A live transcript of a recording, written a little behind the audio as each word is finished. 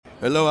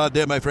Hello out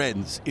there, my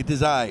friends. It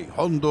is I,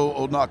 Hondo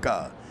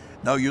Onaka.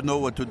 Now you know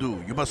what to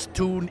do. You must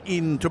tune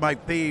in to my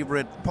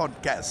favorite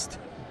podcast,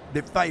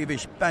 The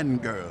Five-ish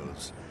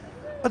Fangirls.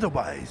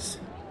 Otherwise,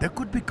 there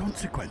could be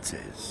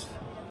consequences.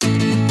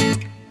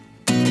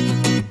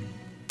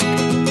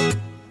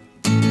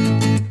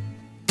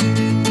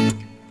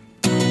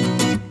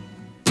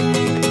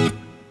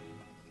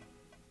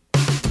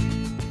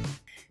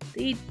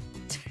 The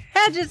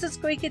tangents is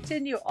going to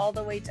continue all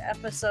the way to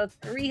episode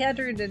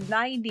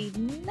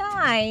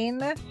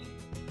 399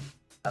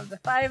 of the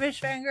Five-ish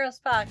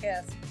Fangirls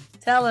podcast.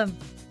 Tell him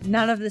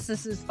none of this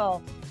is his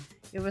fault.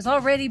 It was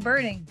already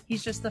burning.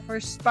 He's just the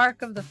first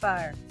spark of the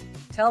fire.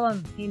 Tell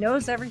him he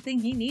knows everything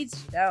he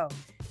needs to know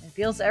and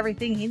feels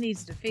everything he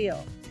needs to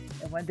feel.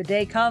 And when the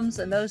day comes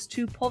and those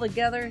two pull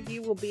together, he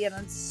will be an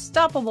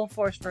unstoppable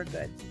force for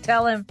good.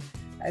 Tell him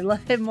I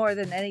love him more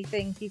than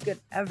anything he could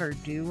ever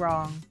do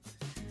wrong.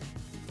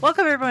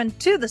 Welcome everyone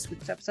to this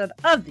week's episode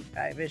of the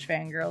Five-ish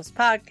Fangirls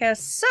podcast.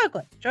 So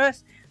glad you joined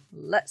us.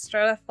 Let's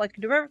start off like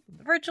we do from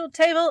the virtual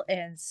table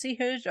and see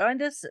who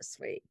joined us this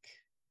week.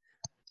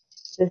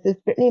 This is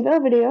Brittany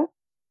Belvedere.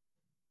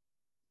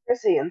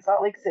 Chrissy in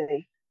Salt Lake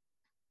City.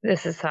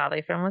 This is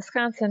Holly from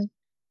Wisconsin.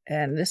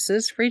 And this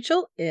is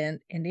Rachel in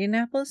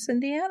Indianapolis,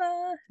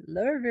 Indiana.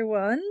 Hello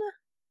everyone.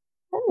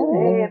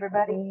 Hey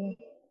everybody.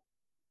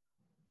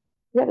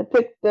 You had to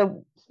pick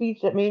the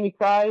speech that made me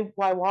cry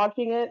while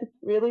watching it.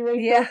 Really,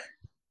 Rachel? Yeah.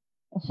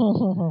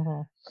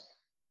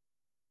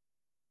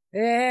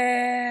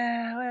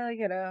 Yeah, well,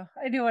 you know,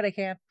 I do what I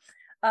can.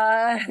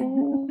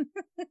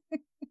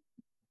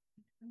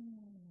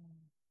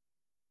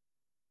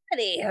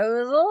 Any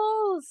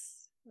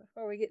hoozles?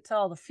 Before we get to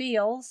all the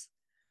feels,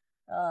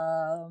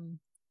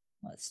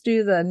 let's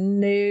do the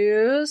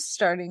news,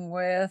 starting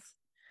with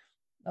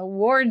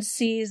award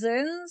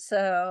season.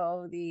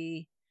 So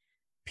the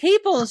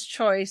People's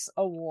Choice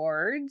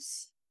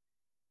Awards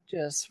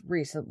just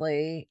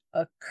recently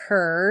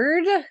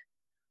occurred,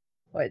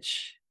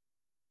 which,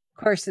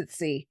 of course, it's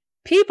the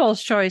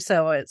People's Choice,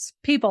 so it's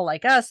people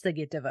like us that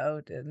get to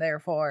vote, and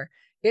therefore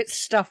it's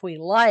stuff we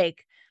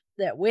like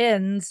that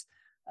wins.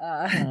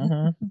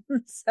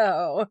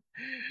 So,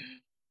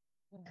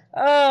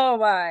 oh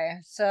my.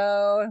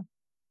 So,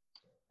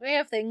 we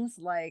have things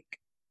like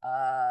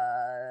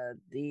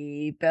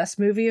the best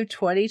movie of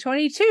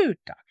 2022,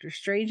 Doctor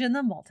Strange in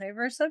the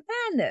Multiverse of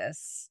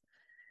Madness.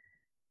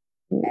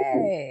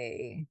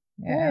 Hey.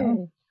 Yeah.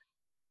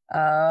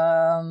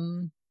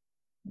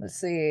 Let's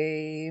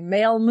see.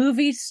 Male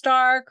movie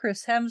star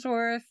Chris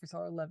Hemsworth for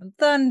Thor: Love and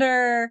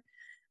Thunder.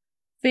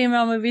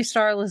 Female movie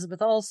star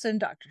Elizabeth Olsen,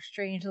 Doctor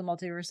Strange in the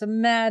Multiverse of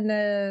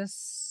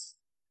Madness.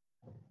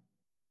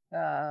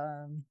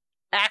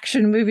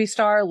 Action movie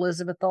star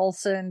Elizabeth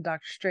Olsen,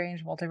 Doctor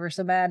Strange, Multiverse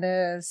of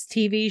Madness.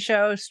 TV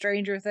show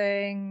Stranger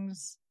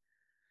Things.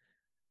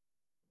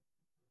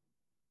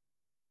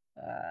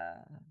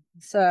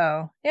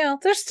 So, you know,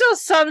 there's still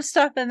some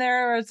stuff in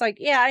there where it's like,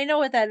 yeah, I know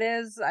what that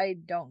is. I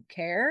don't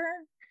care.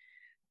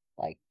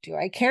 Like, do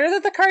I care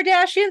that the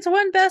Kardashians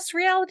won Best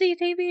Reality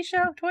TV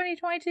Show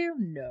 2022?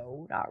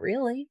 No, not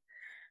really.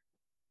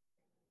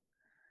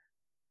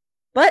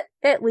 But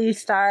at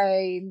least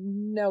I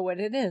know what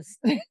it is.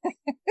 To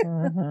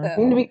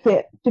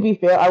be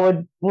fair, I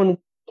would want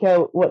to care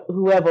what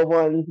whoever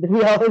won the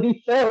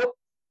reality show.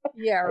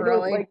 Yeah, I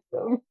really. don't like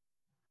them.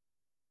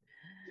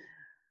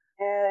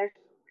 Yeah, there's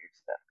some weird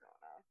stuff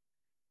going on.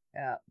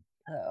 Yeah.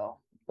 So,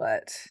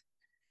 but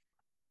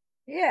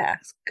yeah,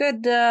 it's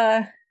good.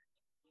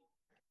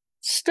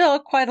 Still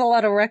quite a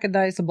lot of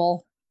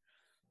recognizable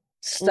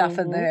stuff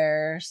in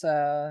there.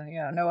 So, you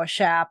know, Noah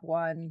Schnapp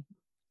won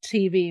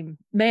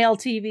male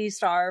TV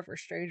star for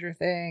Stranger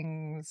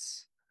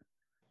Things.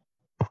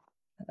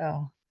 Oh,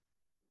 I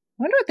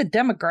wonder what the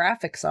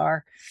demographics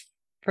are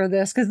for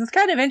this, because it's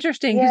kind of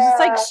interesting, because it's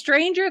like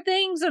Stranger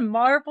Things and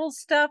Marvel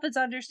stuff. It's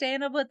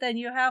understandable, but then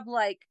you have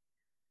like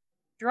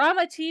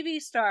drama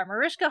TV star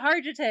Mariska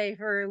Hargitay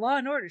for Law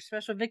and Order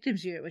Special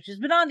Victims Unit, which has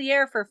been on the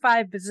air for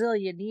 5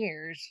 bazillion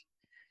years.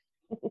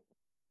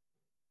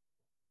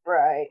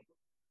 Right.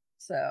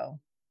 So.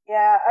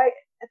 Yeah,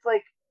 it's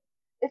like,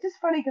 it's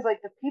just funny because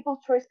like the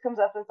People's Choice comes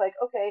up and it's like,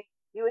 okay,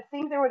 you would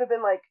think there would have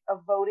been like a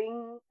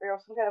voting or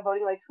some kind of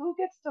voting, like who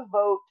gets to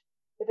vote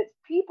if it's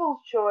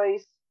People's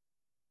Choice.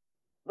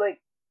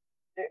 Like,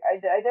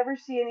 I never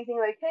see anything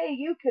like, hey,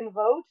 you can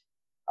vote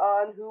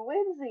on who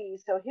wins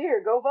these, so here,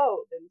 go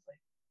vote. And it's like,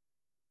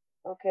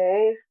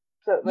 okay,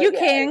 so you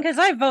can, because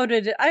I've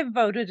voted it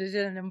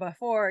in them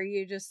before.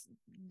 You just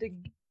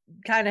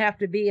kind of have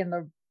to be in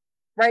the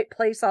right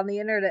place on the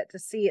internet to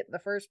see it in the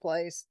first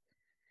place.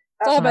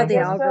 It's all about the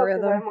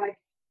algorithm. So, I'm like,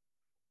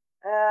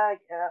 yeah.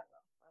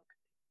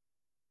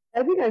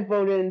 I think I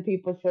voted in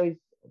People's Choice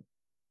a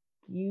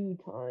few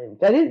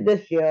times. I did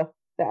this year.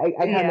 I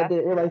kind of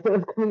didn't realize it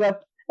was coming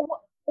up.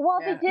 Well,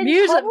 they did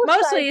music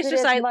mostly. It's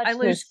just I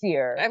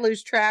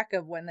lose track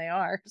of when they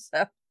are.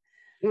 So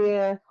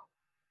yeah.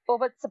 Well,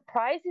 but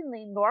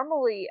surprisingly,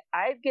 normally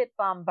I get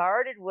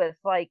bombarded with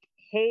like,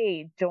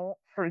 "Hey, don't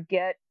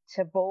forget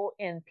to vote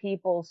in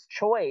People's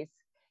Choice."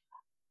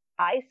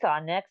 I saw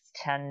next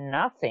to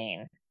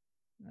nothing.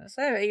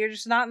 So you're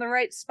just not in the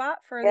right spot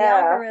for the Yeah.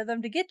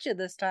 algorithm to get you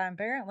this time,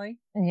 apparently.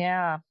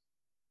 Yeah.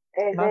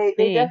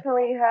 They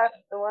definitely had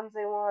the ones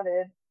they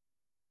wanted.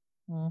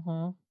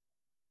 Mm-hmm.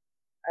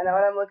 I know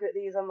when I'm looking at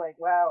these, I'm like,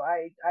 wow,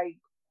 I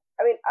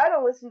mean, I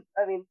don't listen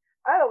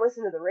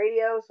to the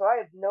radio, so I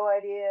have no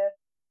idea.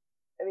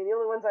 I mean, the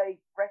only ones I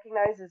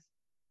recognize is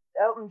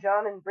Elton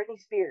John and Britney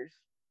Spears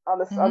on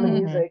the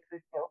music, the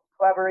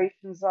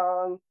collaboration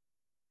song.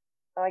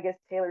 I guess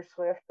Taylor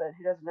Swift, but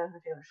who doesn't know who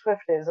Taylor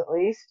Swift is, at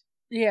least?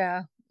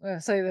 Yeah.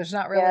 So there's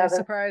not really a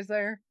surprise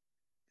there.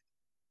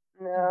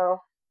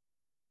 No.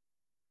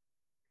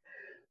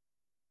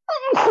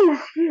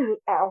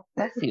 Ow.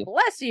 Bless you.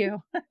 Bless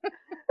you.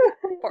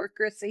 Poor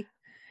Chrissy.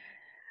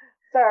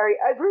 Sorry,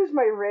 I bruised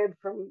my rib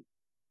from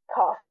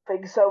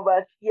coughing so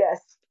much.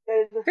 Yes.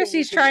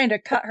 Chrissy's trying to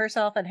cut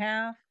herself in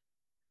half.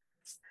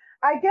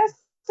 I guess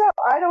so.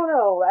 I don't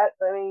know.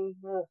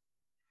 Anyway.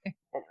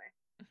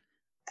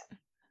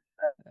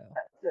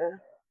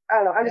 I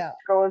don't know. I'm just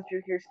scrolling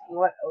through here, seeing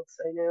what else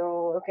I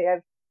know. Okay,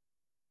 I've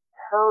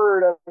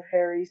heard of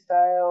Harry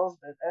Styles,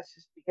 but that's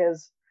just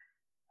because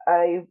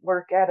I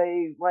work at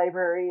a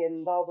library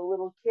and all the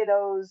little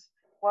kiddos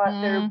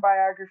want their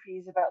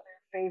biographies about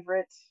their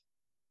favorite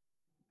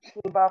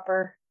teen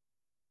bopper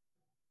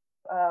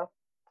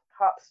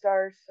pop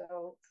stars.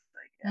 So it's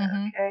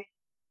like, okay.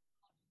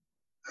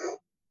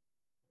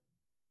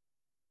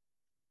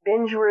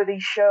 Binge-worthy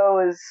show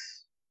is...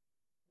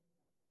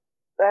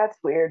 That's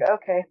weird.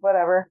 Okay,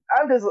 whatever.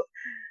 I'm just...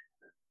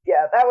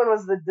 Yeah, that one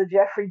was the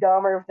Jeffrey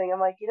Dahmer thing. I'm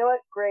like, you know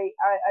what? Great.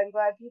 I'm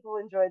glad people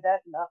enjoyed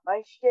that. Not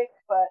my shtick,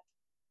 but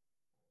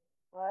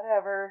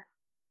whatever.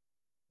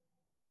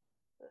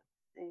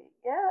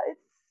 Yeah,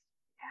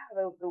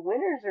 the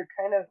winners are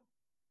kind of...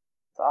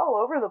 It's all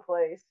over the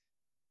place.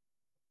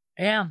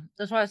 Yeah,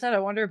 that's why I said I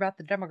wonder about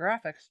the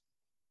demographics.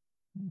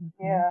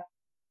 Yeah.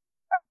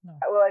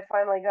 Well, I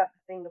finally got the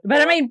thing to...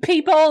 But I mean,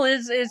 people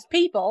is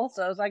people,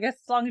 so I guess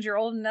as long as you're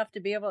old enough to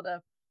be able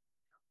to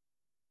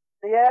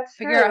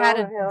figure out how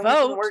to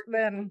vote,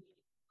 then...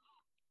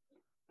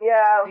 Yeah,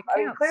 I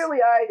mean, clearly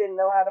I didn't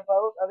know how to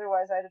vote,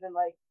 otherwise I'd have been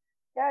like,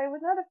 yeah, I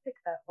would not have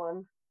picked that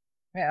one.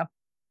 Yeah.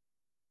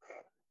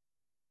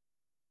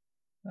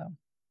 So,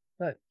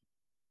 but...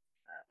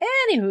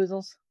 Any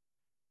hoozles.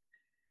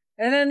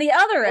 And then the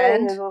other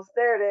end... Hoozles,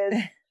 there it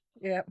is.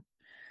 Yep.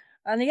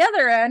 On the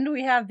other end,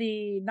 we have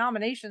the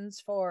nominations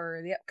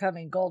for the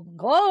upcoming Golden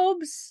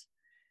Globes,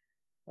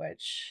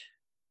 which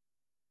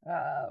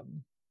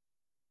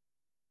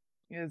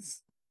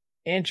is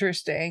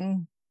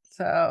interesting.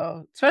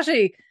 So,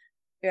 especially,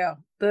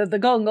 the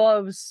Golden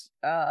Globes,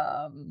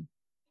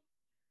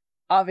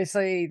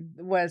 obviously,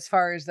 as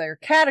far as their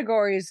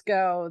categories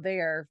go,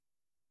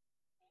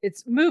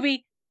 it's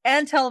movie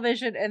and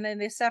television, and then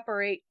they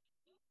separate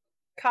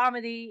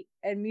comedy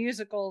and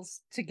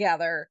musicals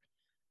together,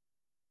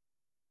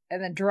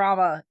 and then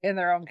drama in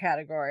their own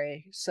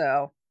category.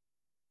 So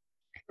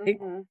it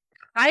kind of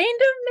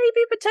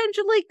maybe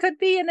potentially could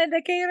be an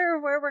indicator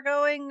of where we're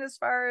going as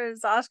far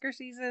as Oscar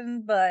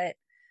season, but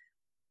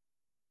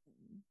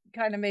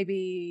kind of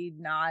maybe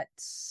not,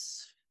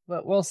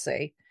 but we'll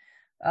see.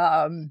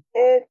 I mean,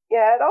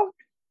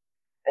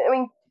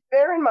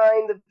 bear in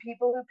mind the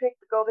people who pick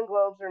the Golden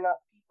Globes are not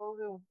people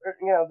who,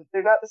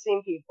 they're not the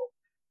same people,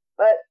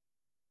 but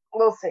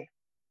we'll see.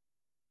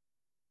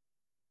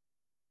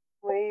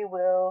 We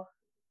will.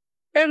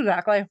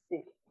 Exactly.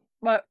 See.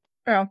 But,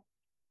 like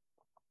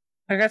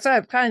I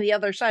said, kind of the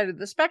other side of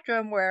the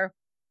spectrum where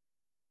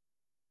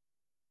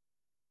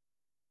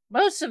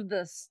most of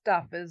this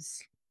stuff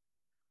is,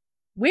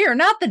 we are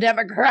not the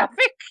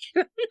demographic.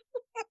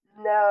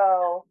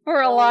 No. For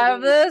a lot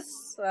of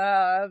this.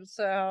 I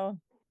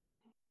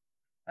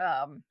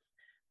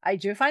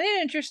do find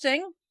it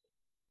interesting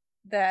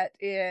that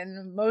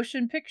in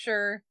motion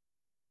picture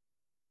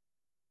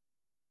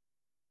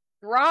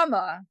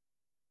drama,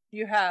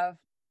 you have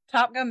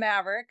Top Gun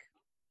Maverick,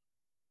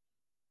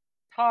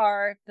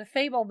 Tar, The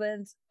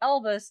Fabelmans,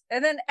 Elvis,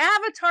 and then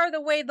Avatar: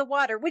 The Way of the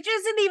Water, which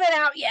isn't even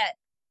out yet.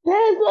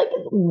 That is like,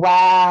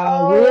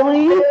 wow,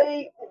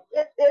 really?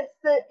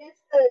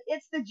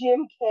 It's the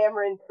Jim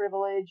Cameron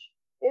privilege.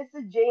 It's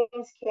the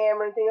James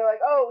Cameron thing. They're like,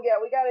 oh yeah,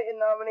 we gotta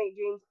nominate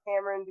James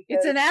Cameron because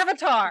it's an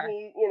Avatar.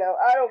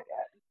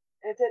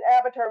 It's an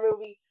Avatar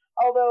movie.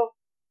 Although,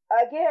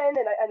 again,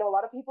 and I know a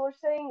lot of people are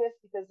saying this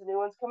because the new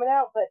one's coming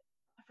out, but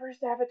the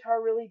first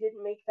Avatar really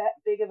didn't make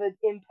that big of an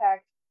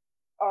impact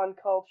on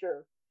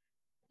culture.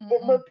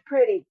 It looked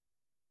pretty,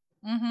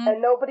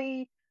 and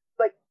nobody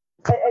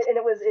and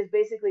it's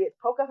basically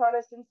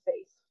Pocahontas in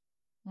space.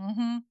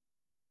 And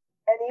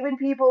even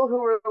people who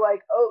were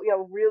like, oh,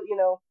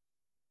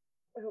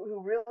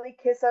 who really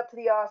kiss up to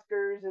the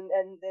Oscars and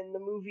the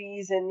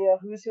movies and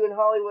who's who in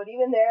Hollywood,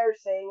 even they're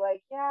saying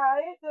like, yeah,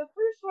 the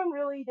first one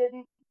really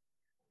didn't,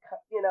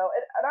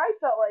 and I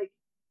felt like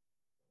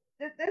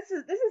this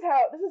is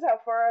how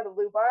far out of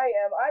the loop I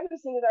am. I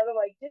was thinking about it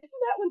like, didn't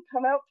that one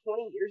come out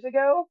 20 years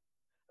ago?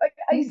 Like,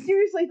 I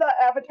seriously thought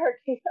Avatar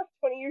came out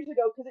 20 years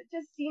ago because it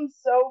just seems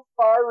so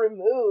far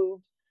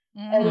removed,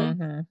 and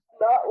it's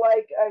not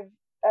like I've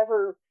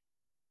ever.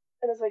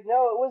 And it's like,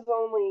 no, it was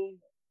only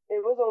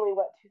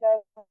what,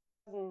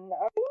 2009?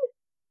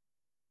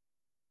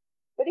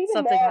 But even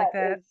Something like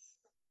that. is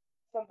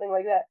something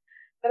like that.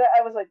 But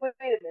I was like, wait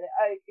a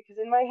minute, because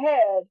in my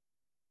head,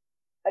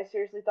 I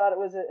seriously thought it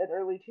was an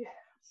early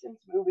 2000s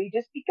movie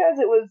just because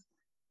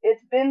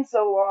it's been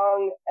so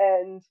long,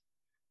 and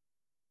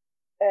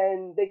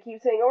they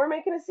keep saying, oh, we're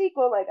making a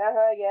sequel. Like,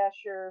 yeah,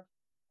 sure,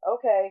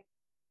 okay.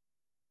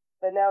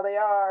 But now they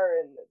are,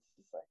 and it's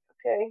just like,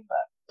 okay,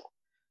 but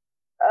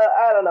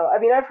I don't know. I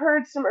mean, I've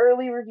heard some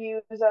early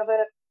reviews of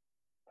it.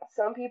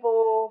 Some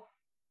people,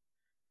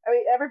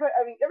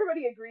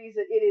 everybody agrees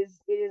that it is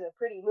a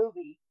pretty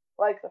movie,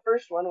 like the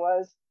first one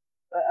was.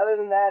 But other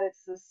than that,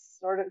 it's this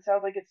sort of. It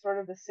sounds like it's sort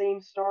of the same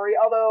story.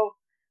 Although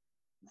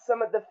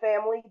some of the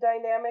family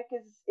dynamic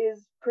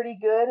is pretty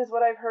good, is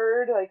what I've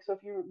heard. Like, so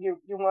if you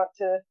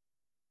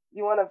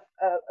want a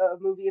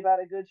movie about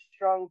a good,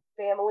 strong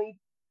family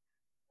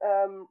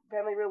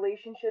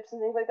relationships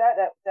and things like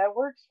that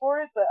works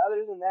for it. But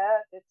other than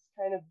that, it's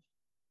kind of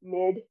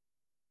mid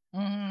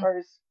as far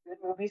as good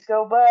movies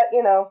go. But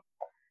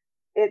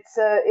it's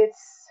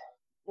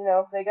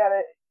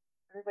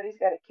everybody's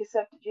got to kiss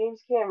up to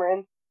James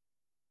Cameron.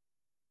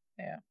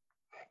 Yeah,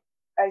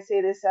 I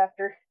say this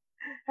after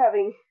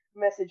having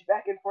messaged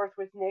back and forth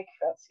with Nick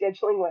about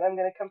scheduling when I'm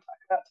going to come talk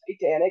about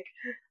Titanic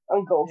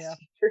on Gold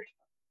Standard.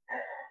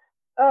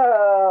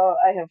 Oh,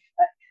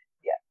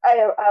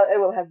 I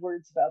will have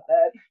words about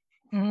that.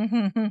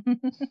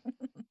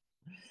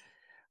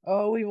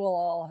 Oh, we will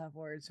all have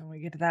words when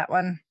we get to that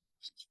one.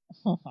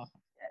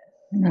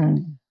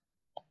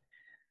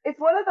 It's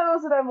one of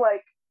those that I'm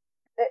like,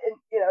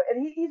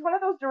 and he's one of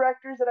those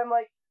directors that I'm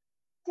like,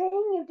 dang,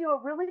 you do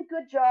a really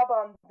good job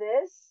on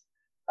this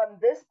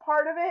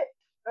part of it,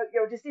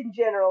 just in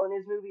general in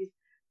his movies.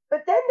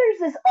 But then there's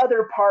this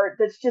other part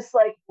that's just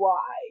like,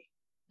 why?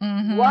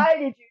 Why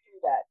did you do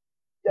that?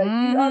 Like,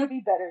 you ought to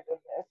be better than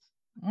this.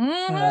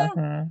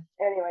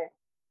 Anyway,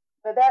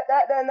 but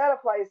that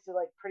applies to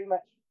like pretty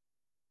much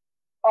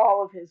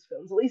all of his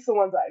films, at least the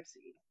ones I've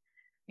seen.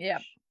 Yeah.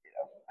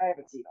 I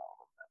haven't seen all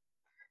of them.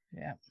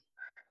 Yeah.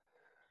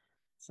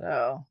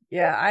 So,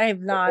 yeah,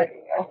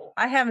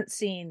 I haven't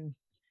seen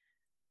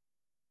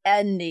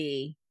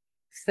anything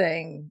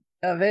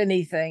of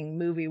anything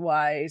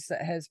movie-wise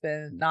that has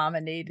been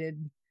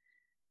nominated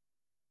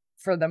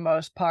for the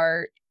most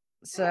part.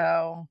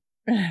 So,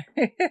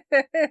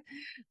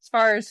 as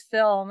far as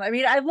film, I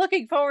mean, I'm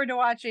looking forward to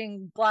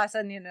watching Glass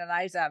Onion and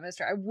Eyes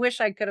Atmosphere. I wish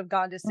I could have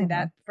gone to see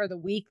that for the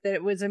week that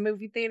it was in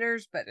movie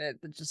theaters, but it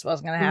just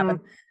wasn't going to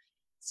happen.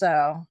 So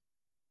I'm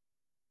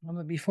going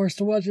to be forced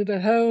to watch it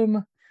at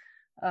home.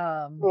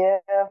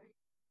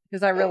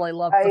 Because I really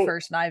loved the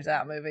first Knives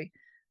Out movie.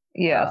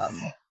 Yes.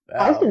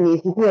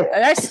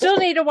 I still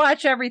need to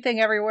watch Everything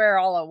Everywhere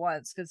All at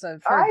Once because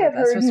I've heard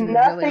that's supposed to be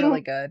really,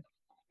 really good.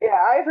 Yeah,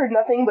 I've heard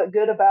nothing but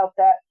good about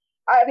that.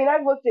 I mean,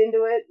 I've looked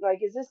into it. Like,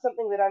 is this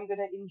something that I'm going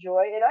to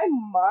enjoy? And I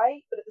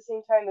might, but at the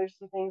same time, there's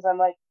some things I'm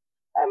like,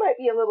 I might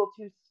be a little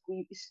too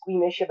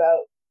squeamish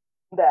about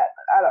that.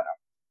 But I don't know.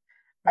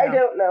 Yeah. I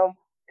don't know.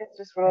 It's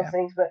just one of those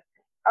things. But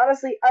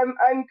honestly,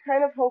 I'm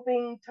kind of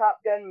hoping Top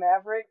Gun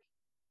Maverick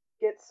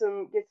gets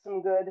some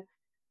good.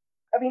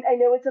 I mean, I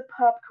know it's a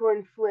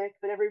popcorn flick,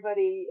 but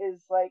everybody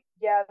is like,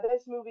 yeah,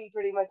 this movie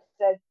pretty much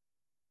said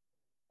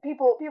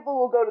people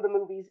will go to the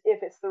movies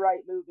if it's the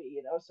right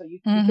movie, so you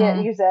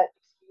can't use that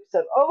excuse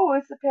of, oh,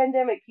 it's the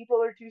pandemic,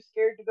 people are too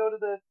scared to go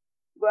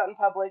out in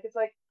public. It's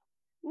like,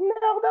 no,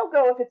 they'll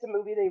go if it's a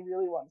movie they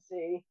really want to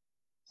see.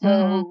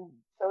 So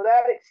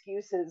that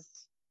excuse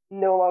is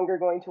no longer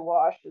going to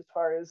wash as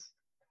far as,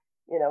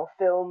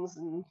 films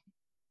and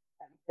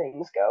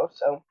things go.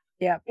 So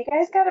yeah, you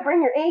guys got to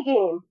bring your A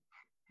game.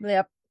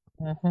 Yep.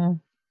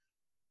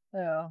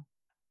 So,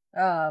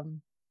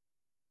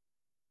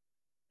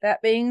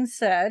 that being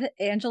said,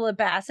 Angela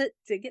Bassett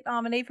did get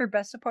nominated for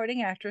Best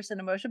Supporting Actress in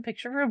a Motion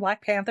Picture for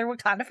Black Panther: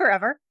 Wakanda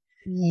Forever.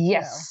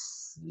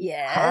 Yes.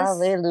 Yes.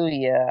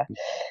 Hallelujah.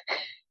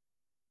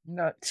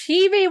 No,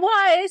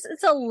 TV-wise,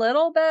 it's a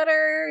little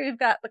better. You've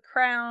got The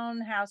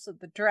Crown, House of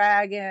the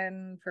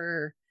Dragon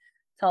for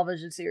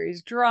television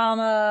series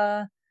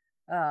drama.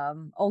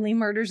 Only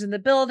Murders in the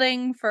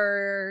Building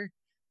for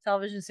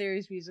television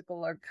series,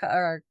 musical,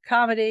 or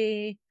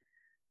comedy.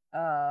 So,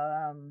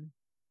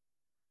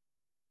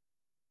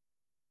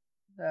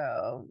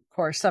 of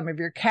course, some of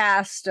your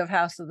cast of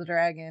House of the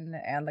Dragon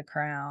and The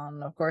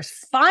Crown. Of course,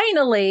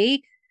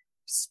 finally,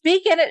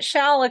 speaking it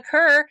shall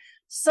occur,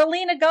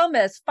 Selena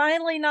Gomez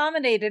finally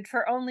nominated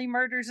for Only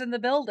Murders in the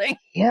Building.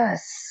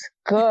 Yes,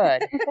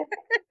 good.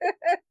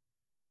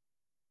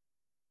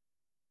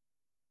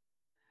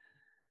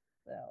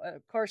 So,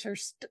 of course,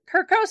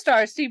 her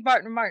co-stars, Steve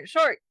Martin and Martin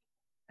Short,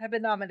 have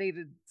been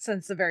nominated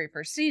since the very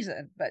first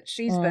season, but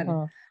she's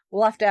been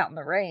left out in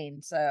the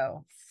rain.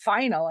 So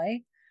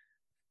finally,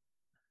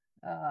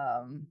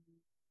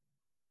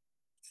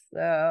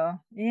 so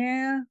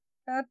yeah,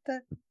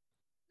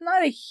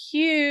 not a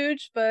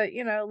huge, but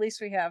at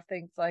least we have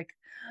things like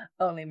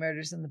Only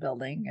Murders in the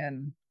Building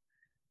and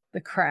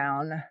The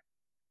Crown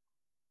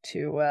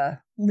to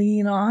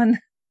lean on.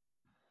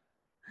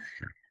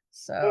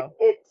 So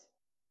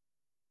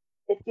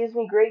it gives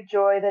me great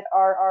joy that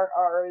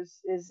RRR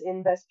is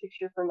in Best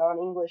Picture for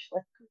non-English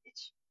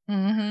language.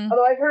 Mm-hmm.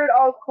 Although I've heard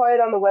All Quiet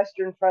on the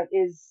Western Front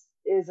is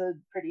a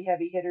pretty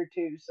heavy hitter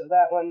too, so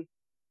that one,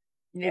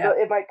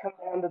 it might come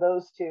down to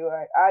those two.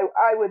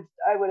 I would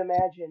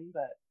imagine,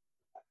 but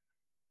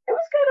it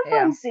was kind of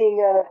fun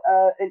seeing a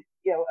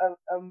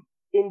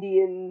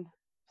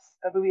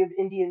movie of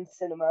Indian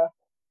cinema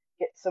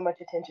get so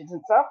much attention.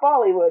 It's not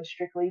Bollywood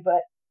strictly,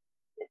 but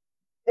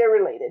they're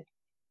related.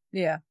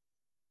 Yeah.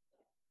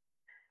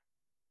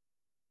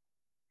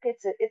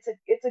 It's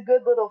a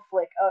good little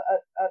flick.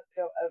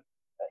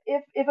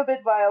 If a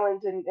bit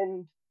violent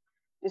and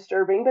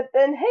disturbing, but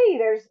then hey,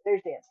 there's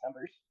dance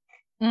numbers.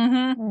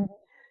 Mm-hmm.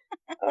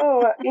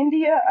 Oh,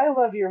 India, I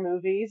love your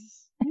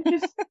movies. You're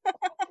just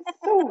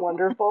so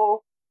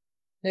wonderful.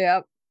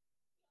 Yep.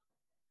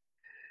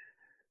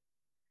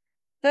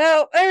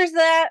 So there's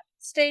that.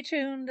 Stay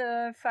tuned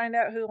to find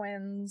out who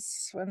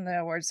wins when the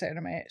award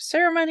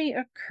ceremony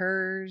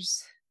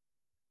occurs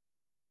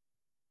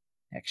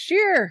next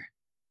year,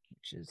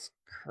 which is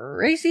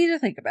crazy to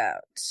think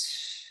about.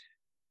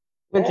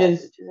 Which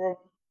is a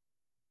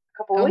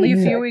couple only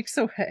weeks. A few weeks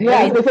away.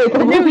 Yeah,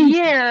 the new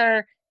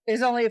year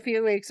is only a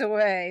few weeks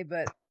away,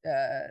 but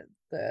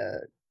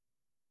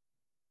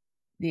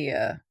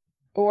the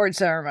award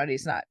ceremony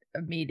is not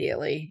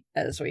immediately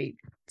as we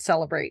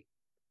celebrate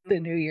the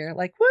new year.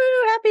 Like, woo,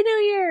 happy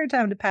new year,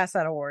 time to pass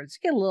out awards.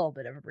 Get a little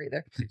bit of a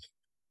breather.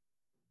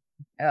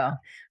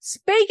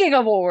 Speaking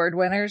of award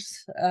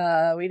winners,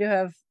 we do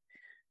have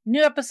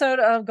new episode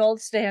of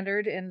Gold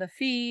Standard in the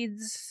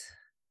feeds,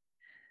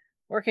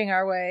 working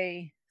our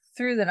way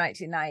through the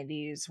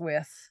 1990s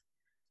with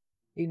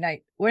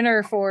the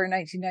winner for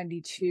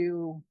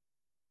 1992,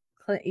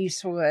 Clint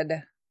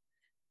Eastwood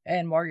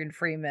and Morgan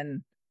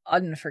Freeman,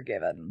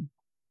 Unforgiven.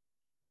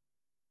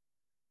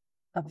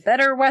 A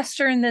better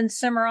Western than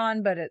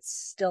Cimarron, but it's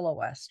still a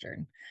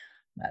Western.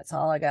 That's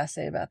all I gotta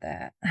say about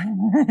that.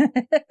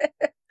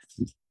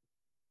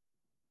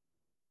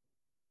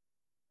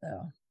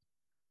 So.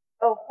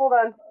 Oh, hold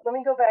on. Let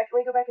me go back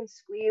and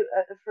squeeze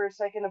for a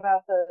second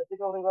about the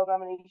Golden Globe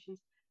nominations.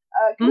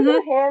 Can we give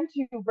a hand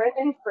to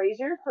Brendan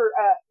Fraser for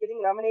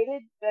getting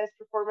nominated Best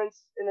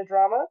Performance in a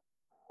Drama?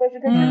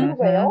 Motion Picture for The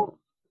Whale.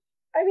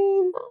 I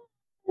mean,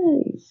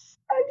 nice.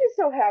 I'm just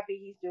so happy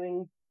he's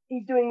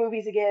doing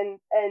movies again,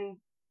 and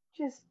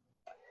just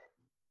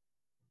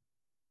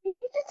he's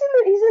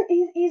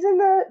in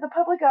the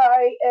public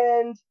eye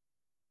and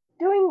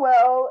doing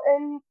well.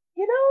 And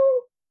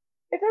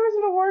if there was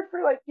an award for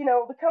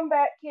the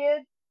comeback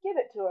kid, give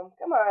it to him.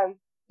 Come on.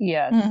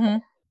 Yes. Mm-hmm.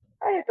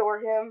 I adore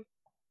him.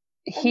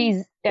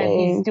 He's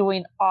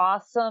doing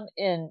awesome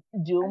in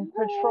Doom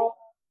Patrol.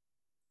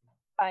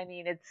 I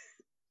mean,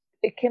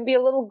 it can be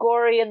a little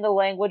gory and the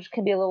language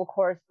can be a little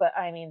coarse, but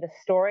I mean, the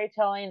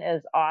storytelling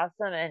is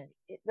awesome, and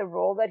the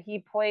role that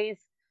he plays,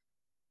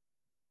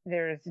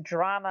 there's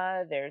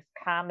drama, there's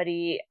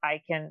comedy.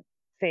 I can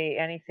say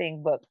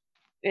anything, but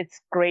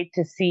it's great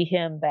to see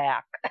him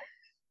back.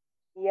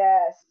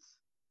 Yes.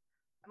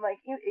 I'm like,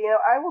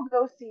 I will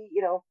go see,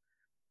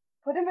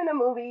 put him in a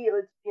movie,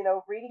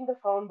 reading the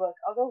phone book.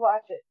 I'll go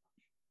watch it.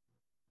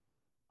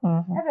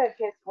 Mm-hmm. I haven't had a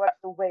chance to watch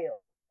The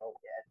Whale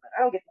yet, but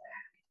I don't get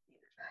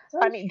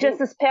that. I mean, just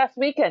this past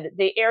weekend,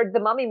 they aired the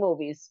Mummy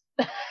movies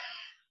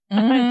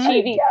on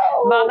TV.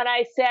 Mom and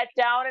I sat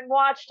down and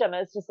watched them.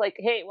 It's just like,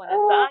 hey, when it's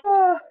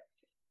on.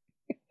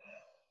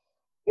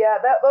 Yeah,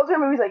 those are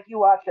movies like you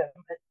watch them.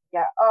 But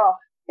yeah,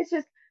 it's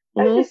just,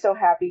 I'm just so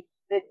happy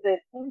that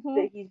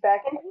he's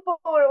back, and people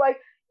are like,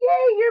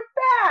 "Yay, you're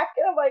back!"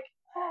 And I'm like,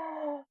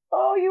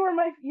 "Oh, you were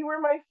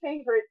my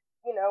favorite."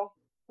 When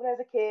I was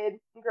a kid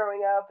and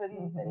growing up,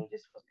 and then he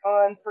just was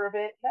gone for a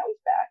bit. Now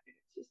he's back.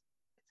 It's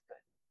good.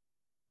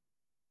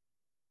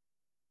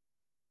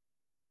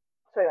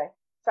 So anyway,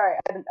 sorry,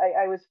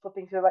 I was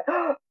flipping through like,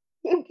 oh,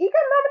 he got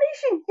a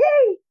nomination!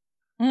 Yay!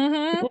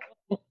 Mm-hmm.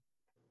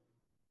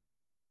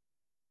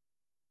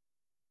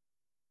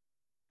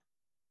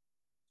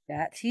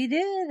 That he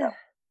did. So,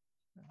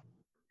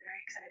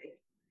 very exciting.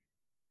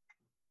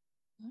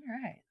 All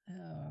right.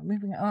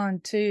 Moving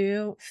on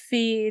to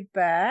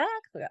feedback.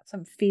 We got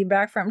some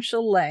feedback from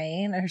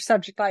Shalane. Her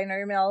subject line in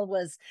her email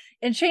was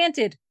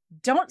Enchanted.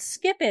 Don't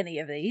skip any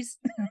of these.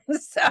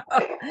 So,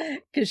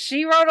 because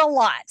she wrote a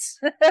lot.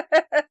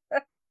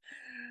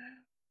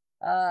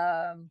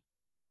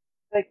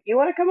 Like, you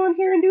want to come on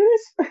here and do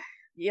this?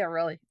 Yeah,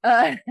 really.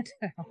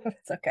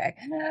 It's okay.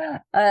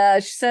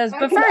 She says,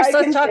 but first,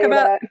 let's talk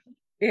about.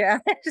 Yeah,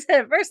 she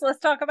said, first, let's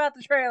talk about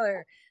the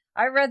trailer.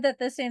 I read that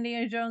this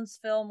Indiana Jones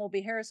film will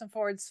be Harrison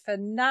Ford's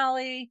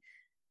final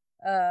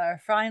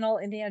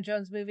Indiana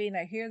Jones movie, and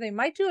I hear they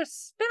might do a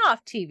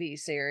spin-off TV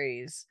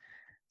series.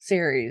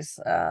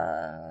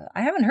 I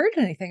haven't heard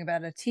anything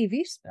about a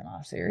TV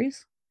spin-off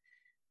series.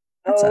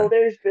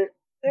 There's been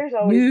there's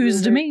always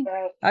news to me.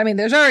 about... I mean,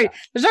 there's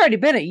already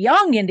been a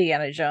young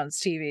Indiana Jones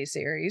TV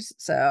series,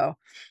 so.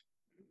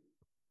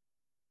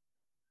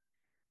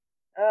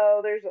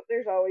 Oh,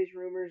 there's always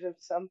rumors of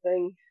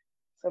something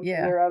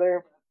or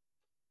other.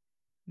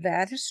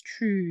 That is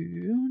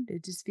true.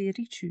 That is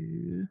very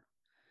true.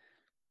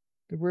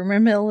 The rumor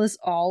mill is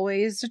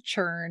always a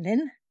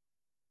churning.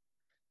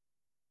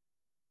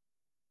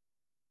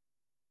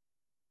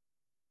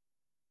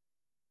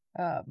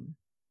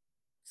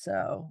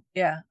 So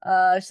yeah.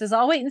 She says,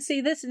 I'll wait and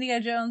see this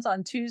Indiana Jones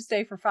on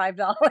Tuesday for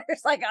 $5,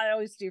 like I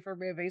always do for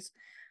movies.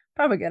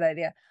 Probably a good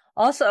idea.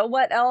 Also,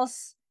 what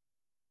else?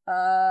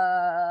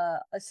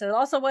 What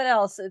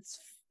else? It's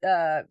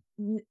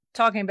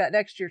talking about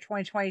next year,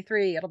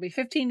 2023. It'll be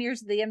 15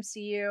 years of the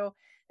MCU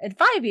and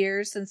 5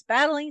 years since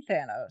battling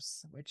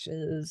Thanos, which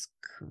is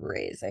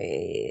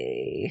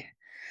crazy.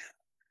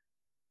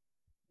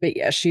 But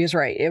yeah, she is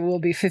right. It will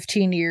be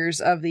 15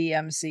 years of the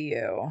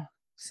MCU.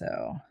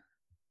 So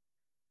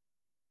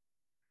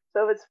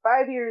if it's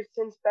 5 years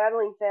since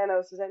battling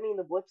Thanos, does that mean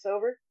the blip's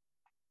over?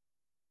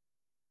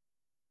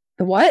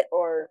 The what?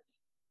 Or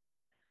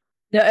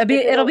no,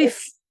 it'll be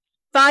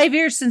 5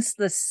 years since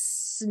the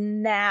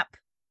snap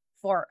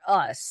for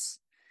us.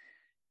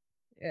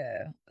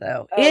 Yeah.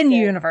 So in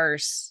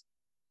universe,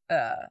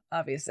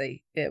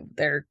 obviously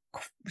they're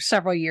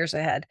several years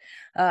ahead.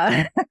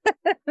 But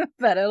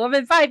it'll have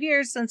been 5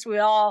 years since we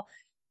all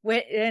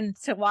went in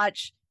to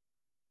watch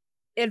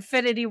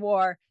Infinity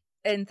War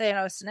and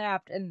Thanos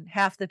snapped and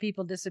half the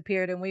people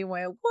disappeared and we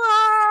went,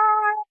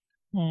 what?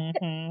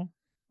 Mm-hmm.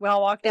 We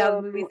all walked out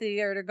of the movie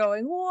theater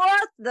going,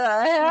 what the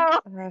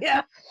hell?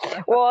 Yeah.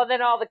 Well,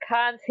 then all the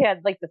cons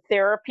had like the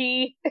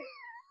therapy.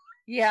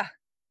 Yeah.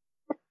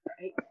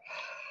 Right.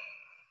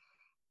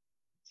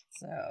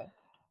 So,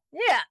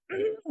 yeah.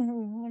 It's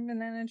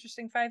been an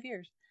interesting 5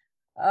 years.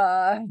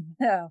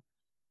 No.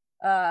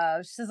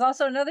 This is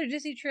also another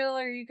Disney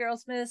trailer you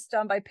girls missed,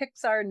 done by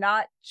Pixar,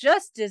 not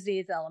just Disney.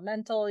 It's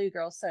Elemental. You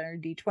girls sent her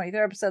D23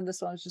 episode.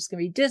 This one's just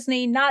going to be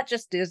Disney, not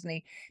just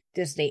Disney.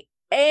 Disney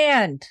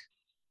and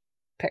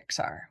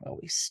Pixar. Well,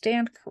 we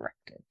stand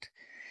corrected.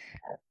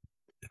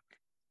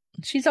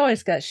 She's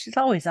always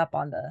up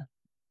on the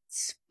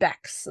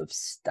specs of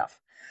stuff.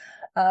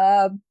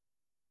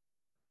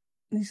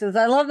 He says,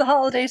 I love the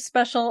holiday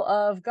special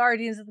of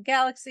Guardians of the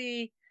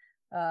Galaxy.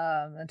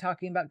 And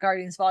talking about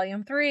Guardians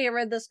Volume 3, I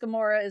read this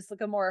Gamora is the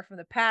Gamora from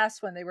the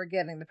past when they were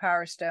getting the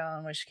Power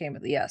Stone, which came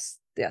with the yes,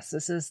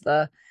 this is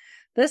the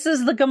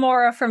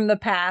Gamora from the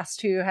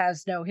past who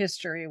has no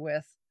history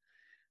with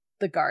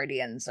the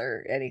Guardians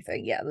or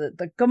anything. Yeah,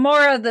 the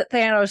Gamora that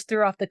Thanos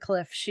threw off the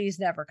cliff, she's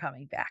never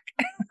coming back.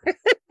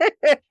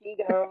 She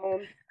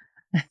gone.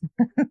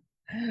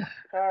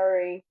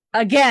 Sorry.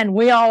 Again,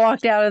 we all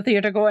walked out of the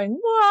theater going,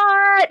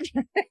 what?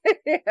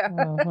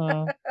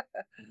 Mm-hmm.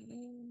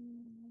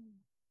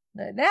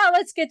 Now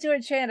let's get to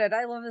Enchanted.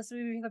 I love this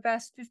movie for the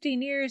past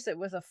 15 years. It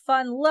was a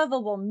fun,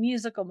 lovable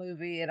musical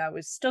movie, and I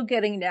was still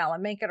getting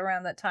Alan Menken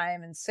around that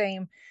time, and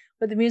same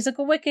with the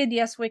musical Wicked.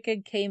 Yes,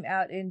 Wicked came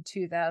out in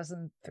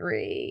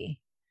 2003.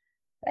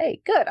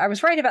 Hey, good. I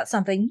was right about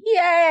something.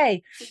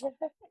 Yay!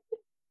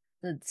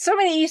 So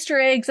many Easter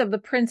eggs of the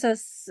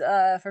princess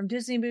from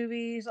Disney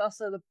movies.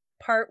 Also, the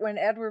part when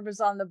Edward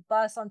was on the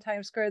bus on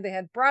Times Square, they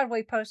had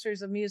Broadway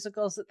posters of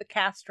musicals that the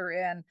cast were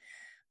in.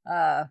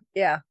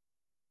 Yeah.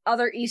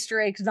 Other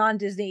Easter eggs,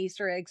 non-Disney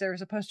Easter eggs. There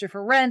was a poster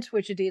for Rent,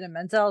 which Idina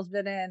Menzel's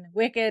been in.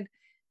 Wicked,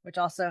 which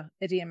also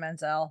Idina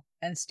Menzel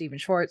and Stephen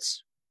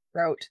Schwartz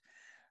wrote.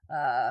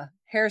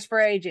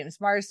 Hairspray,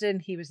 James Marsden,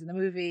 he was in the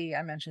movie.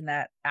 I mentioned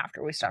that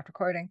after we stopped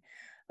recording.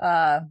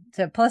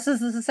 Plus, this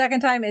is the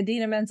second time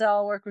Idina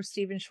Menzel worked with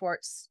Stephen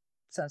Schwartz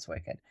since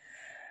Wicked.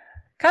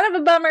 Kind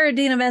of a bummer,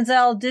 Idina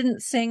Menzel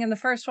didn't sing in the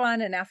first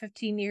one, and now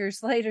 15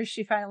 years later,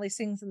 she finally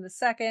sings in the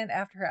second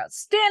after her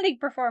outstanding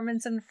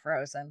performance in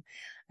Frozen.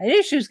 I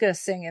knew she was going to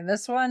sing in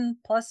this one,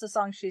 plus the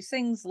song she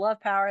sings, Love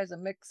Power, has a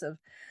mix of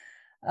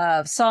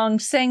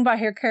songs sang by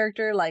her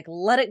character like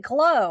Let It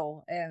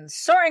Glow and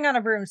Soaring on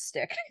a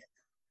Broomstick.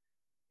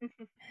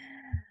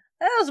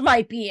 Those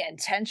might be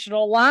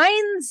intentional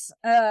lines.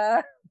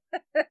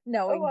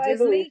 Knowing I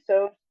Disney. believe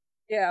so.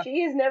 Yeah.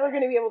 She is never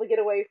going to be able to get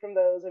away from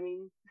those. I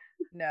mean,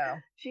 no.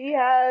 She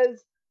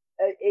has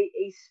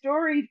a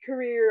storied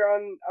career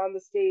on the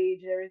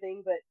stage and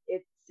everything, but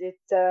it's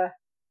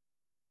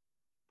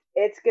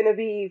going to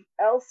be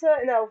Elsa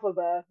and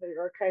Elphaba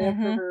are kind of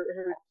her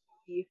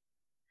key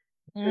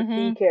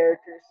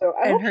characters. So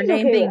I hope her she's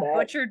name okay being with that.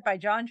 butchered by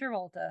John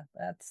Travolta.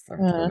 That's for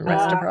the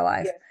rest of her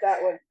life. Yes,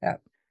 that one.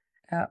 Yep.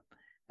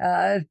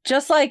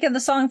 Just like in the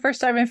song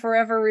First Time in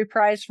Forever,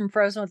 reprised from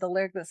Frozen with a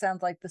lyric that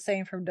sounds like the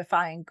same from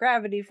Defying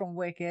Gravity from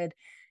Wicked.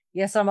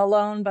 Yes, I'm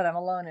alone, but I'm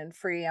alone and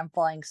free. I'm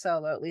flying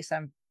solo. At least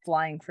I'm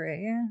flying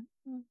free. Yeah.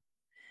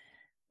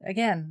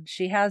 Again,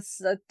 she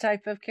has a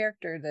type of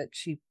character that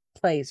she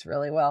plays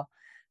really well.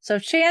 So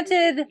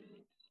Enchanted.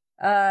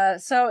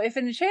 So if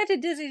in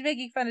Enchanted Disney's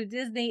making fun of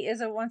Disney,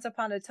 is it Once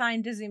Upon a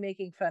Time Disney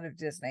making fun of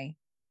Disney?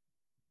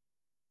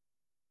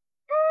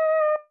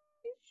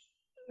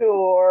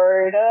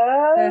 Sort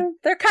of.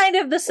 They're kind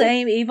of the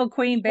same. Evil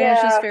Queen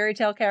banishes fairy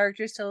tale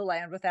characters to a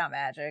land without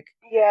magic.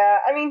 Yeah,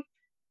 I mean,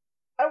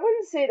 I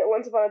wouldn't say that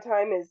Once Upon a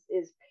Time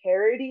is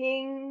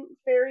parodying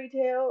fairy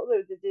tale,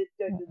 the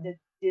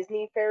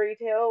Disney fairy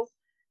tales.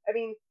 I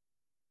mean,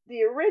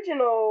 the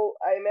original,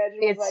 I imagine,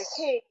 was like,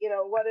 hey,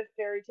 what if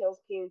fairy tales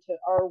came to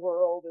our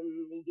world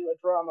and we do a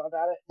drama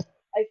about it?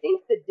 I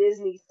think the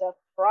Disney stuff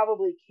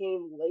probably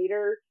came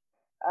later,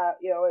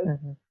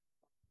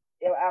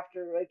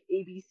 after like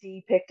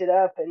ABC picked it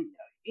up, and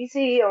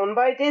ABC owned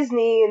by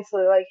Disney, and so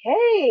they're like,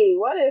 hey,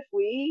 what if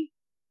we,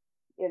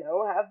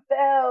 have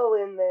Belle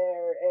in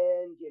there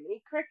and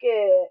Jiminy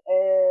Cricket,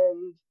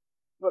 and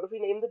what if we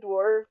name the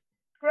dwarf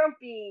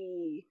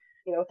Grumpy?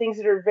 Things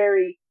that are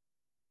very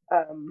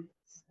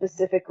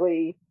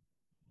specifically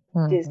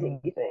Disney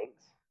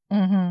things.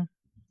 Mm-hmm.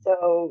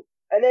 So,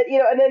 and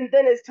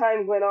then as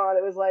time went on,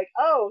 it was like,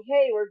 oh,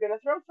 hey, we're gonna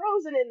throw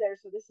Frozen in there,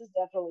 so this is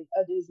definitely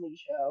a Disney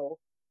show,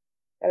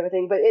 kind of a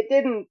thing. But it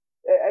didn't.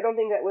 I don't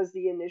think that was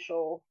the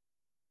initial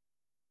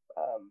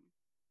plan.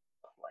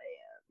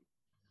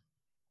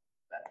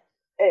 But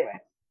anyway,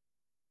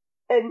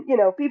 and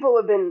people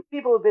have been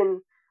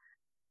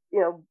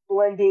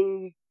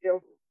blending,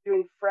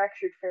 doing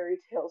fractured fairy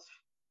tales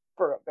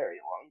for a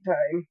very long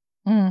time.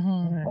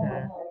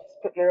 Mm-hmm.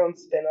 Just putting their own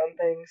spin on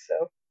things.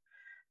 So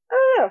I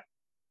don't know.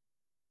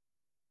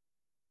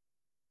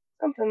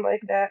 Something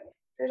like that.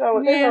 There's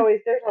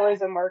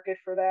always a market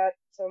for that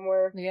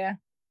somewhere. Yeah.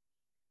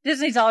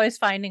 Disney's always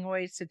finding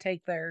ways to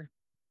take their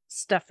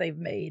stuff they've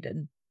made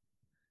and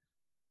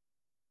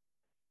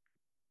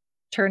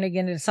turning it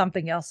into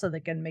something else so they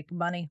can make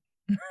money.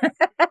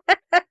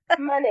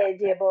 Money,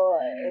 dear boy.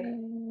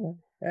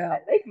 Yeah. I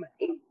like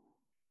money.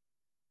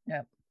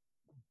 Yep.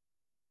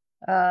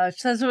 It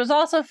says it was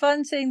also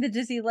fun seeing the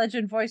Disney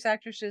legend voice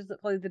actresses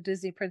that played the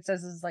Disney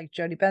princesses like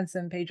Jodie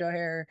Benson, Paige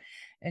O'Hare,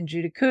 and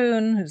Judy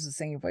Kuhn, who's the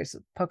singing voice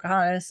of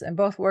Pocahontas, and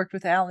both worked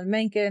with Alan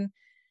Menken,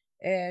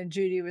 and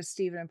Judy was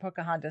Stephen and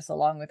Pocahontas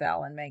along with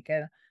Alan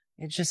Menken.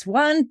 It's just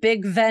one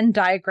big Venn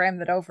diagram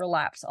that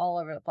overlaps all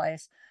over the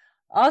place.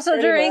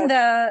 Also during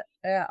the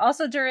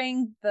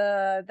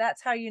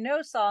That's How You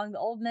Know song, the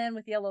old men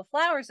with yellow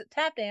flowers at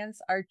tap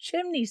dance are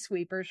chimney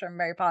sweepers from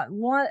Mary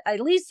Poppins. At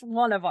least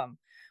one of them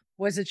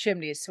was a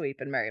chimney sweep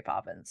in Mary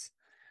Poppins.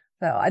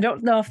 So I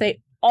don't know if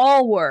they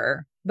all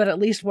were, but at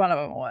least one of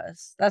them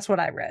was. That's what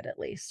I read, at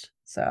least.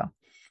 So,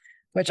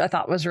 which I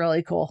thought was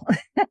really cool.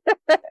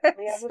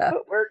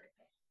 Footwork.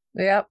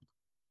 Yep.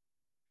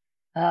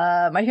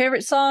 My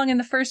favorite song in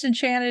the first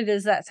Enchanted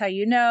is That's How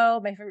You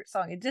Know. My favorite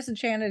song in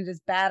Disenchanted is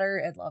Batter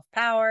and Love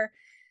Power.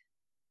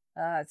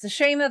 It's a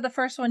shame that the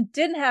first one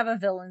didn't have a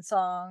villain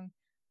song,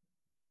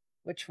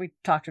 which we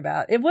talked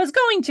about. It was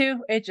going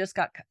to, it just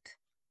got cut.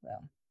 So,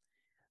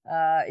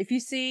 if you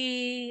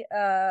see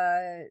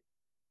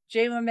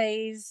Jayma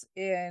Mays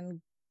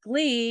in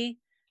Glee,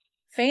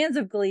 fans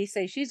of Glee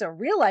say she's a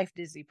real life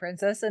Disney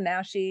princess, and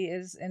now she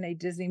is in a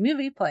Disney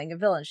movie playing a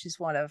villain. She's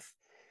one of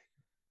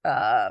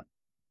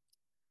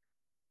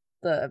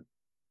the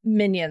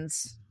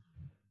minions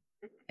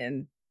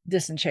in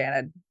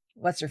Disenchanted.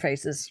 What's her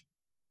face's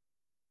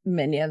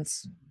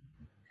minions.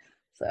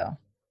 So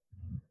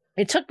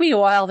it took me a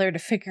while there to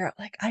figure out,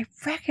 like, I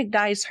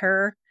recognize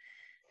her,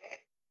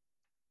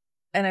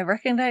 and I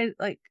recognize,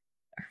 like,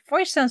 her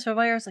voice sounds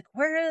familiar. I was like,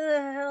 where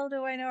the hell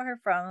do I know her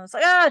from? I was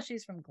like,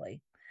 she's from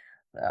Glee.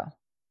 So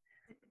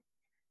she's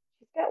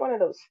got one of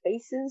those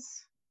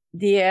faces.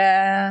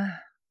 Yeah.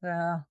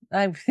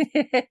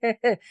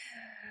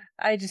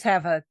 I just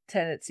have a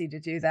tendency to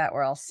do that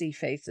where I'll see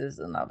faces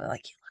and I'll be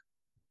like,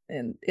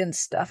 in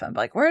stuff. I'm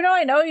like, where do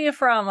I know you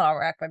from? And I'll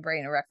rack my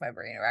brain, and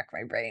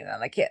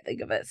I can't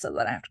think of it. So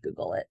then I have to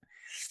Google it.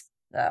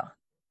 So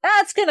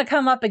that's going to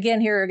come up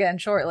again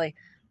shortly.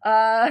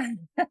 So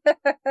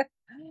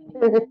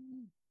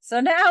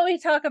now we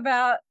talk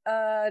about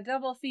a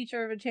double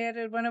feature of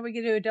Enchanted. When are we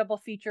going to do a double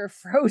feature of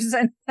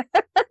Frozen?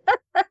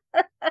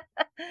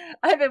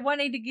 I've been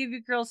wanting to give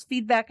you girls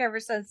feedback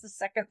ever since the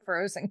second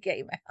Frozen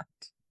came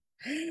out.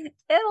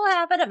 It'll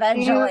happen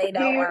eventually,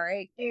 don't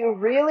worry. Do you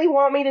really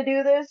want me to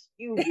do this?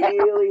 You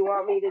really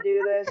want me to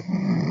do this?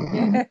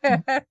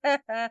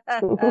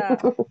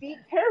 Be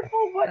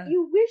careful what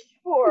you wish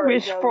for.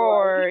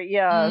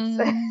 Yes.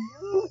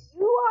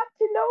 You ought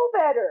to know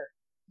better.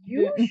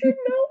 You should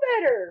know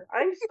better.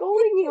 I'm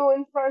scolding you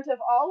in front of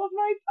all of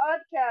my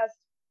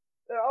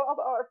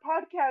our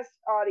podcast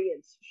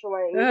audience,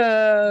 Shalane.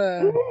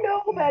 You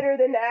know better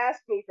than to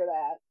ask me for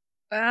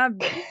that.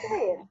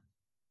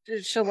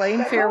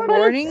 Shalane, fair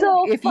warning. It's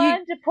so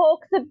fun to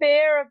poke the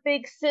bear of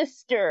Big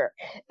Sister.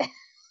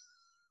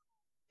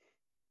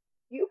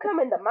 You come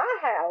into my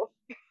house.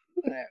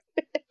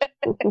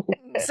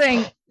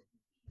 Saying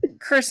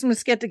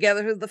Christmas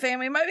get-together with the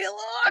family might be a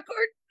little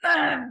awkward.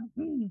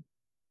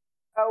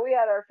 Oh, we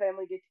had our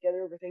family get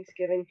together over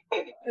Thanksgiving.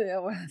 Yeah,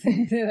 well,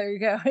 there you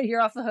go.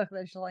 You're off the hook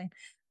there, Shalane.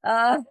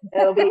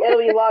 It'll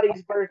be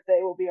Lottie's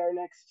birthday. Will be our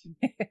next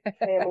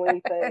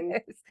family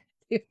thing.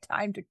 You have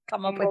time to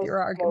come up with your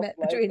argument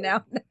between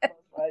now and then.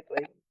 Most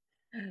likely.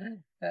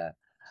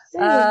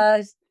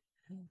 Says,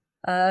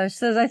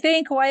 I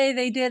think why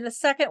they did a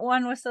second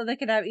one was so they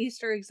could have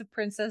Easter eggs of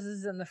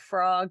princesses and the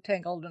frog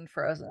tangled and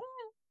frozen.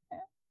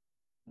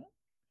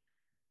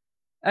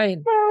 I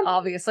mean,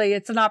 obviously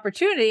it's an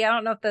opportunity. I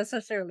don't know if that's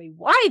necessarily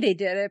why they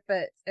did it,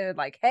 but they're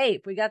like, hey,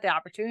 if we got the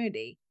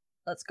opportunity,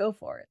 let's go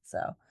for it.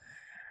 So,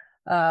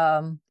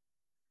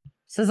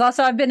 says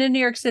also, I've been in New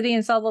York City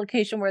and saw the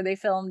location where they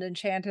filmed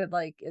Enchanted,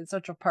 like in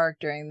Central Park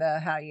during the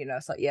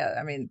so yeah,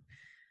 I mean,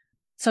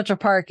 Central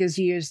Park is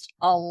used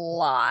a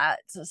lot.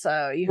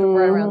 So you can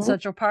run around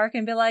Central Park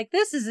and be like,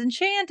 this is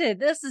Enchanted.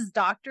 This is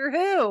Doctor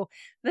Who.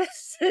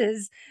 This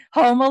is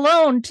Home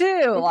Alone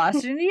 2,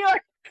 Lost in New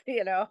York,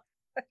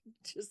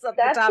 just up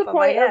the top of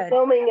my head.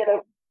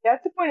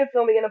 That's the point of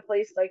filming in a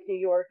place like New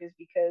York, is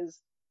because,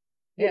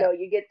 you know,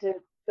 you get to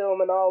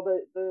film in all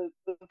the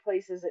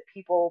places that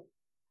people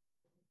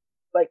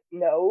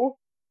know,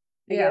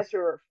 I guess,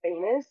 or are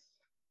famous.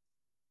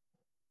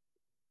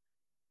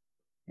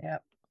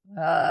 Yep.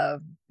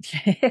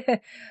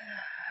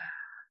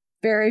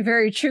 Very,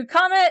 very true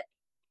comment.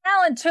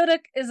 Alan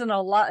Tudyk is in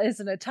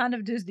a ton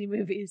of Disney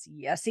movies.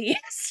 Yes, he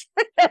is.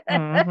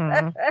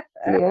 Captain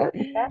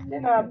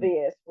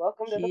Obvious.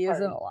 Welcome to the party. He is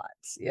in a lot.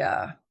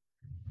 Yeah.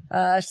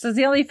 Says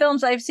the only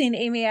films I've seen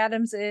Amy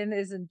Adams in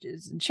is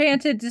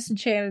Enchanted,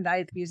 Disenchanted,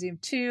 Night at the Museum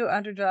 2,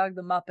 Underdog,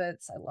 The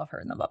Muppets. I love her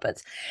in The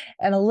Muppets,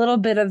 and a little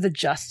bit of the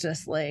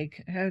Justice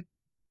League. I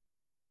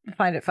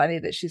find it funny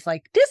that she's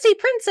like Disney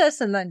princess,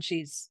 and then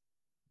she's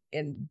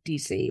in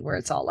DC where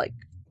it's all like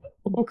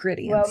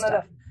gritty and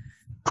stuff.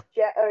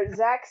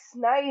 Zack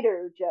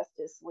Snyder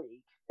Justice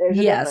League. There's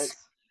a difference.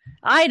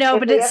 I know,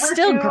 but it's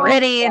still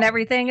gritty and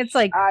everything. It's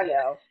like, I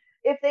know.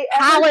 If they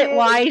palette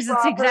wise,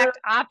 it's the exact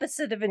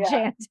opposite of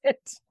Enchanted.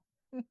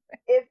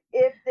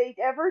 If they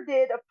ever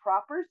did a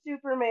proper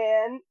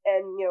Superman,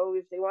 and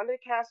if they wanted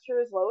to cast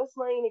her as Lois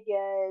Lane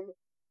again,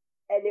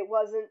 and it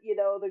wasn't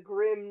the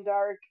grim,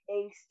 dark,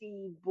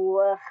 angsty,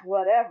 blah,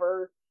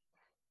 whatever,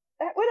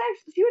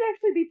 she would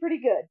actually be pretty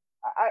good.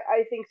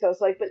 I think so.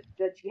 So but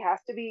she has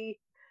to be.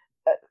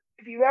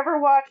 If you've ever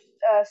watched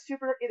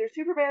either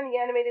Superman the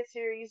animated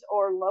series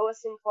or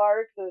Lois and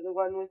Clark, the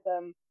one with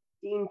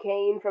Dean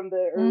Cain from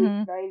the early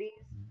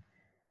 90s,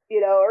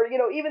 or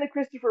even the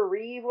Christopher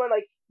Reeve one,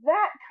 like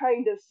that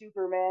kind of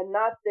Superman,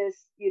 not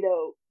this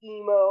emo,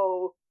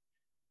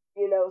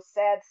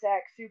 sad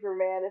sack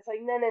Superman. It's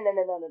like no,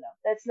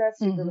 that's not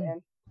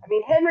Superman. I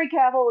mean, Henry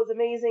Cavill is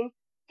amazing.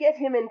 Get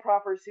him in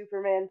proper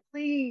Superman,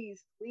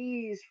 please,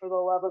 for the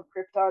love of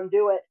Krypton,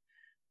 do it.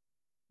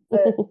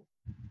 But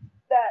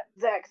that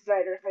Zack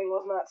Snyder thing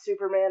was not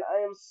Superman. I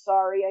am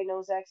sorry. I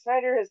know Zack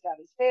Snyder has got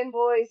his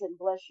fanboys, and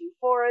bless you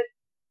for it.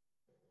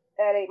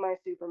 That ain't my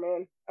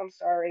Superman. I'm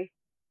sorry.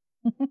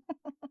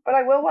 But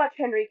I will watch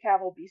Henry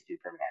Cavill be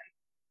Superman.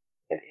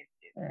 If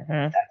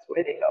that's the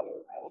way they go,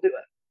 I will do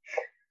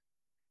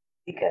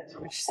it.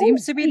 Which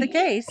seems to be the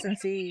case,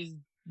 since he's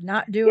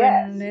not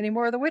doing any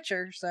more of The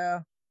Witcher,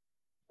 so.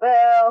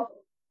 Well,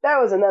 that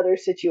was another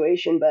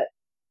situation, but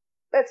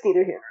that's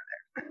neither here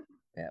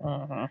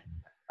nor there.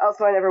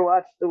 Also, I never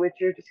watched The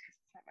Witcher just because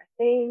it's not my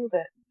thing,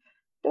 but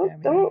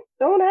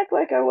don't act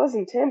like I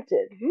wasn't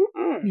tempted.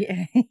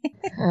 Yeah.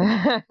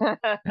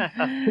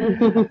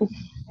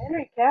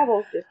 Henry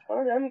Cavill's just one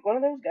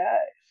of those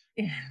guys.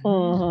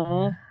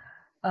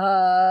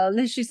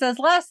 She says,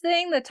 last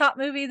thing, the top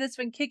movie that's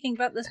been kicking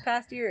butt this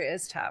past year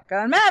is Top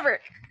Gun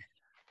Maverick.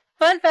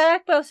 Fun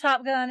fact, both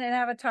Top Gun and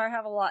Avatar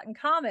have a lot in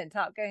common.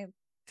 Top Gun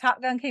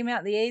came out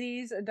in the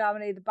 80s and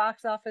dominated the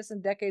box office,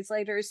 and decades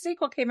later, a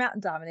sequel came out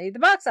and dominated the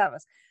box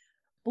office.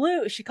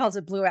 Blue, she calls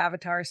it Blue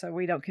Avatar, so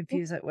we don't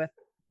confuse it with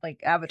like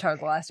Avatar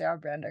The Last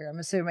Airbender, I'm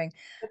assuming.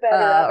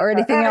 Or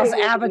anything else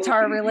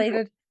Avatar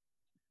related.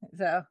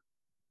 So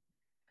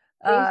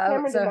James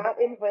Cameron did not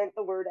invent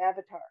the word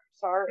Avatar.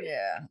 Sorry.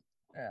 Yeah.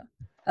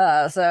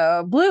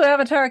 So Blue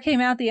Avatar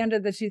came out at the end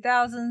of the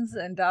 2000s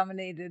and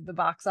dominated the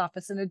box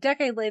office, and a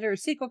decade later a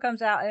sequel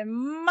comes out and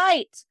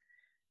might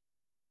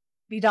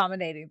be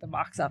dominating the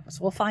box office.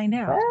 We'll find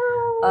out.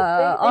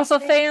 Also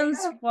fans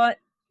want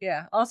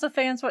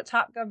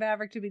Top Gun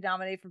Maverick to be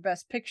nominated for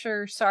Best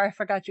Picture. Sorry, I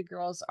forgot you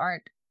girls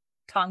aren't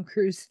Tom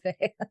Cruise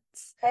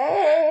fans.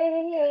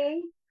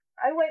 Hey,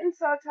 I went and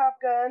saw Top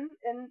Gun,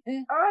 and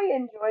I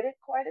enjoyed it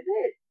quite a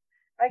bit.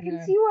 I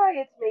can see why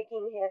it's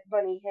making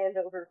funny hand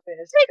over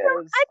fist. I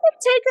can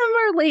take them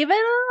or leave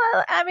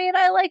it. I mean,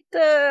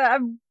 I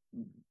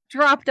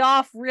dropped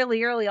off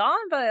really early on,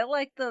 but I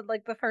liked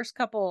the first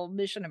couple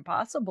Mission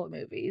Impossible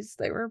movies.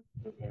 They were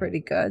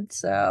pretty good.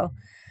 So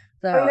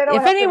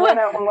if anyone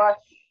out and watch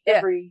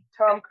every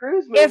Tom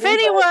Cruise movie, if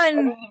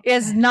anyone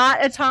is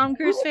not a Tom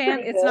Cruise fan,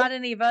 it's not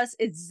any of us.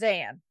 It's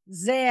Zan.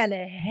 Zan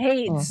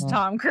hates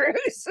Tom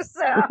Cruise.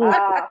 So.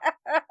 That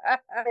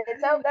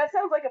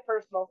sounds like a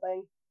personal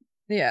thing.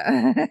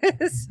 Yeah.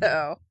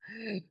 So.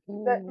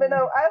 But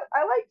no,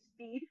 I liked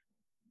Speed.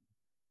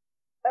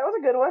 That was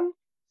a good one.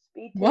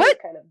 Speed 2 is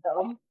kind of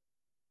dumb.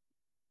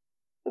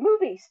 The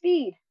movie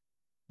Speed.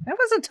 That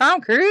wasn't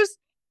Tom Cruise.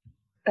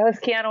 That was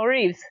Keanu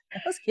Reeves.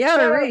 That was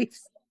Keanu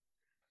Reeves.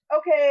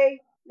 Okay,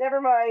 never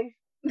mind.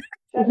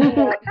 Shut me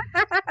up.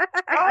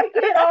 I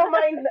get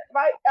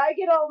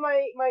all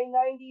my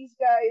 90s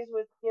guys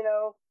with,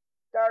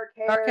 dark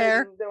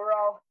hair. And they were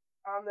all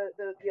on the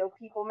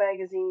People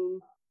magazine.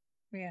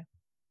 Yeah.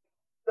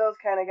 Those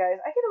kind of guys.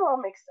 I get them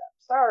all mixed up.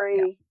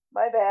 Sorry.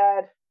 My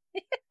bad.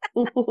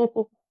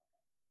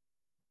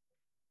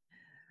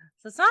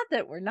 So it's not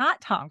that we're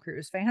not Tom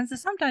Cruise fans.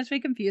 It's sometimes we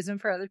confuse him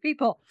for other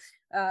people.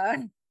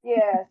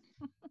 Yes.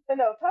 But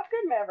no, Top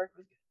Gun Maverick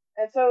was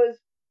good. And so is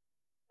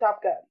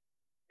Top Gun.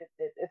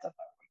 It's a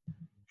fun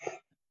one.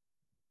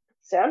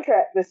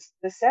 Soundtrack.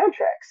 The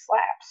soundtrack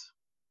slaps.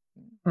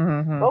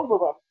 Mm-hmm. Both of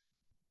them.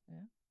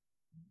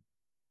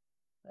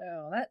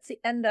 So that's the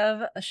end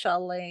of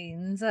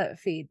Shalane's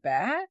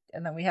feedback.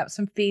 And then we have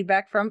some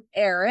feedback from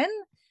Aaron.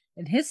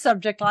 And his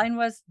subject line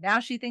was, now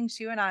she thinks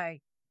you and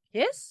I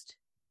kissed?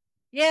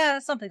 Yeah,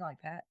 something like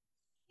that.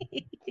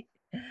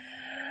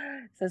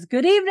 Says,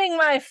 good evening,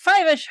 my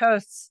Five-ish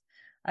hosts.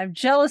 I'm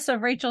jealous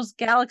of Rachel's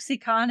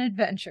GalaxyCon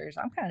adventures.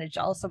 I'm kind of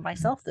jealous of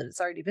myself that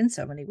it's already been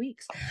so many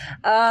weeks.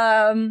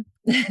 I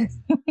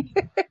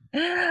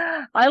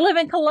live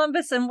in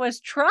Columbus and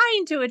was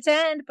trying to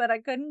attend, but I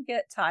couldn't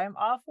get time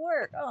off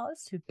work. Oh,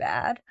 that's too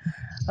bad.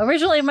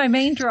 Originally, my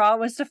main draw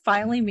was to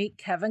finally meet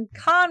Kevin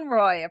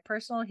Conroy, a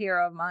personal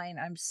hero of mine.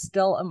 I'm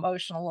still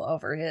emotional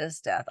over his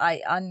death.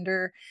 I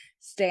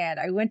understand.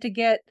 I went to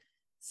get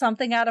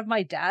something out of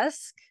my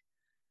desk.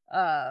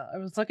 I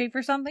was looking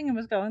for something and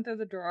was going through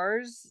the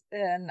drawers,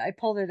 and I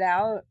pulled it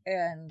out,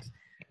 and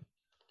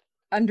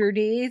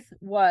underneath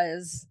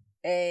was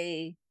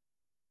a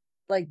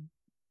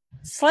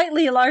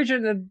slightly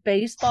larger than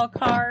baseball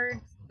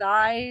card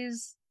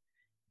size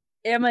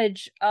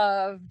image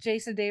of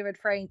Jason David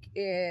Frank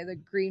in the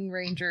Green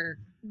Ranger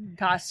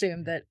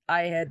costume that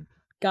I had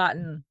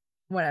gotten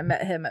when I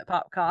met him at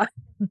PopCon.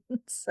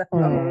 So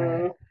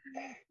I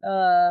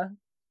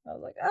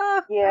was like,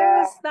 I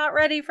was not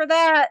ready for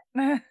that.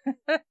 Well,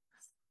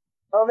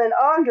 then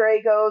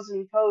Andre goes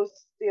and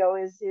posts,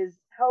 his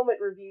helmet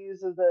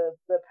reviews of the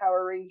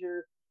Power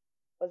Ranger,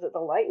 was it the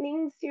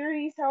Lightning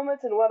series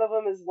helmets? And one of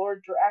them is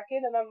Lord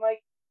Draken. And I'm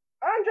like,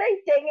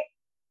 Andre, dang it.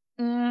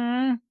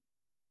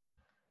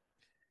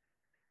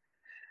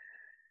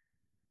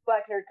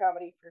 Black nerd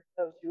comedy for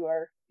those who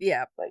are who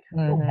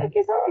the heck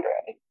is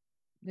Andre?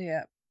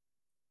 Yeah.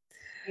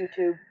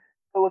 YouTube.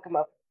 Go look him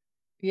up.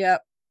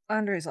 Yep.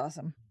 Andre's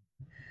awesome.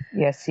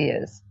 Yes, he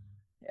is.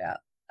 Yeah.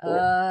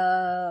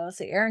 Let's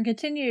see. Aaron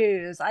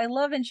continues. I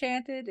love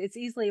Enchanted. It's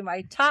easily in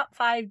my top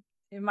five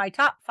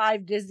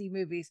Disney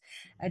movies.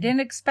 I didn't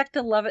expect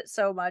to love it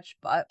so much,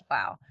 but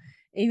wow.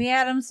 Amy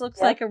Adams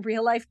looks like a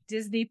real life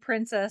Disney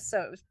princess,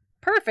 so it was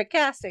perfect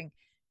casting.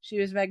 She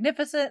was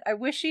magnificent. I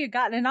wish she had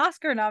gotten an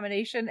Oscar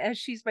nomination, as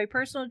she's my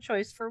personal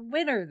choice for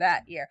winner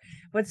that year.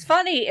 What's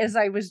funny is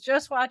I was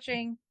just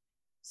watching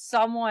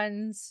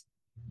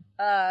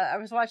I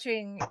was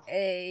watching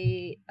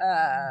a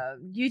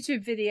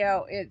YouTube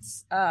video.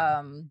 It's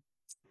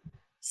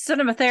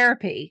Cinema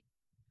Therapy,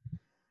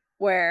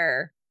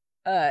 where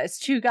it's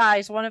two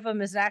guys. One of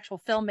them is an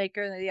actual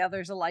filmmaker and the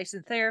other is a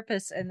licensed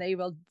therapist, and they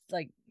will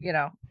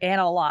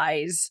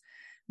analyze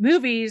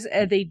movies.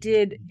 And they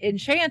did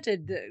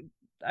Enchanted.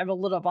 I'm a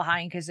little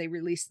behind because they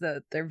released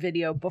their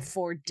video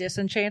before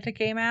Disenchanted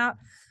came out.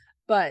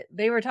 But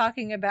they were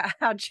talking about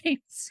how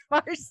James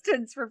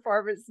Marsden's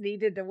performance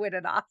needed to win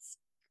an Oscar.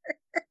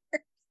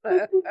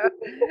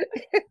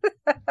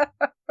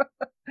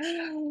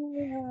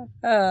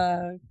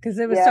 Because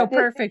it was so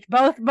perfect,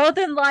 both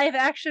in live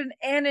action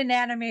and in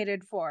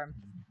animated form.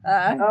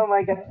 Oh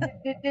my god,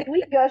 did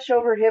we gush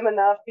over him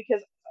enough?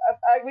 Because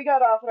we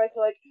got off, and I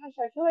feel like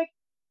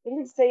I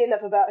didn't say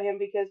enough about him,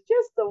 because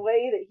just the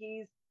way that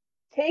he's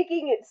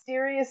taking it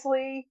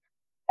seriously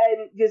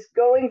and just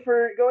going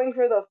for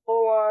the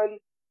full on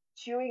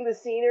chewing the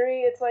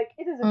scenery. It's like,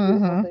 it is a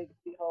beautiful thing to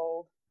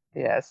behold.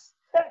 Yes.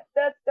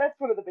 That's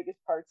one of the biggest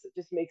parts that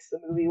just makes the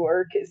movie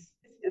work is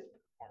his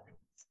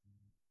performance.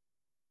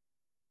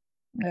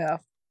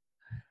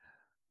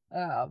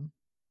 Yeah.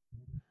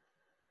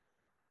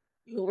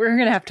 We're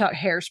gonna have to talk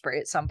Hairspray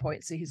at some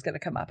point, so he's gonna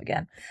come up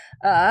again.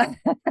 Yeah.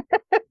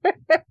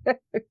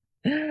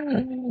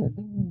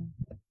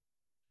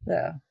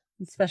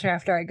 Especially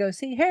after I go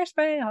see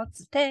Hairspray on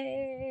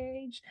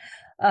stage.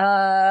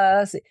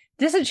 Let's see.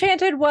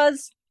 Disenchanted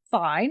was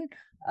fine.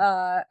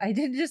 I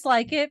didn't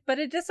dislike it, but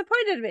it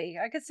disappointed me.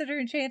 I consider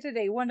Enchanted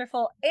a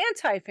wonderful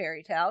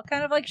anti-fairy tale,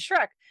 kind of like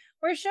Shrek,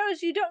 where it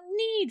shows you don't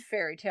need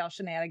fairy tale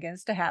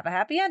shenanigans to have a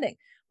happy ending.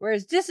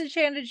 Whereas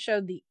Disenchanted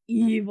showed the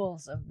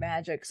evils of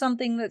magic,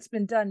 something that's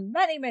been done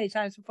many, many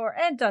times before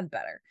and done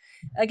better.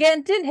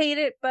 Again, didn't hate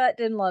it, but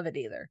didn't love it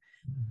either.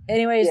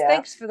 Anyways,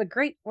 thanks for the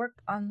great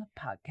work on the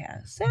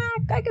podcast.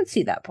 I can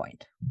see that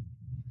point.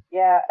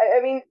 Yeah,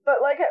 I mean, but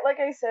like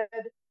I said,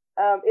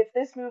 if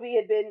this movie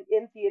had been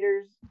in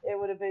theaters, it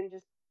would have been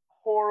just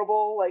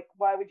horrible. Like,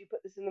 why would you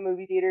put this in the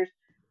movie theaters?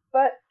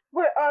 But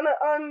we're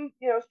on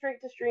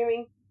straight to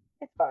streaming.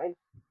 It's fine.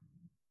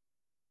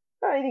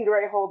 Not anything to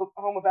write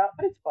home about,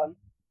 but it's fun.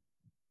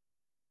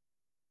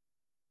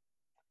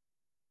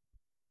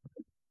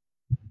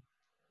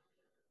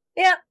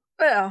 Yeah,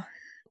 well.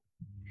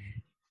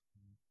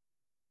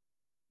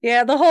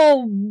 Yeah, the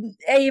whole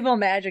evil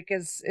magic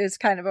is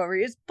kind of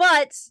overused,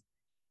 but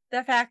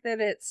the fact that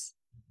it's,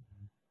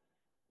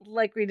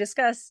 like we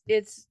discussed,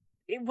 it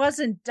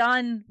wasn't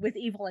done with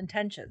evil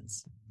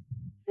intentions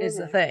is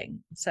the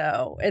thing.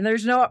 So, and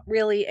there's not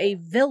really a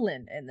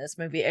villain in this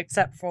movie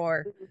except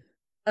for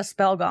a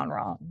spell gone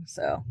wrong.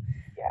 So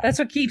that's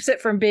what keeps it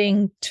from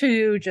being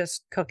too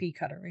just cookie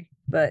cuttery.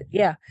 But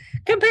yeah,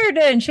 compared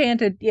to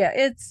Enchanted, yeah,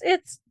 it's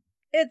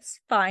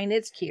fine.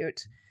 It's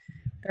cute.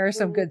 There are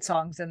some good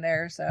songs in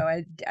there, so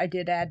I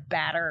did add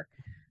Batter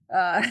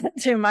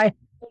to my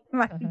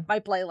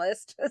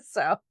playlist.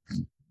 So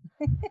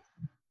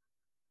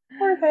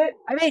worth it.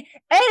 I mean,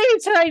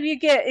 anytime you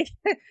get,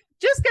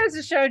 just goes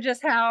to show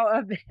just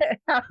how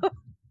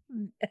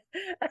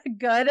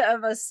good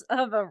of a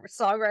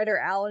songwriter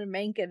Alan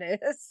Menken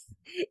is,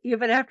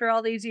 even after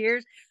all these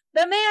years.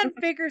 The man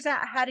figures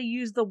out how to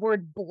use the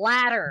word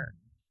bladder.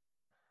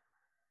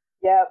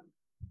 Yep.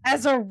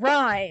 As a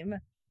rhyme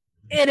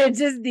in a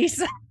Disney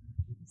song.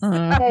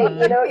 Hey,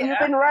 you've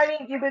been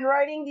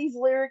writing these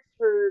lyrics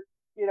for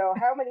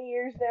how many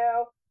years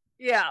now?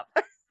 Yeah.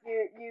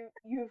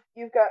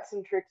 You've got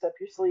some tricks up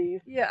your sleeve.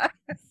 Yeah.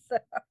 So.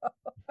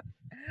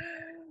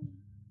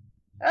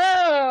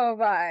 Oh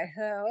my.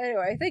 So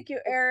anyway, thank you,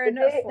 Aaron.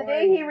 The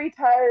day he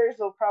retires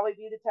will probably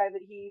be the time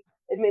that he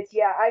admits,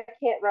 yeah, I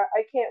can't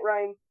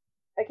rhyme.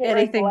 I can't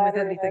anything with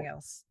anything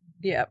else.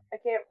 Yeah. I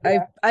can't.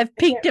 Yeah, I've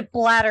peaked at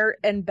bladder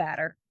and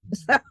batter.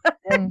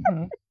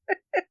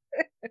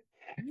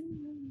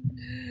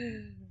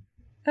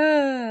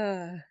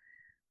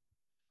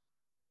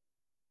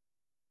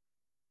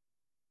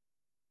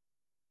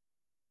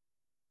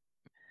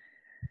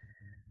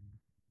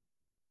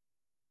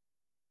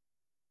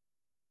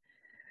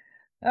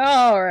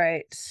 All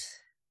right.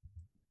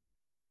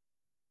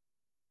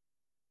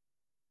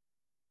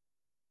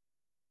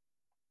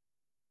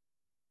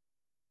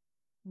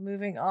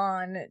 Moving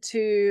on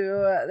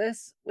to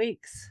this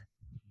week's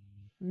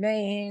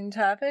main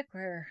topic,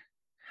 where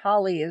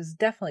Holly is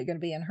definitely going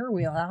to be in her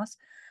wheelhouse.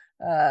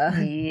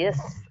 Yes.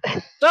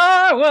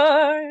 Star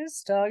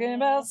Wars! Talking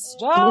about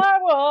Star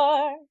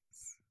Wars!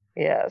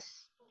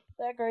 Yes.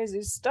 That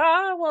crazy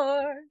Star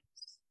Wars!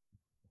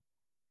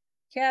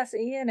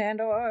 Cassian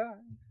Andor.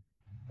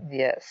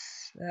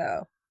 Yes.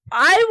 So,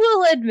 I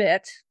will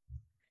admit,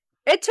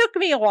 it took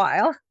me a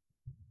while.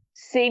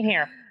 Same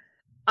here.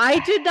 I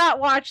did not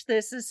watch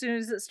this as soon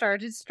as it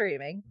started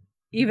streaming,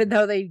 even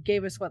though they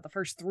gave us, the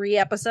first 3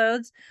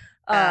 episodes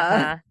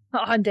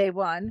on day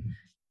one.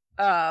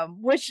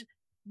 Which,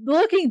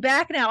 looking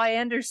back now, I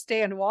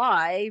understand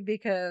why,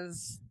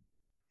 because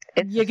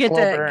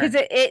because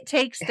it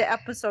takes to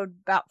episode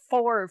about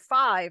 4 or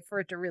 5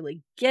 for it to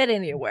really get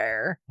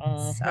anywhere.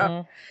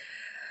 So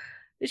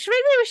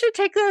maybe we should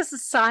take that as a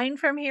sign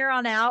from here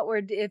on out,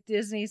 where if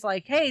Disney's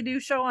like, hey,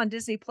 new show on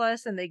Disney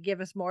Plus, and they give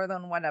us more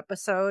than 1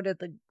 episode at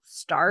the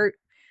start,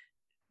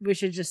 we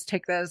should just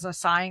take that as a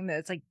sign that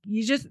it's like,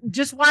 you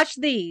just watch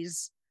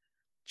these,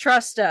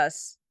 trust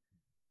us,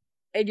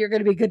 and you're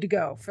going to be good to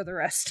go for the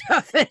rest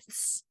of it.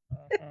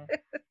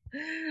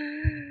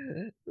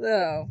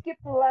 So skip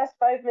the last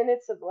 5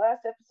 minutes of the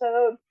last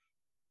episode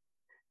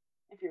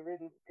if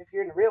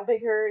you're in a real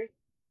big hurry.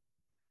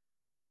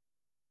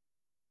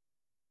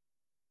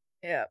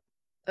 Yeah.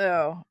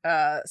 Oh,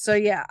 so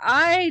yeah,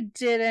 I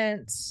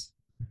didn't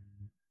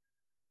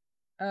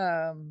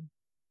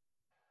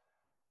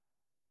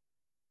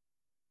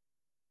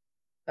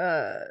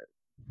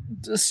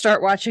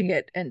start watching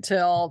it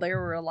until there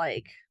were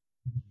only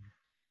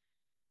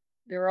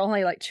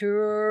 2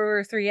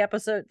 or 3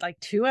 episodes,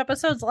 2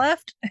 episodes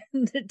left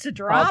to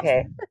drop.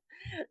 Okay.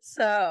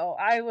 So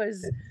I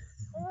was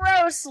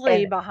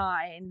grossly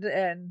behind,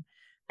 and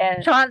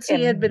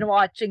Chauncey had been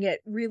watching it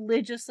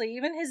religiously.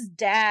 Even his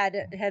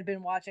dad had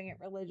been watching it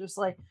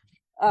religiously.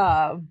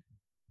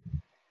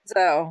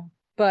 So,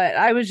 but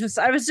I was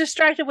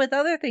distracted with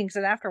other things,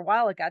 and after a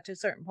while, it got to a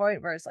certain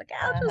point where it's like,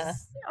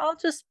 I'll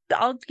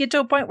get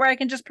to a point where I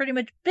can just pretty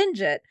much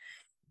binge it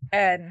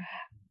and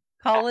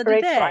call it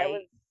a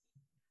day.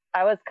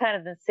 I was kind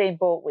of in the same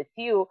boat with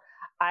you.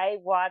 I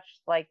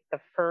watched the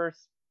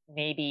first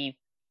maybe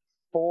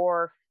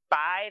 4,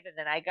 5, and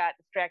then I got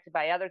distracted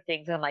by other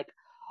things, and I'm like,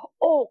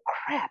 oh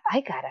crap,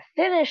 I gotta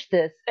finish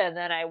this. And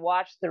then I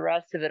watched the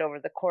rest of it over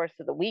the course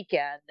of the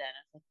weekend, and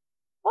it's like,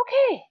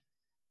 okay,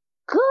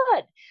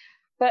 good.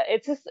 But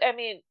it's just,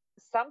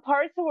 some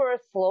parts were a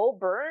slow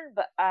burn,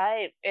 but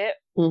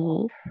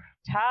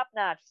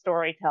top-notch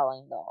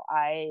storytelling though.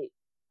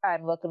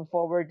 I'm looking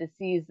forward to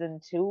season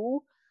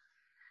 2,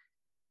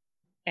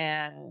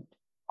 and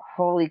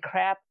holy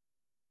crap,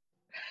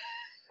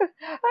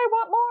 I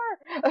want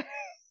more.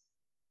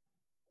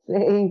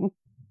 Same.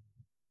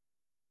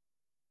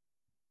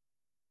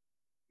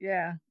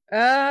 Yeah.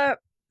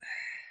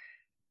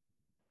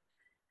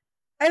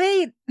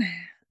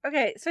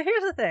 Okay, so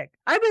here's the thing.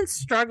 I've been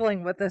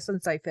struggling with this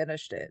since I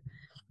finished it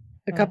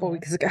a couple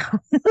weeks ago.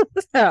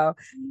 So,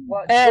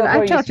 what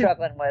were you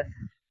struggling with?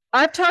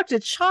 I've talked to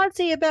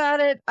Chauncey about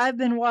it. I've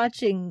been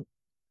watching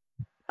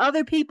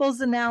other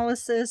people's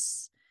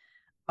analysis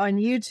on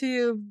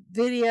YouTube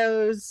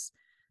videos.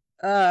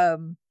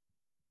 And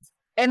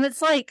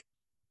it's like,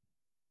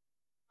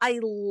 I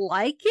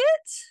like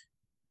it.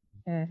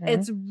 Mm-hmm.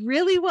 It's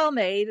really well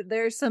made.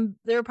 There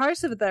are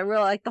parts of it that I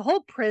really like. The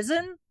whole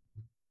prison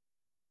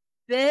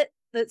bit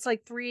that's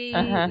like 3,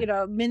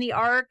 mini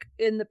arc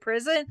in the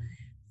prison.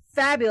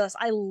 Fabulous.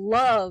 I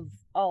love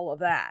all of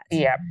that.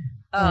 Yeah.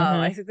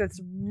 I think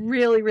that's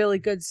really, really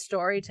good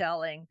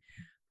storytelling.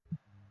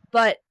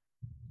 But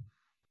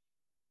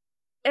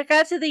it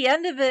got to the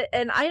end of it,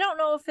 and I don't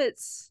know if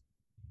it's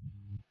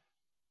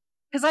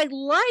because I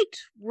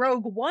liked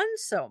Rogue One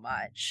so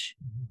much.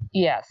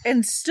 Yes.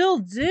 And still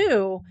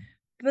do.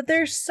 But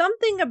there's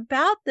something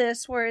about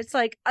this where it's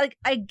like,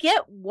 I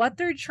get what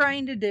they're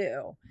trying to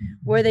do,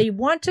 where they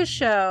want to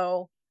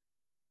show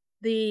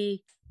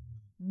the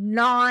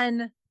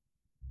non-Star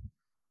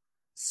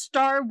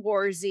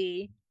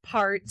Wars-y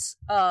parts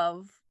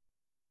of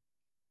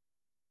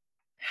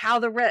how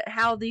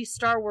the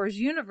Star Wars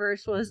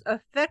universe was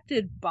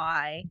affected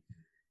by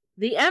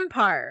the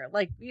Empire.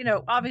 Like,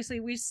 obviously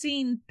we've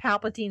seen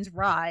Palpatine's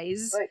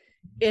rise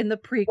in the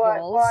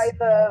prequels. Why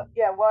the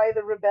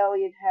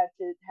rebellion had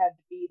to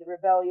be the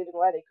rebellion, and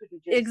why they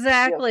couldn't just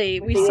exactly.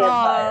 We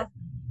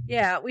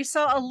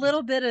saw a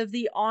little bit of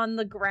the on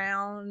the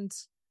ground,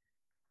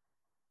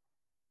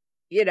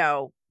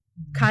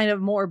 kind of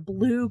more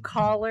blue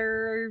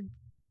collar.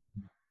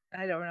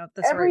 I don't know if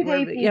that's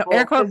everyday right. People,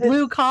 air quote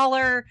blue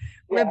collar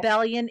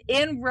rebellion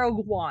in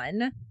Rogue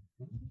One.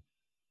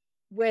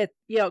 With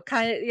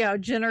kind of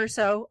Jyn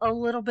Erso, a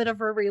little bit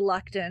of a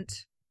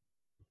reluctant,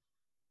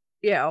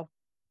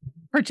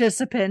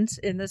 participant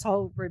in this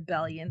whole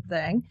rebellion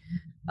thing.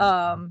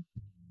 But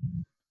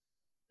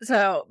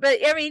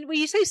I mean, when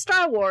you say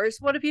Star Wars,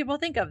 what do people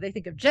think of? They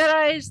think of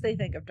Jedis, they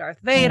think of Darth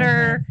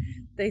Vader,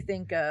 they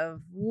think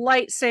of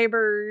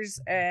lightsabers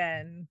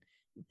and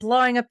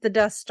blowing up the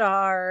Death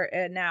Star,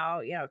 and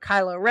now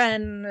Kylo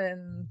Ren,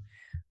 and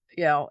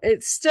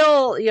it's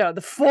still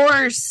the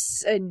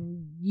Force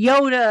and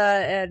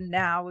Yoda, and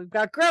now we've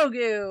got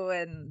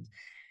Grogu and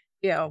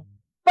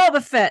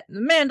Boba Fett and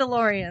the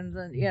Mandalorians,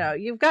 and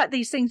you've got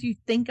these things you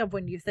think of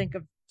when you think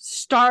of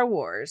Star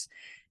Wars.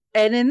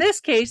 And in this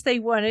case, they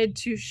wanted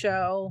to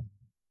show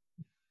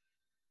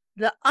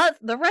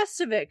the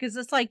rest of it, because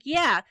it's like,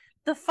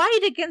 the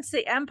fight against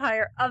the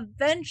Empire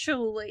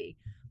eventually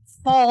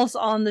falls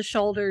on the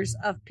shoulders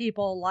of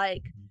people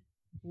like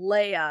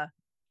Leia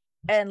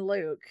and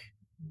Luke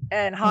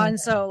and Han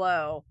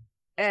Solo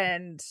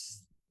and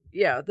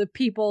the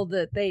people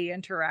that they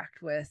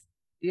interact with,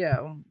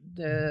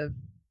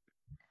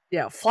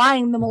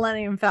 flying the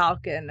Millennium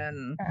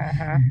Falcon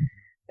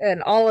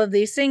and all of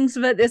these things.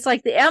 But it's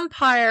like the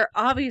Empire,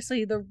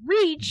 obviously the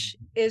reach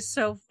is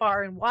so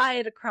far and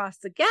wide across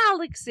the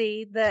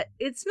galaxy that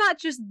it's not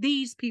just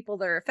these people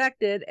that are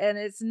affected, and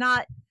it's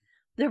not,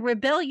 the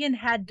rebellion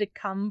had to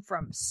come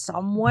from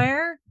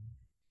somewhere.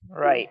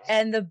 Right.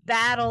 And the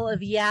Battle of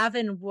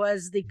Yavin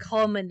was the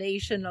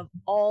culmination of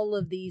all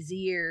of these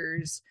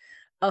years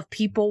of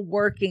people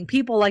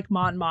like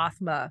Mon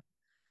Mothma,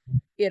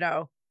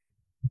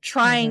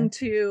 trying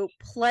to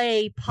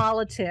play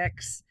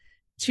politics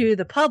to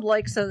the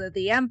public so that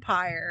the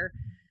Empire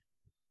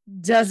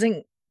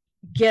doesn't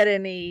get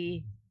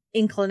any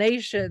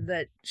inclination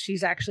that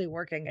she's actually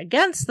working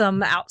against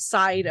them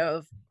outside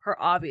of her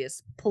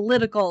obvious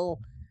political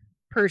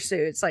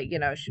pursuits. Like,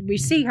 we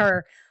see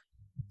her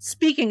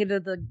speaking to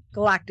the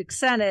Galactic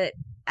Senate,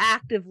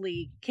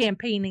 actively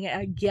campaigning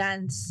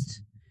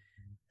against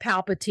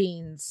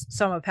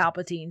some of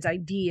Palpatine's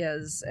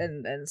ideas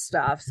and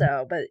stuff.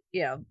 So, but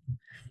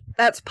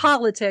that's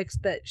politics,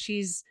 but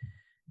she's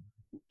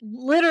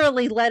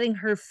literally letting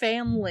her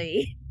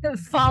family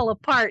fall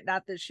apart.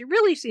 Not that she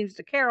really seems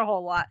to care a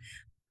whole lot,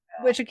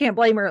 which I can't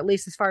blame her, at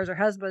least as far as her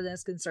husband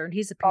is concerned.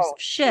 He's a piece of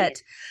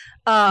shit.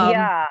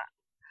 I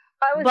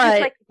was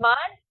just like, Mon,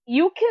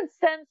 you can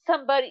send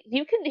somebody,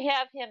 you can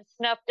have him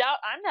snuffed out.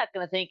 I'm not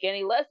going to think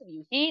any less of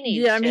you. He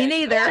needs me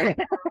neither.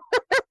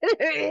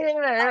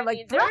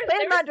 Like, throw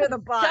him under the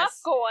bus. Stuff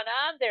going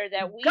on there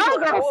that we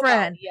don't know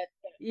girlfriend. About yet.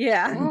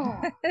 Yeah.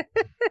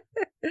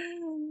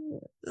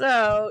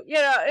 So,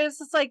 it's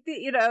just like,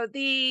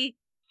 the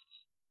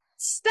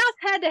stuff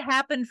had to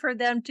happen for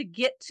them to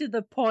get to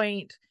the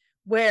point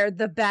where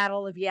the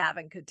Battle of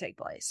Yavin could take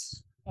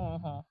place.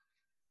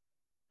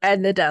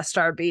 And the Death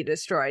Star be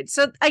destroyed.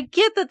 So I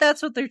get that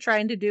that's what they're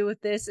trying to do with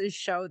this, is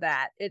show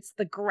that. It's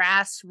the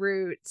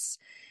grassroots,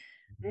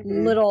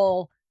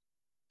 little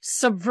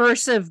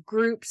subversive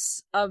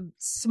groups of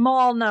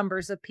small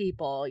numbers of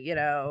people,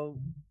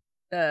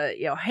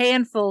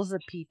 handfuls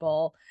of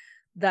people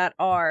that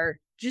are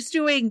just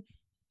doing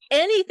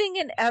anything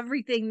and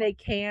everything they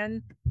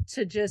can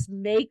to just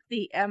make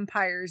the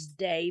Empire's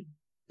day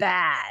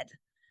bad.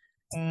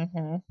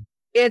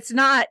 It's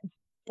not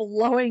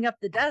blowing up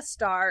the Death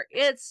Star,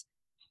 it's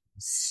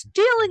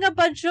stealing a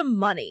bunch of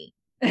money.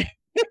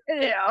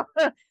 Not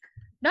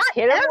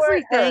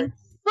everything,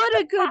 but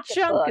a good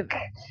chunk of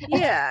it.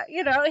 Yeah,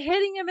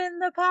 hitting him in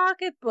the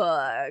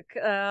pocketbook.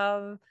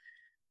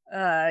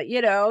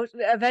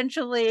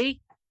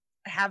 eventually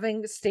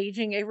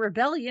staging a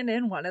rebellion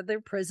in one of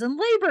their prison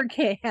labor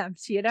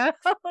camps.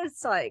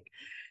 It's like,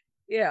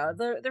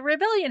 the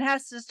rebellion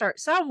has to start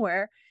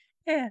somewhere.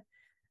 Yeah.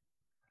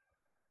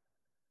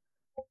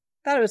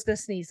 Thought it was gonna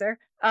sneeze there.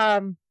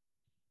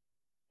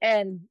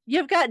 And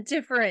you've got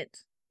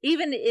different,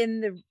 even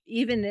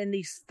in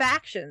these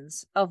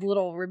factions of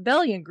little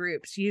rebellion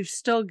groups, you've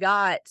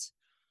got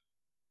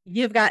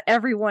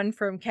everyone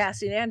from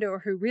Cassian Andor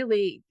who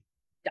really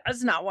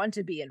does not want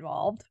to be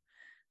involved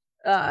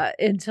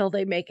until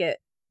they make it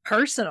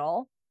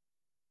personal.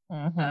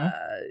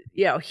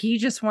 Mm-hmm. He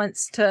just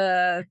wants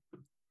to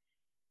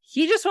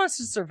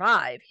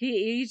survive.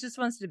 He just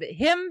wants to be,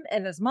 him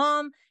and his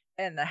mom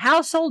and the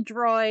household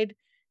droid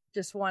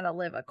just want to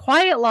live a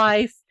quiet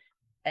life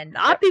and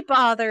not be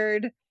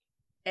bothered.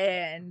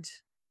 And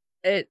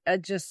it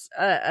just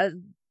a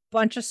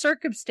bunch of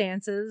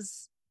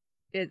circumstances.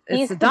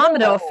 It's a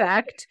domino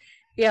effect.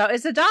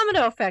 It's a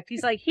domino effect.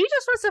 He's like, he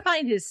just wants to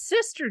find his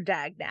sister,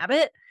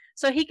 dagnabbit,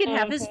 so he can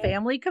have his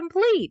family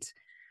complete.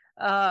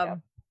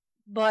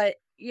 But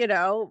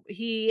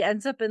he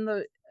ends up in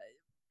the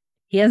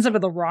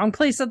wrong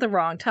place at the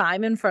wrong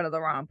time in front of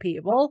the wrong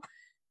people,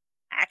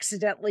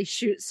 accidentally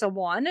shoots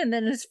someone, and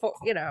then is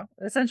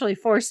essentially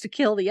forced to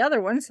kill the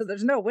other one, so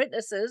there's no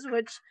witnesses,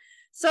 which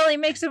suddenly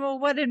makes him a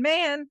wanted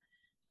man.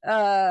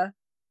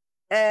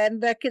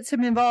 And that gets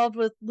him involved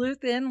with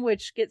Luthen,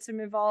 which gets him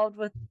involved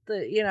with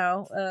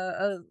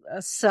the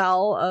a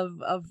cell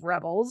of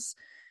rebels,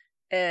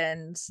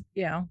 and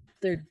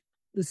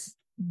this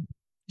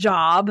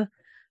job,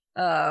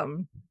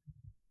 and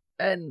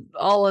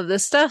all of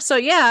this stuff. So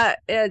yeah,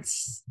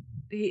 it's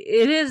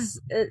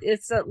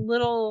a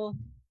little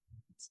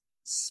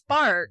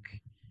spark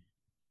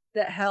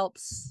that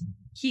helps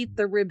keep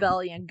the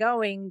rebellion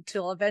going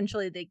till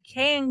eventually they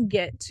can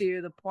get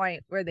to the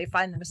point where they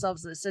find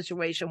themselves in a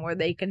situation where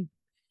they can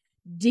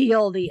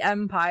deal the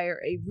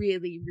Empire a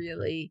really,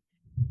 really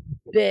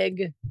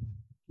big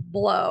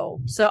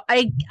blow. So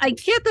I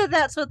get that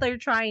that's what they're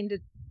trying to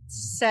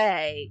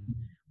say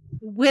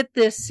with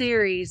this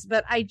series,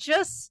 but I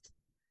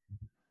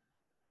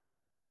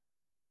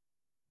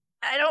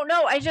don't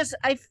know.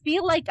 I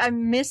feel like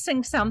I'm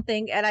missing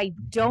something and I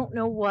don't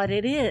know what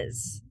it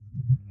is.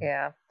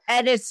 Yeah.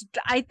 And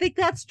I think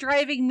that's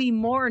driving me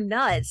more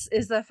nuts,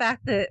 is the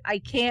fact that I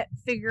can't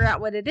figure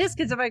out what it is.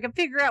 Because if I can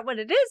figure out what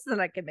it is,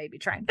 then I can maybe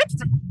try and fix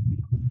it.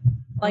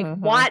 Like,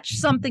 watch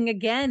something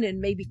again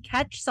and maybe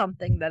catch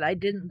something that I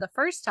didn't the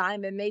first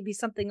time, and maybe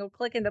something will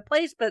click into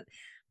place. But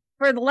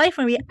for the life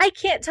of me, I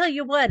can't tell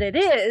you what it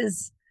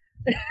is.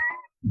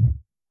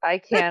 I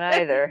can't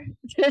either.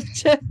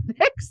 Just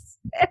fix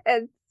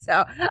it.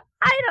 So,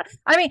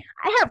 I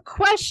have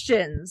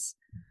questions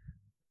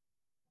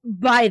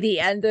by the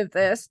end of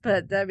this,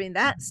 but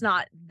that's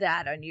not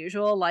that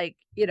unusual. Like,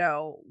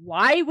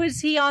 why was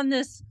he on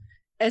this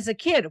as a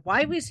kid?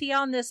 Why was he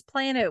on this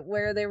planet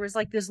where there was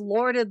like this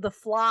Lord of the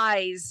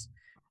Flies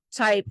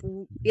type,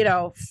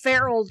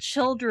 feral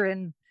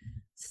children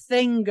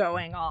thing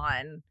going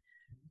on,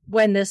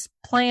 when this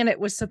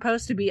planet was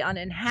supposed to be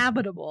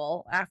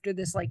uninhabitable after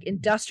this like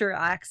industrial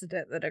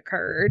accident that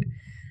occurred?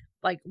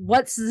 Like,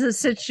 what's the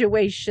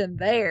situation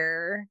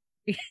there?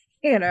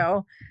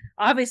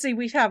 Obviously,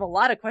 we have a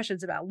lot of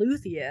questions about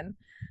Luthien,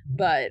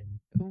 but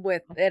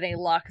with any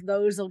luck,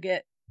 those will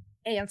get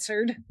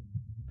answered,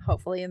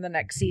 hopefully, in the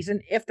next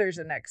season, if there's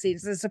a next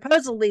season.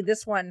 Supposedly,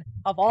 this one,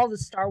 of all the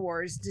Star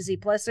Wars Disney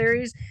Plus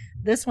series,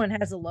 this one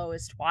has the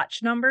lowest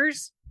watch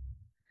numbers.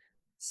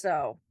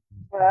 So,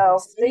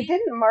 well, they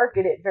didn't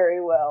market it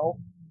very well,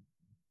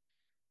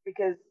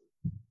 because,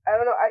 I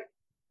don't know,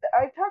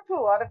 I talked to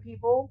a lot of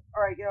people,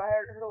 or I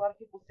heard a lot of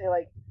people say,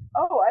 like,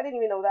 oh, I didn't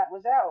even know that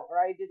was out, or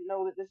I didn't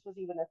know that this was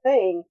even a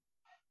thing.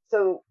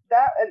 So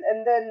that,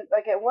 and then,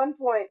 like, at one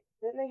point,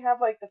 didn't they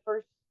have, like, the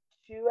first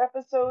 2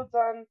 episodes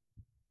on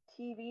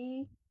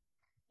TV?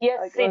 Yes,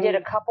 like, they did.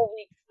 A couple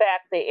weeks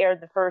back, they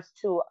aired the first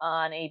 2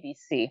 on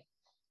ABC.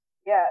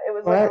 Yeah, it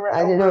was like around,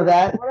 I didn't know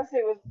that. I want to say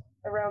it was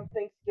around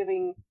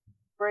Thanksgiving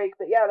break,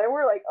 but yeah, they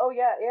were like, oh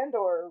yeah,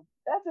 Andor,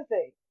 that's a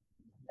thing.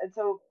 And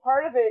so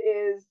part of it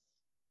is,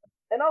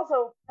 and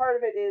also part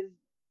of it is,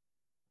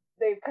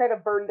 they've kind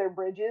of burned their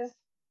bridges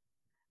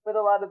with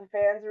a lot of the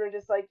fans who are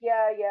just like,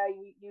 yeah,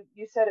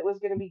 you said it was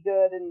going to be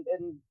good, and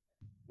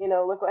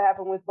look what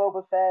happened with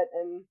Boba Fett,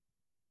 and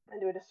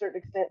to a certain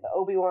extent the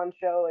Obi-Wan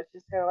show. It's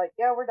just kind of like,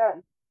 yeah, we're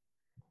done.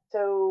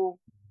 So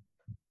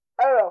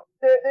I don't know.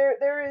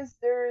 There is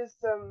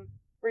some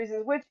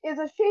reasons, which is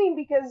a shame,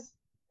 because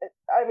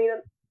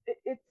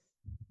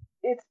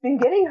it's been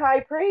getting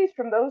high praise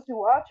from those who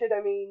watch it.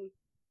 I mean,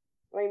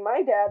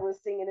 my dad was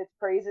singing its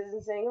praises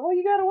and saying, "Oh,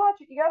 you gotta watch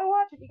it! You gotta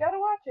watch it! You gotta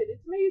watch it!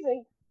 It's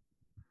amazing!"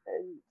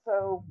 And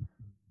so,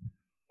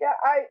 yeah,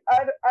 I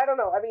don't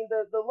know. I mean,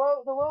 the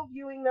low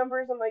viewing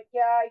numbers. I'm like,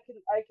 yeah, I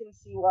can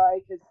see why,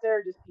 because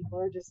people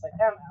are just like,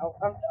 I'm out,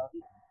 I'm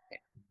done.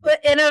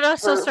 But it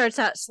also starts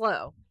out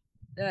slow.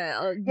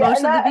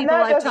 most of the people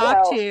I've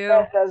talked to,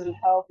 that doesn't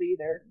help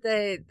either.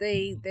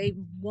 They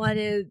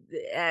wanted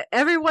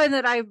everyone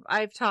that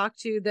I've talked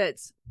to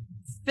that's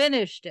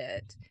finished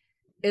it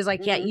is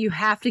like, yeah, you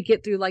have to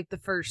get through like the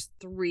first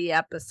 3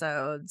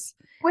 episodes.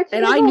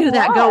 And I knew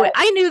that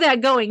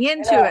going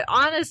into it.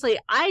 Honestly,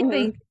 I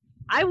think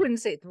I wouldn't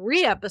say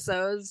 3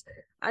 episodes.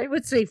 I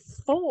would say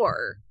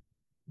 4.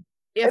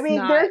 I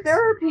mean,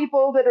 there are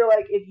people that are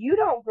like, if you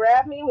don't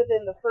grab me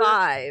within the first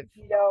 5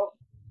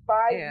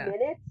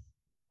 minutes,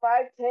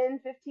 5, 10,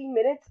 15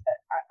 minutes,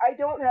 I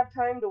don't have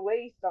time to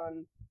waste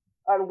on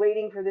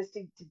waiting for this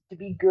to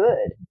be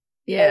good.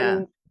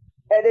 Yeah.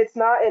 And it's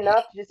not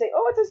enough to just say,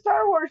 oh, it's a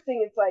Star Wars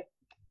thing. It's like,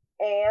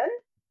 and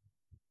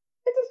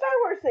it's a Star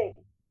Wars thing.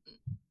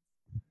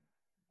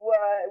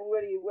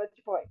 What's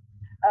your point?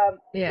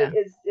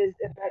 Is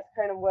that's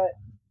kind of what.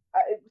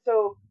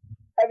 So,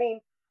 I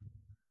mean,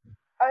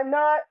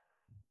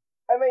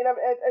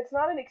 it's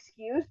not an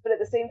excuse, but at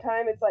the same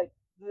time, it's like,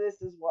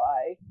 this is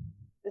why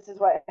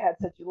it had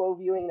such low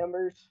viewing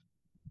numbers.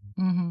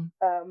 Mm-hmm.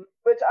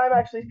 Which I'm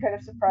actually kind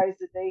of surprised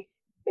that they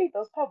made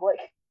those public,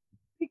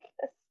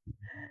 because.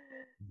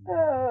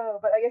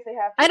 But I guess they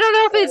have to. I don't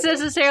know if it's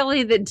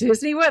necessarily that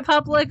Disney went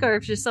public or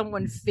if just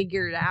someone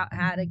figured out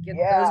how to get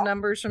those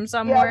numbers from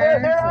somewhere.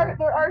 Yeah,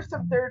 there are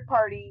some third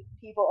party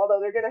people, although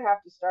they're going to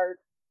have to start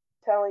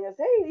telling us,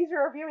 hey, these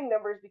are our viewing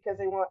numbers, because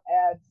they want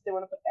ads. They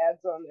want to put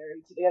ads on there,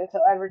 and so they got to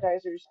tell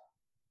advertisers.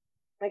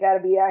 They got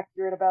to be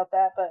accurate about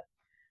that. But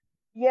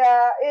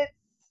yeah,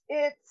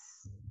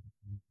 it's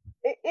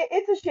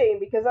a shame,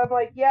 because I'm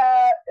like,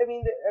 I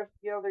mean,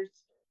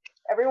 there's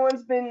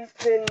everyone's been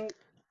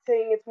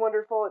saying it's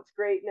wonderful, it's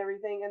great, and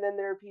everything, and then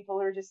there are people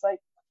who are just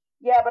like,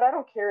 yeah, but I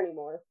don't care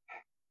anymore.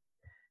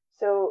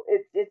 So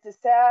it's a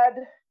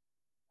sad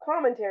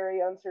commentary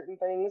on certain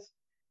things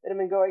that have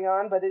been going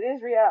on, but it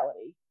is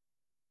reality.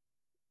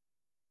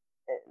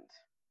 And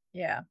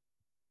yeah.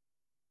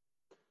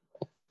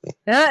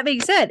 Now that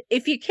being said,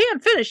 if you can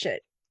finish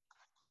it,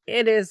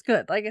 it is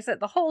good. Like I said,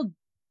 the whole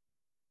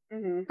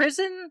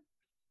prison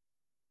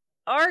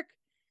arc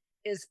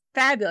is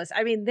fabulous.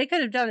 I mean, they could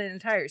have done an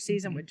entire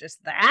season with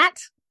just that.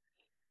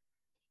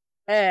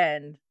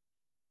 And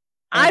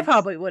I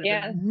probably would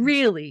have been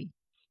really,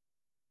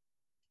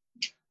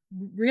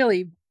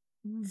 really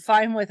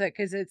fine with it,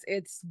 because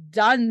it's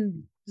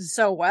done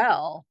so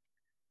well.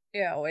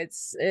 You know,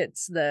 it's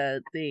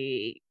the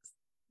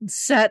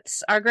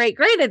sets are great.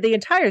 Granted, the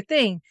entire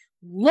thing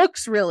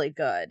looks really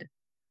good.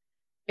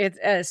 It's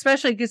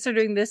especially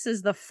considering this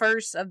is the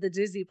first of the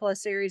Disney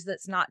Plus series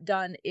that's not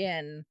done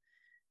in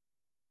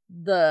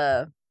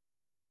the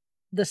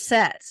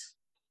set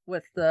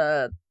with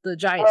the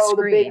giant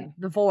screen,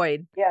 the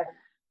void,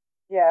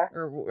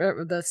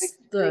 or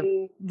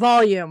the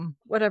volume,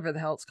 whatever the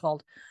hell it's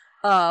called.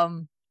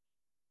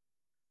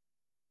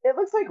 It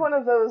looks like one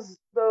of those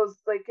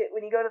like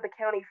when you go to the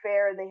county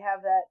fair and they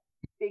have that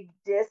big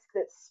disc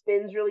that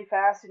spins really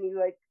fast, and you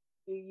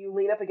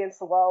lean up against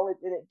the wall and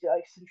it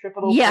like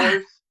centripetal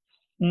force,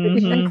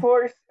 the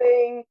force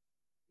thing.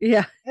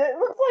 Yeah, it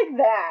looks like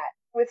that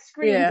with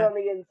screens on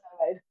the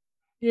inside.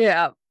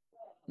 Yeah.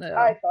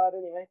 I thought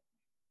anyway.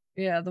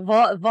 Yeah, the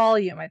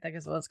volume, I think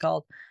is what it's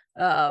called.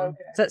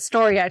 It's that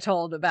story I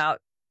told about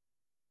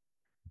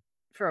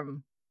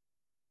from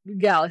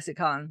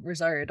GalaxyCon.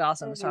 Rosario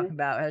Dawson was talking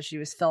about how she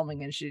was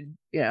filming and she,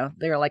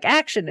 they were like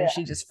action and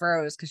she just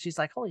froze because she's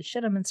like, holy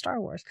shit, I'm in Star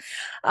Wars.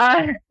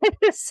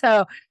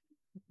 So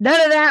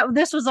none of that.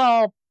 This was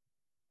all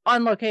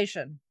on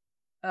location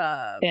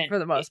for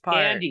the most part.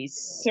 Andy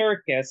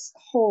Serkis,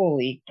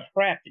 holy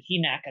crap, did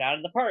he knock it out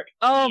of the park?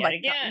 Oh my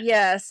god,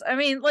 yes. I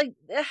mean, the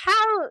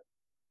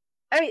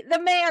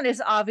man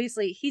is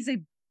he's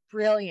a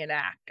brilliant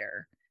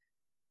actor.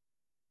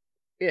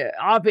 Yeah,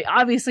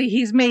 obviously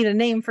he's made a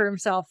name for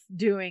himself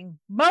doing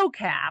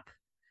mocap.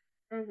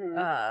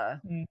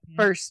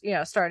 First,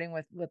 starting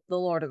with The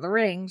Lord of the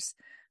Rings,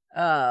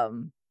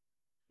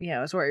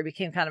 is where he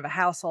became kind of a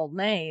household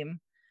name.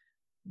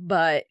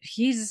 But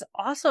he's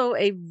also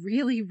a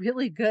really,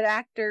 really good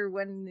actor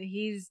when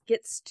he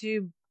gets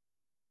to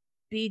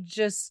be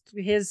just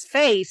his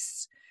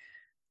face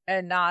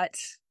and not,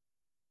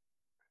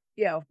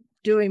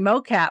 doing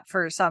mocap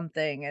for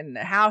something, and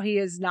how he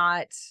is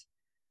not.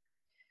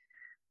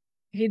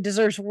 He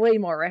deserves way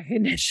more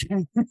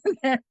recognition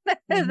than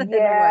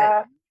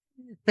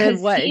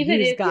what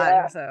he's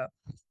gotten. So,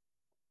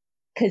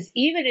 because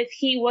even if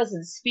he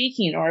wasn't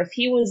speaking, or if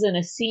he was in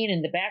a scene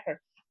in the background,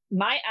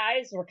 my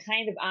eyes were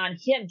kind of on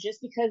him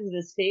just because of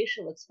his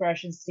facial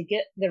expressions to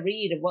get the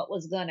read of what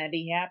was going to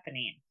be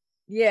happening.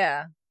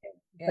 Yeah.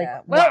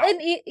 Like, well, wow.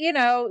 And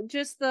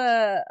just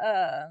the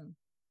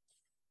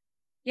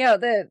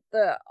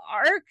the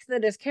arc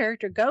that his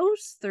character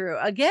goes through,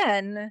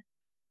 again,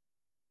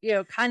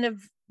 kind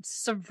of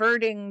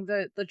subverting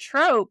the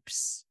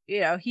tropes.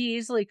 He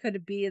easily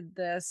could be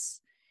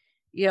this,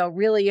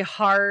 really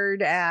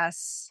hard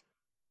ass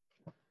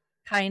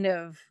kind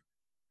of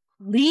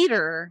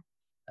leader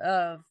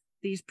of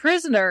these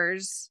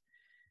prisoners,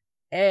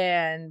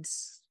 and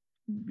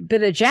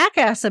been a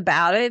jackass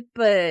about it,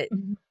 but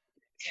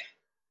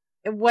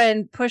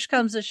when push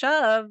comes to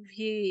shove,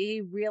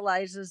 he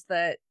realizes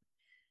that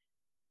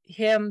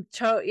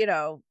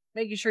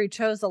making sure he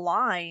chose the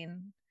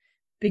line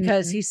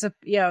because he's,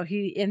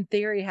 he in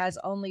theory has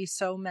only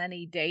so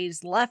many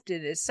days left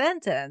in his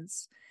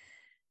sentence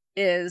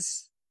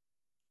is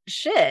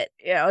shit.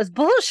 It's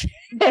bullshit.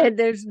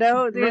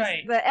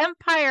 The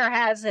Empire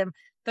has him.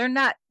 They're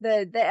not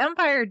the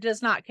Empire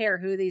does not care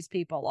who these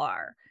people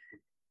are.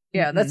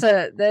 Yeah,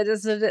 that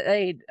is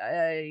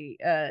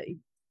a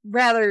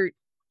rather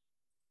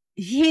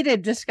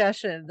heated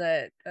discussion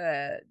that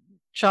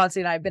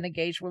Chauncey and I have been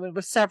engaged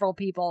with several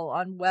people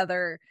on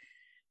whether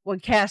when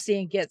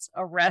Cassian gets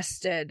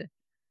arrested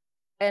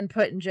and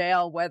put in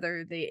jail,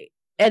 whether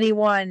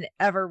anyone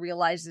ever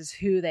realizes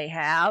who they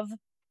have.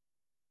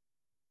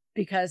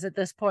 Because at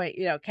this point,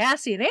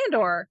 Cassian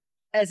Andor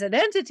as an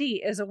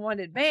entity is a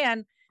wanted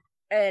man,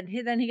 and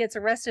then he gets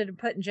arrested and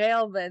put in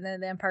jail, and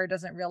then the Empire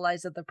doesn't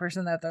realize that the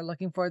person that they're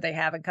looking for they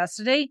have in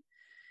custody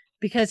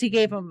because he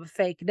gave him a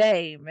fake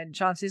name. And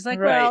Chauncey's like,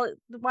 well,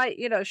 why?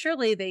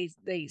 Surely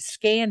they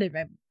scanned him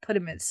and put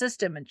him in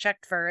system and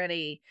checked for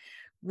any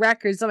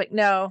records. I'm like,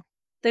 no,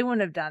 they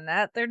wouldn't have done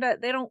that. They're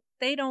not. They don't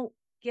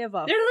give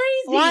a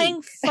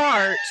flying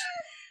fart.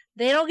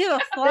 They don't give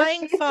a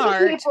flying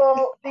fart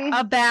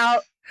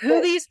about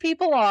who these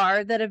people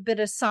are that have been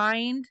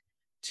assigned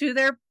to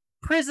their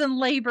prison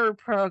labor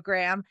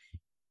program.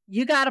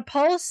 You got a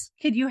pulse?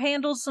 Can you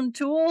handle some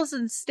tools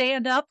and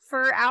stand up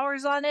for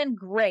hours on end?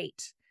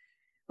 Great.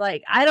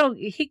 Like,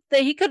 he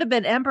could have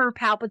been Emperor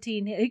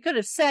Palpatine. He could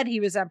have said he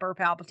was Emperor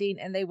Palpatine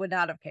and they would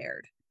not have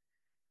cared.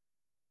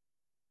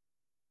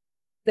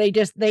 They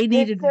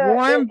needed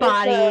warm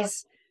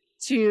bodies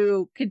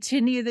to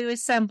continue the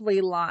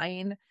assembly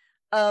line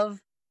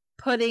of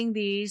putting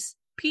these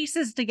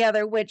pieces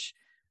together, which,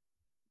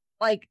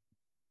 like,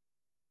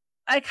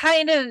 I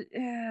kind of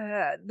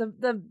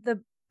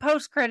the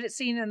post-credit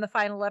scene in the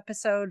final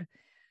episode,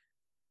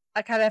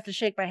 I kind of have to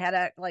shake my head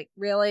at, like,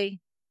 really?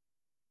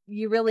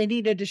 You really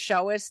needed to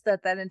show us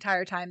that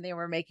entire time they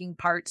were making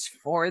parts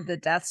for the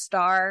Death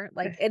Star?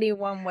 Like,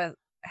 anyone with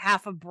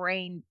half a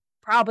brain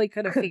probably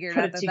could have figured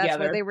out that that's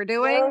what they were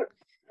doing.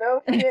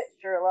 No shit,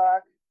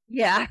 Sherlock.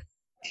 Yeah.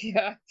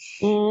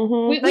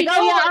 Mm-hmm. Like,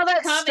 all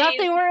that stuff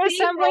they were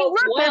assembling.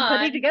 Look, they're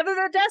putting together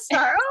the Death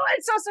Star. Oh,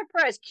 I'm so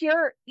surprised.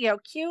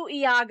 Cue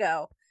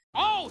Iago.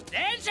 Oh,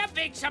 there's a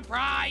big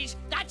surprise.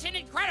 That's an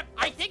incredible.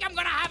 I think I'm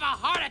gonna have a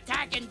heart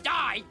attack and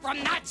die from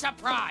that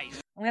surprise.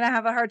 I'm gonna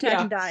have a heart attack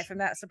and die from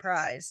that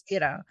surprise.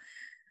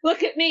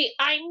 Look at me.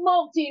 I'm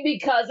molting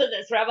because of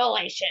this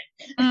revelation.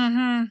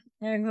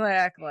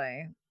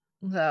 Exactly.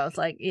 So it's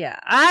like,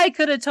 I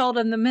could have told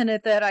him the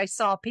minute that I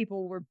saw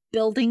people were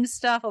building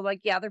stuff. I'm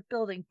like, they're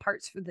building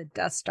parts for the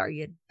Death Star,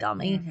 you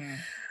dummy.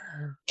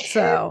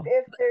 So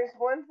if there's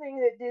one thing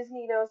that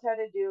Disney knows how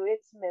to do,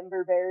 it's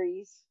member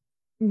berries.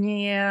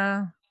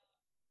 Yeah.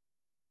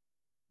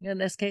 In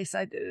this case,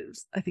 I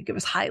think it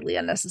was highly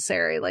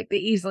unnecessary. Like, they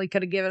easily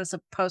could have given us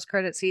a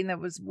post-credit scene that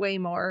was way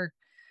more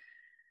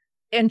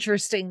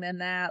interesting than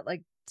that.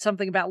 Like,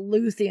 something about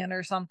Luthien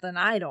or something.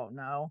 I don't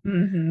know.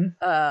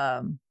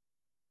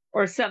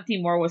 Or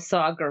something more with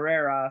Saw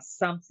Gerrera,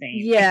 something.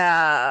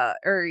 Yeah.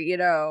 Or,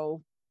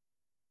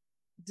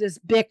 does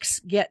Bix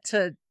get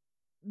to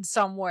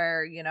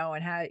somewhere,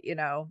 and how,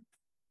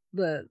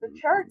 the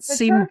chart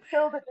showed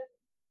that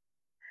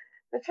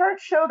the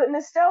charts show that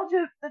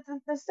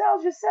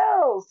nostalgia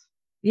sells.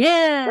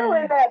 Yeah. Throw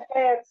in that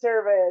fan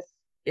service.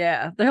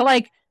 Yeah. They're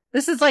like,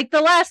 this is like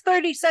the last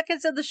 30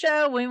 seconds of the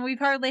show when we've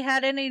hardly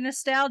had any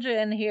nostalgia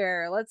in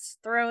here. Let's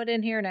throw it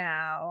in here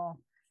now.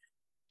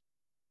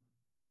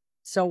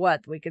 So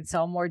what? We could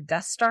sell more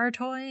Death Star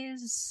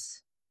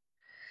toys?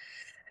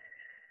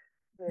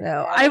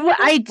 No.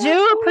 I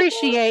do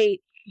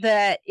appreciate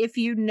that if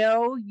you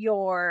know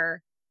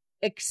your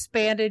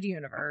expanded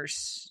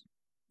universe,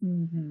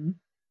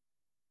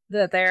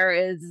 that there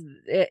is,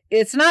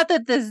 it's not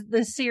that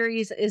the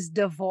series is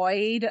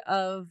devoid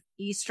of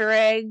Easter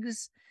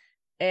eggs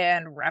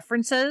and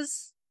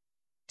references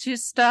to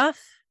stuff.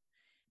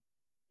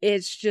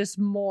 It's just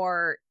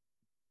more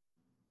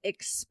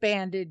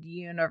expanded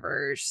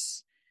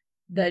universe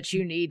that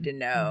you need to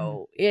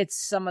know. It's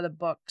some of the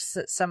books,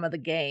 some of the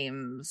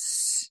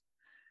games,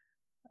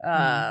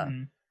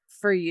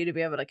 for you to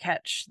be able to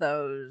catch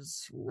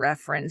those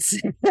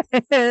references.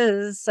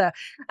 So,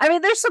 I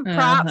mean, there's some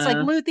props, like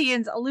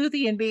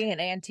Luthien being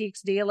an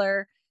antiques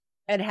dealer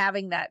and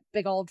having that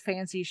big old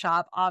fancy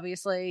shop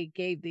obviously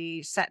gave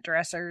the set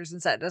dressers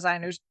and set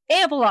designers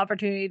ample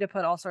opportunity to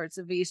put all sorts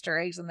of Easter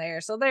eggs in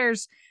there. So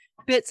there's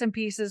bits and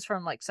pieces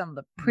from, like, some of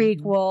the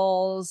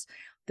prequels.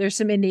 There's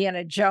some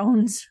Indiana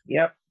Jones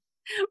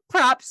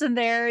props in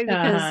there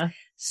because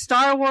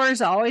Star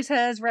Wars always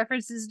has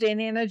references to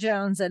Indiana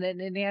Jones, and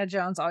Indiana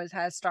Jones always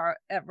has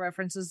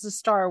references to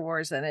Star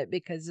Wars in it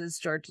because it's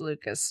George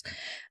Lucas.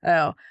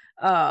 And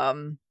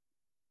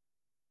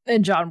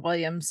John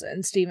Williams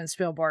and Steven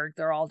Spielberg,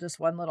 they're all just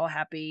one little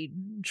happy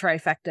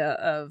trifecta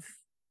of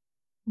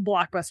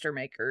blockbuster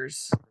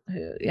makers,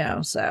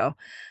 so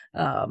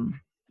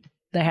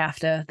they have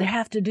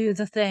to do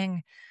the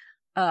thing.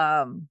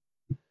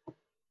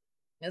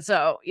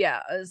 So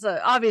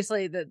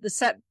obviously the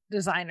set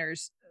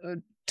designers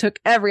took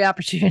every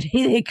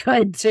opportunity they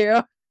could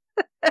to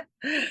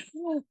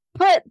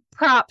put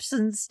props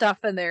and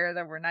stuff in there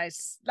that were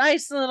nice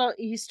little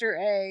Easter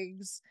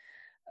eggs.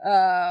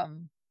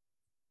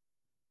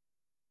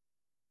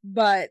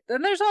 But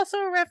then there's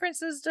also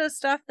references to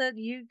stuff that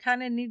you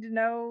kind of need to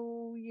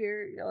know.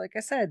 Like I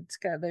said,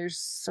 there's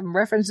some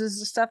references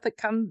to stuff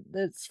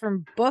that's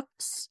from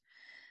books.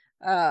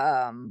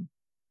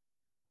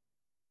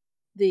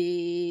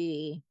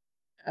 The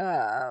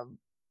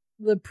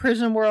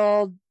Prison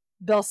World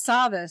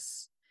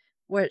Belsavis,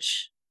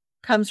 which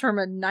comes from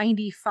a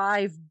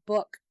 95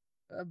 book,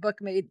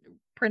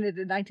 printed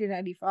in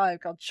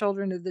 1995 called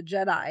Children of the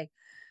Jedi.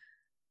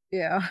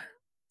 Yeah.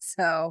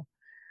 So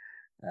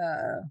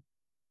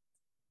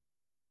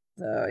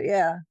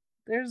yeah,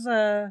 there's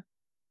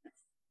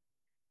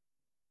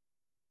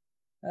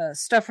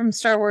stuff from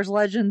Star Wars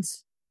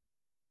Legends.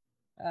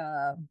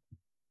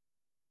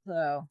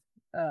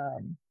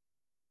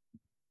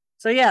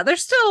 So yeah,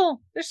 there's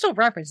still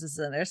references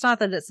in there. It's not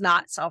that it's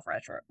not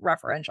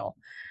self-referential,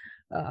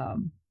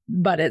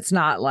 but it's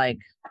not like,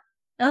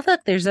 oh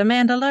look, there's a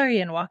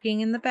Mandalorian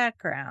walking in the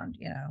background,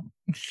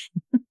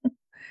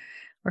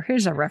 or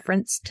here's a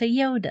reference to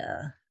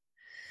Yoda,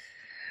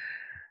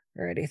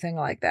 or anything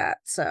like that.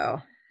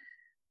 So,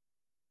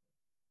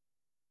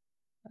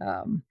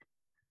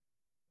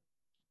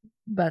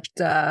 but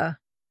so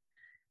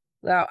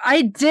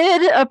I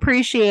did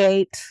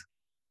appreciate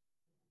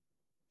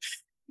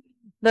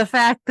the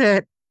fact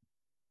that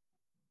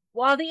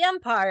while the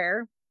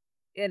Empire,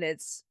 in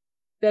its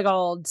big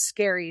old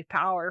scary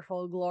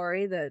powerful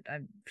glory that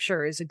I'm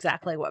sure is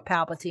exactly what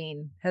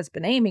Palpatine has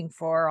been aiming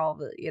for, all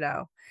the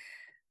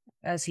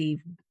as he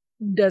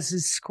does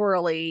his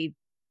squirrely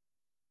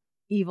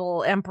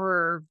evil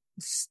emperor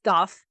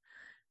stuff,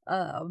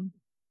 that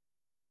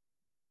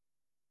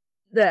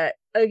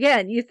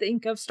again, you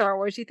think of Star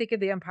Wars, you think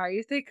of the Empire,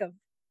 you think of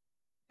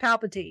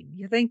Palpatine,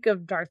 you think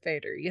of Darth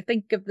Vader, you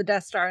think of the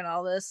Death Star and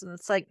all this, and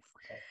it's like,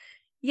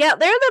 yeah,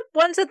 they're the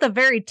ones at the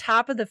very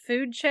top of the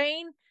food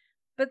chain,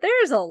 but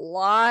there's a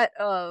lot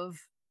of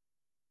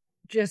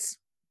just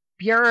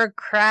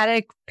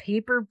bureaucratic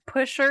paper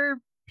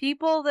pusher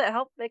people that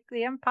help make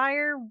the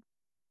Empire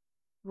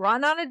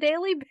run on a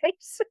daily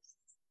basis.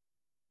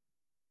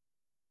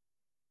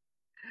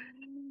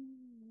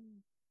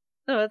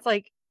 So it's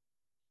like,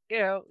 we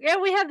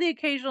have the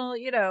occasional,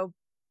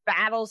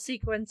 battle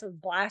sequence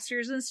of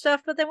blasters and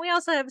stuff, but then we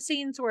also have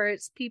scenes where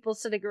it's people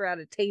sitting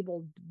around a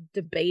table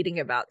debating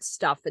about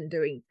stuff and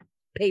doing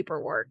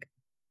paperwork,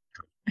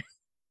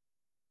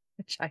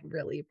 which I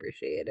really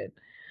appreciated.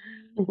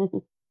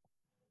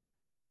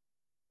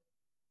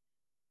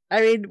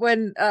 I mean,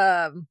 when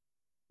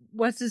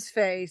what's his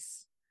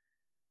face,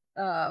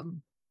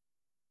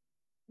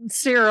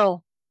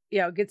 Cyril,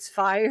 gets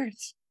fired.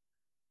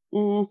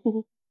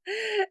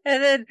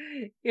 And then,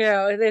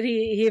 then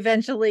he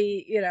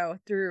eventually,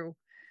 through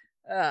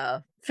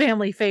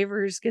family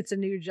favors gets a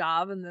new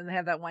job, and then they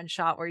have that one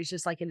shot where he's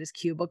just like in his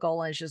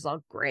cubicle and it's just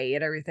all gray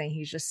and everything.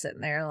 He's just sitting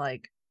there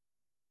like,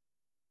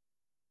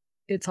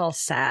 it's all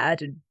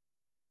sad and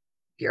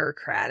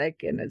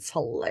bureaucratic, and it's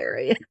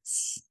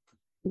hilarious.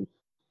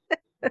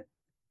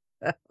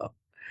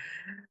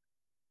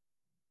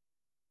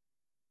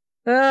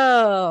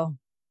 Oh.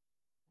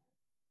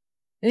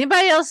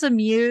 Anybody else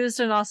amused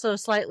and also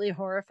slightly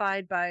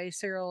horrified by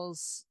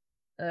Cyril's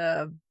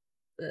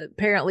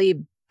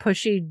apparently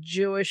pushy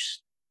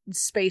Jewish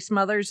space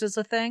mothers as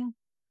a thing?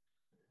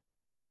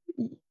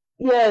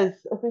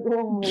 Yes.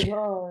 Oh my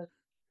god.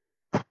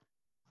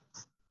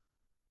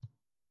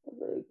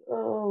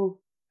 Oh.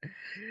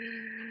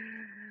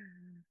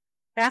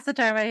 Half the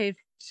time I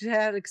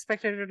had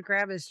expected her to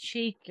grab his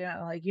cheek,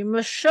 like, you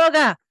must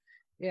sugar.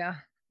 Yeah.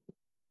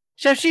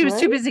 So she was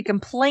too busy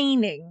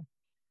complaining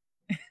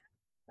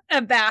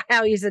about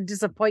how he's a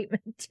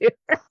disappointment to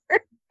her.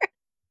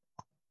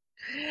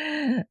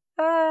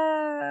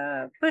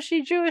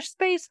 Pushy Jewish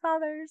space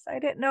mothers. I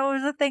didn't know it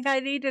was a thing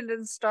I needed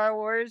in Star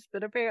Wars,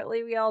 but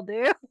apparently we all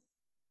do.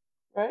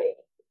 Right?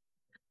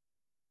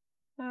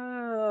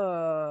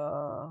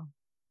 Oh,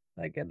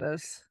 my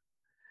goodness.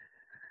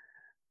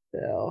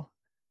 So,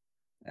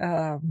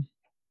 I'm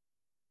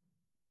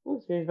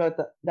serious about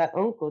that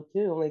uncle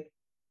too. I'm like,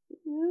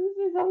 who's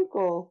his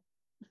uncle?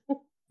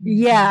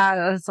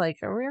 Yeah, it's like,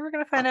 are we ever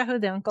going to find out who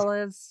the uncle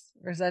is?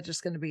 Or is that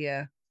just going to be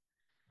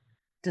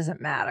doesn't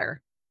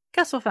matter?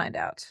 Guess we'll find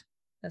out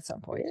at some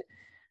point.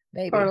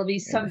 Maybe. Or it'll be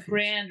some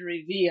grand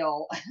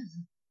reveal.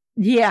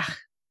 Yeah.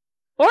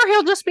 Or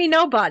he'll just be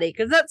nobody,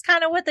 because that's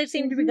kind of what they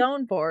seem to be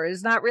going for,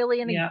 is not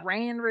really any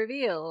grand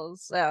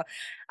reveals. So,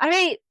 I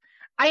mean,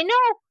 I know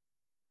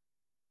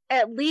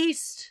at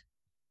least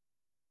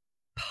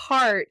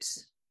part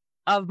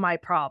of my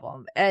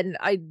problem, and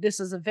this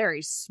is a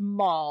very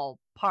small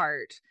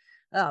part,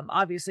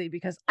 obviously,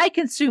 because I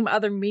consume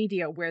other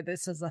media where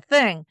this is a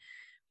thing,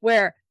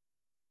 where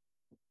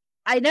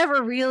I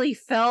never really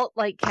felt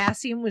like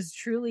Cassian was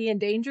truly in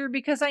danger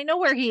because I know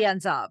where he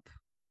ends up.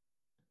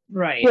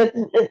 Right. Yeah,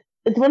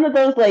 it's one of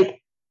those,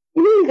 like,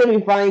 you know he's going to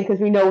be fine because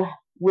we know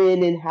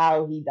when and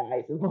how he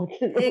dies,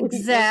 unfortunately.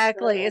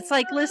 Exactly. It's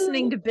like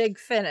listening to Big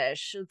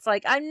Finish. It's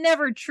like, I'm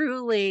never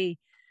truly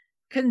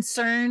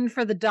concerned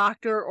for the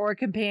Doctor or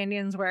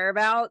companions'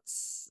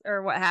 whereabouts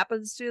or what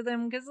happens to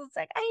them, because it's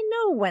like, I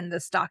know when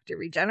this Doctor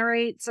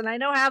regenerates and I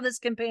know how this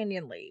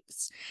companion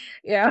leaves.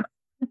 Yeah.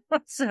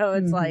 So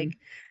it's like,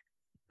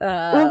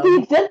 well,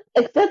 the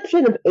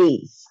exception of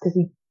Ace, because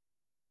he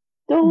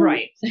don't.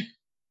 Right.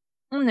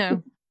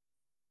 No.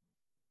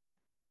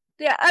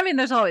 Yeah, I mean,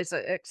 there's always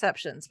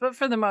exceptions, but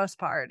for the most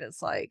part,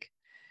 it's like,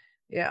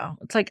 yeah,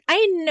 it's like,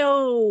 I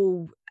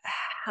know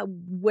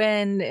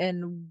when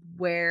and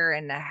where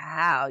and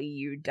how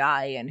you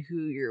die and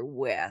who you're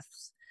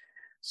with.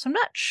 So I'm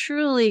not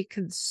truly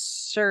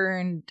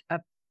concerned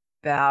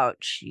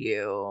about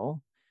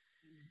you.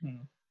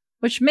 Mm-hmm.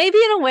 Which maybe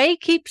in a way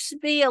keeps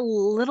me a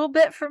little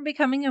bit from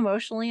becoming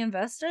emotionally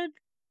invested.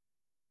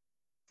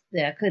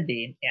 Yeah, it could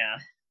be. Yeah.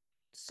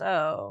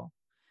 So,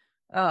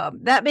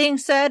 that being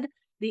said,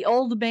 the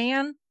old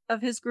man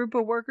of his group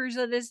of workers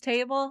at his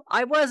table,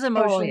 I was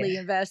emotionally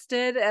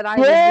invested, and I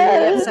was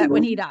really upset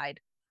when he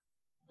died.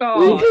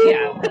 Oh,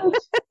 yeah.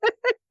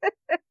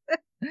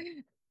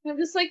 I'm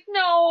just like,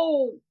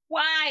 no,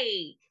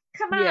 why?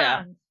 Come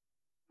on.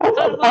 I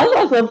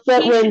was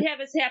upset he should have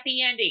his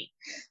happy ending.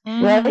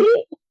 Right?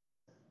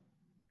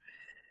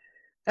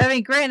 I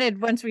mean,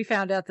 granted, once we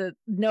found out that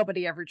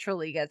nobody ever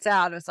truly gets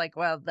out, it's like,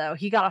 well, though,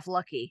 he got off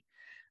lucky.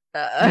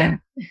 Yeah.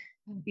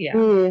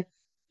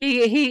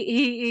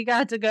 He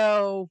got to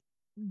go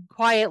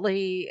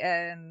quietly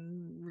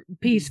and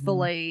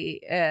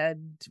peacefully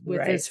and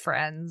with his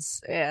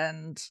friends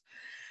and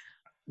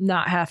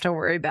not have to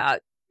worry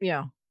about,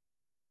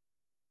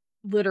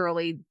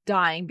 literally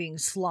dying, being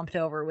slumped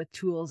over with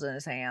tools in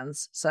his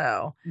hands.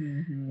 So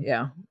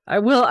yeah, I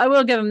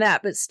will give him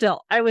that, but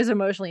still, I was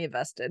emotionally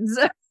invested.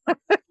 So.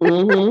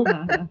 So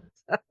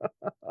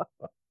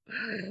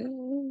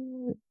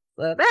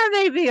that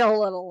made me a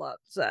little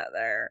upset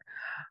there.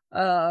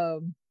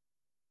 And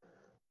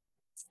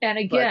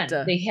again,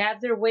 they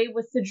have their way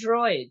with the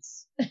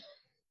droids.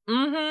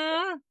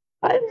 I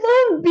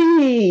love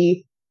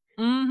B.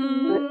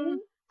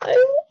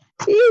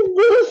 He's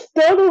little stuff.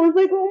 I was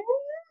like, oh.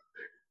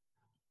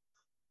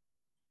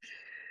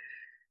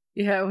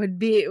 Yeah, it would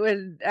be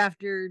when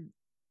after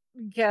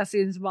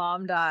Cassian's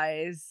mom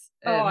dies,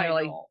 and they're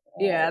like,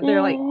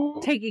 they're like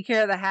taking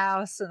care of the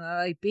house, and they're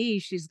like, B,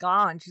 she's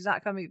gone. She's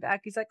not coming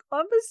back. He's like, oh,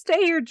 I'm gonna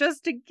stay here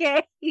just in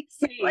case.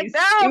 Like,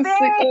 no,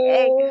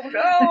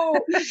 no.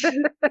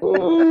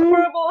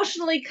 We're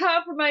emotionally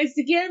compromised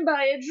again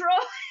by a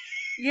droid.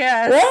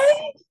 Yes.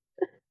 Right?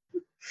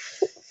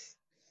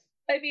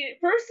 I mean, at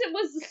first it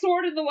was the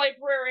sword and the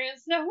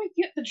librarians. Now we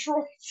get the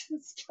droids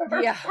and Star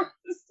Wars.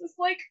 It's just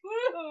like,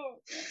 ooh.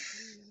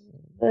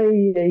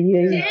 Dang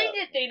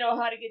it, they know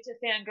how to get to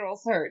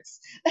fangirls' hearts.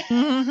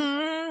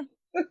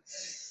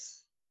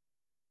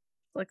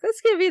 Like,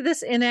 let's give you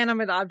this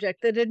inanimate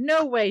object that in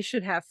no way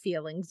should have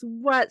feelings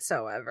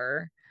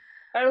whatsoever.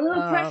 Our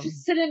little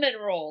precious cinnamon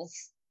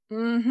rolls,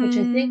 which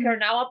I think are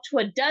now up to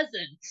a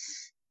dozen.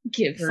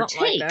 Give or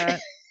take. Like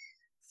that.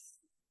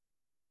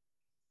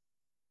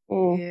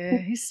 Yeah,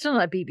 he's still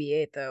not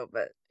BB-8 though,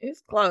 but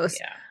he's close.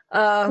 Yeah,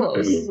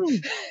 close.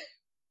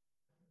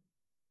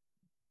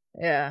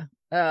 Yeah.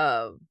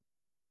 I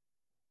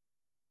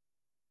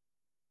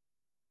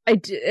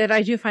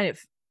do find it.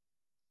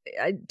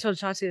 I told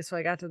Shotzi this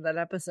when I got to that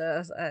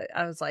episode.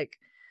 I was like,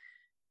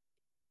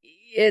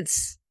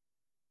 it's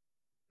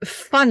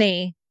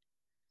funny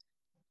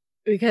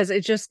because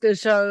it just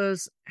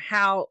shows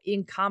how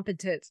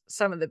incompetent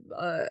some of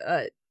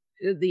the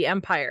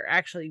Empire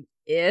actually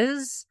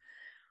is.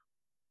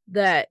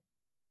 That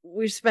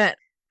we spent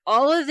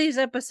all of these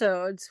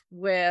episodes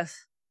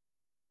with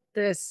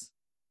this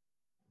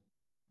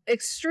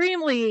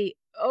extremely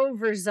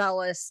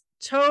overzealous,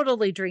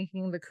 totally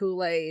drinking the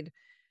Kool-Aid,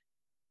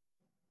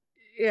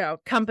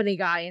 company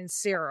guy in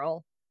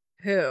Cyril,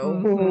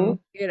 who,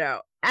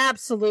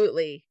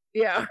 absolutely,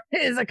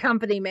 is a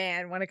company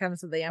man when it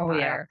comes to the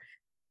Empire.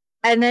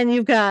 And then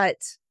you've got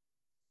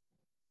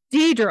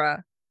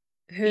Dedra,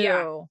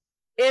 who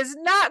is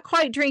not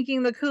quite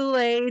drinking the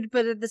Kool-Aid,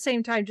 but at the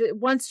same time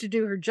wants to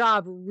do her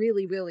job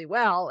really, really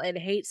well and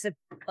hates it,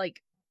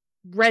 like,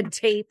 red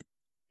tape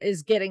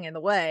is getting in the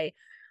way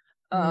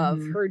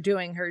of her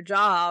doing her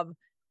job.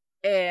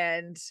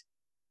 And,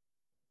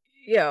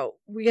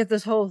 we get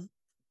this whole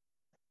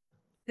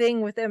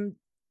thing with them,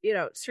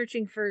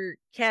 searching for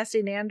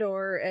Cassian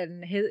Andor,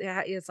 and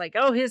it's like,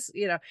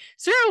 Cyril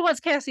wants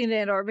Cassian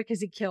Andor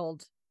because he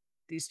killed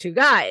these two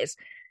guys.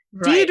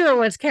 Right. Dedra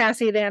wants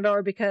Cassian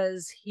Andor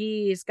because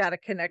he's got a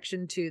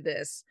connection to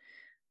this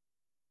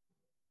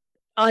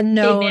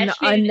unnamed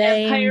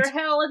Empire,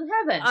 hell, and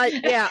heaven.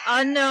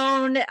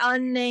 Unknown,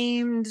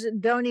 unnamed,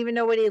 don't even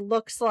know what he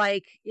looks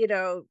like,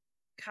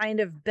 kind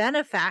of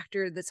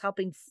benefactor that's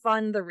helping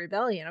fund the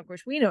rebellion. Of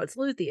course, we know it's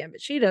Luthien, but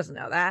she doesn't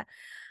know that.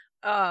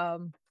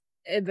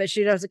 But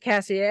she knows that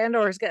Cassian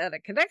Andor's got a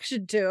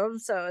connection to him,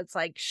 so it's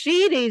like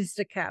she needs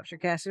to capture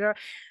Cassian Andor.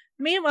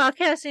 Meanwhile,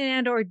 Cassian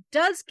Andor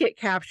does get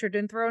captured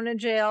and thrown in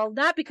jail,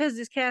 not because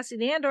he's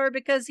Cassian Andor,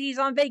 because he's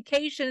on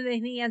vacation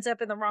and he ends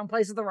up in the wrong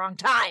place at the wrong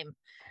time.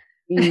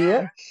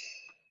 Yep.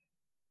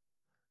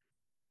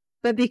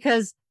 But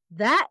because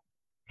that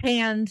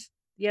hand,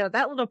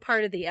 that little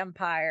part of the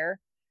Empire,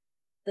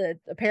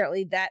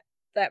 apparently that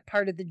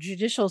part of the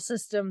judicial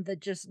system that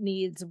just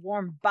needs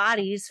warm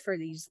bodies for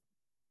these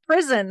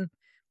prison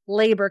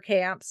labor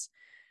camps,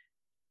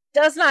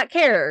 does not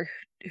care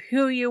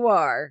who you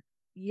are.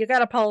 You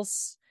got a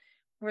pulse,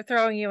 we're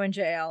throwing you in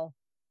jail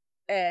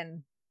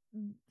and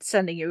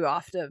sending you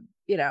off to,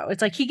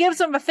 it's like he gives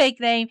them a fake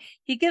name,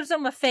 he gives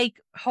them a fake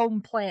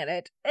home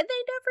planet, and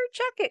they never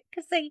check it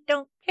because they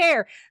don't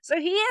care. So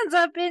he ends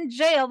up in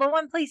jail, the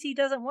one place he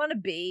doesn't want to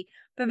be,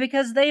 but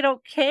because they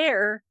don't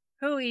care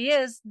who he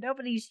is,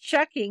 nobody's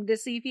checking to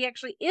see if he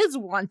actually is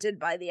wanted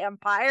by the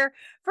Empire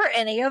for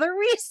any other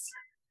reason.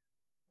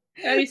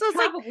 So it's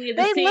like they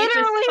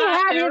literally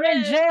had him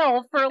in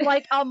jail for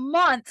like a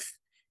month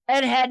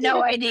and had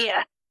no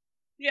idea.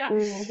 Yeah.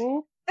 Mm-hmm.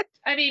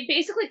 I mean,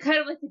 basically kind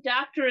of like the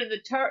doctor in the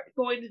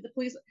going to the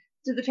police,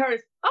 to the TARDIS,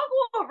 I'll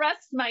go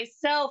arrest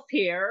myself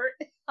here.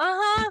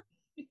 Uh-huh.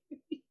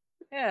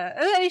 Yeah.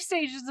 And then he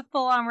stages a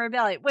full-on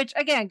rebellion, which,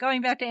 again,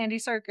 going back to Andy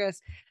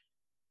Serkis,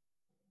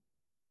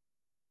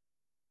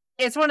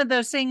 it's one of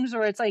those things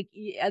where it's like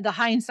the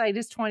hindsight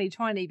is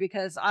 20/20,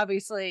 because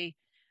obviously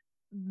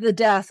the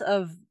death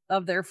of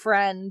their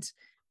friend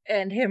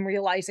and him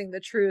realizing the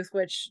truth,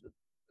 which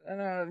I don't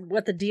know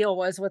what the deal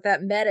was with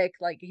that medic.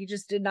 Like, he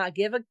just did not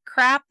give a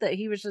crap that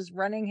he was just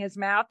running his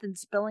mouth and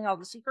spilling all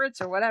the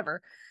secrets or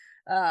whatever.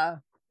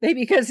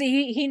 Maybe because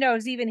he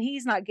knows even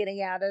he's not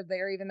getting out of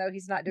there, even though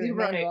he's not doing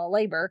manual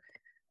labor.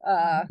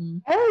 I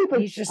kind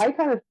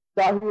of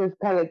thought he was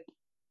kind of,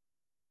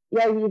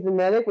 he's a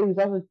medic, but he's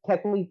also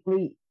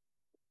technically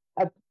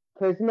a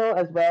prisoner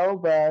as well,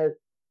 but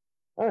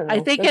I don't know. I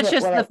think it's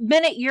just the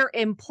minute you're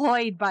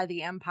employed by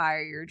the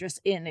Empire, you're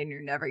just in and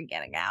you're never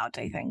getting out,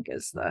 I think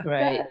is the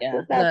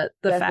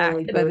the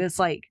fact. But it's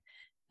like,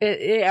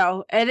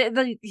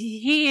 and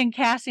he and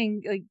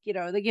Cassian, like,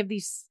 they give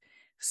these,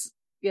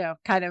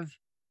 kind of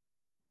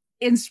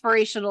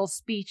inspirational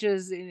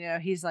speeches.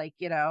 He's like,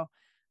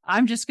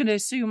 I'm just going to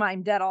assume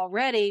I'm dead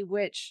already,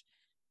 which,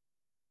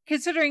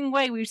 considering the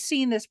way we've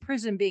seen this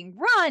prison being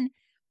run,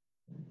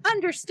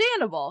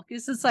 understandable.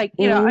 Because it's like,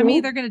 I'm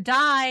either going to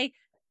die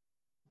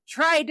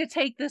trying to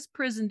take this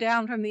prison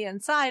down from the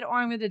inside, or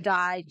I'm going to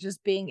die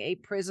just being a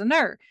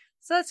prisoner.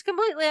 So that's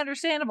completely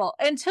understandable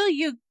until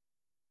you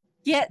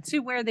get to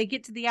where they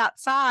get to the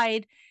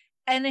outside,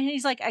 and then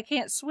he's like, I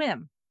can't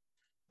swim.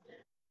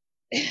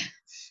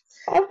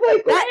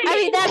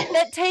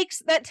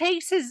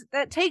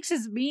 That takes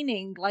his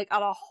meaning like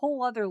on a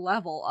whole other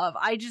level of,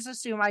 I just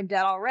assume I'm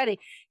dead already,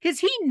 because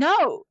he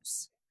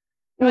knows.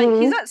 Like,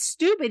 he's not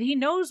stupid. He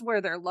knows where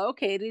they're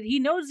located. He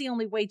knows the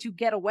only way to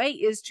get away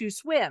is to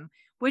swim,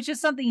 which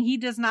is something he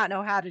does not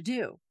know how to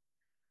do.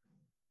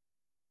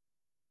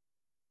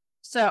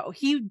 So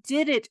he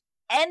did it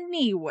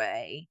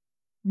anyway,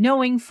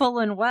 knowing full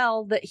and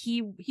well that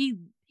he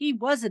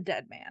was a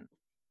dead man.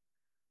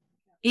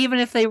 Even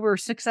if they were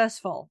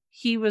successful,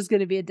 he was going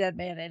to be a dead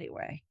man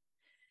anyway.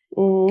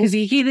 Because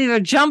he'd either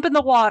jump in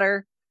the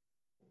water,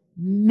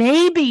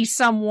 maybe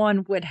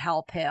someone would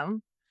help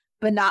him,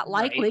 but not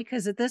likely,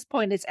 because at this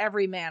point it's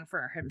every man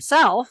for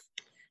himself.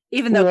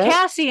 Even though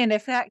Cassian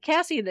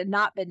had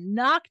not been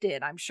knocked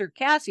in, I'm sure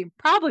Cassian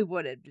probably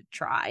would have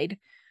tried.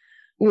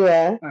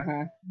 Yeah.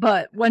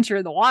 But once you're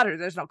in the water,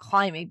 there's no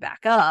climbing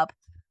back up.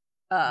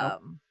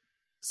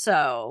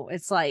 So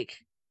it's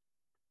like,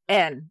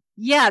 and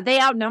they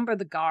outnumber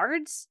the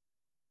guards,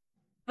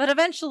 but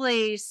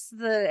eventually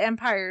the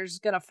Empire's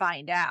gonna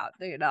find out.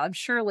 I'm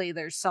surely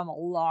there's some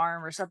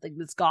alarm or something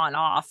that's gone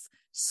off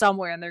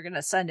somewhere, and they're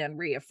gonna send in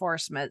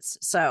reinforcements.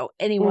 So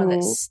anyone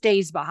that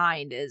stays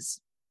behind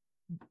is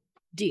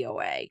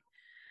DOA.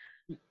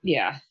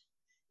 Yeah.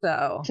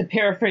 So, to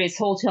paraphrase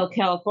Hotel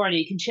California,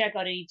 you can check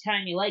out any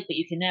time you like, but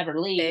you can never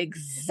leave.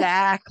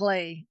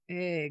 Exactly.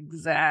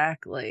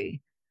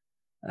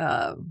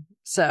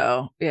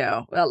 So,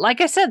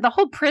 like I said, the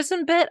whole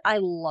prison bit, I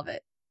love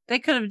it. They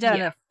could have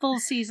done a full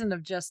season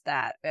of just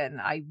that,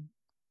 and I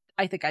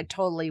think I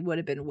totally would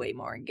have been way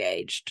more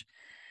engaged.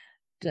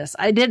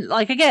 I didn't,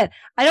 like, again,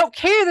 I don't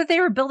care that they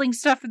were building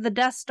stuff for the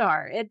Death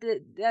Star.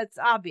 That's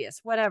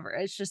obvious, whatever.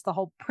 It's just the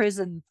whole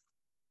prison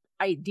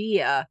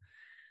idea,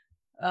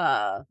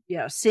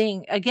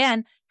 seeing,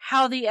 again,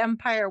 how the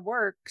Empire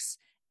works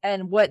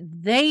and what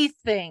they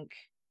think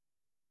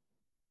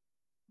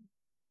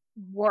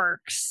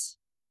works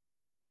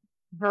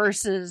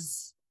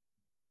versus,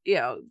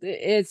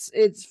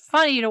 it's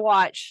funny to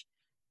watch.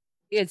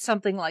 It's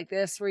something like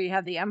this where you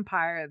have the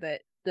Empire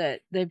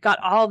that they've got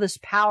all this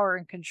power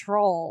and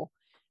control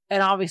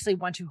and obviously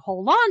want to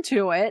hold on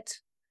to it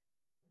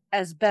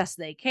as best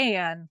they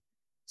can.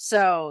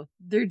 So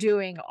they're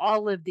doing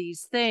all of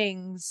these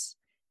things,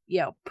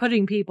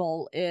 putting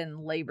people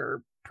in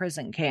labor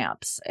prison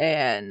camps,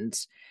 and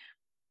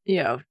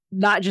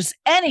not just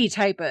any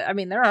type of, I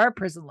mean, there are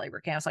prison labor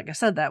camps. Like I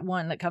said, that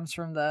one that comes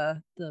from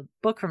the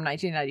book from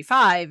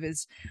 1995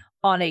 is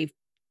on a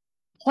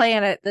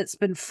planet that's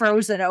been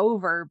frozen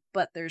over,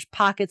 but there's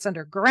pockets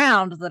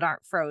underground that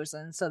aren't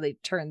frozen, so they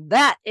turn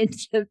that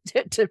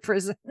into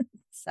prison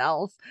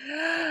cells.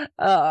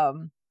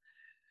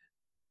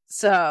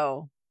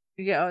 So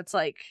it's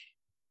like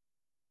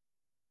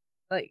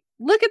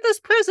look at this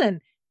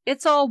prison.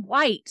 It's all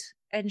white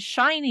and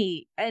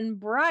shiny and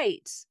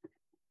bright,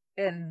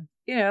 and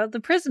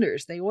the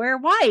prisoners, they wear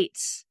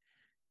white,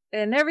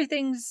 and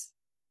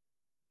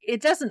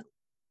it doesn't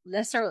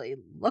necessarily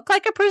look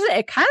like a prison.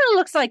 It kind of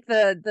looks like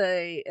the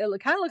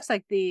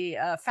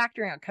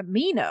factory on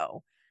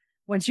Camino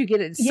once you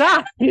get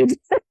inside. Yeah, it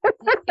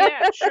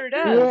sure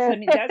does. Yeah. I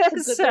mean, that's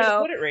a good way to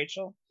put it,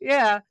 Rachel.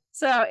 Yeah.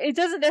 So it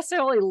doesn't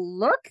necessarily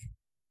look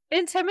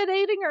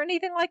intimidating or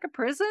anything like a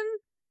prison.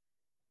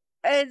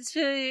 It's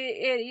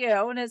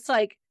and it's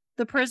like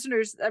the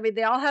prisoners, I mean,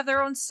 they all have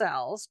their own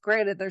cells.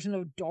 Granted, there's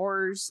no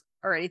doors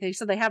or anything,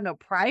 so they have no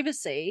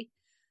privacy,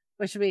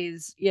 which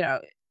means,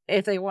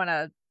 if they want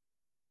to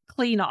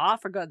clean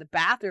off or go to the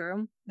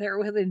bathroom, they're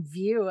within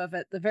view of,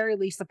 at the very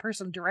least, the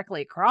person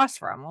directly across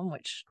from them,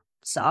 which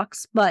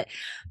sucks. But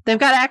they've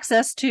got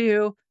access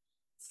to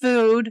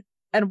food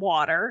and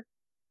water.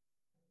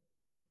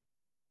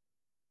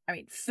 I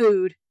mean,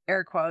 food,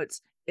 air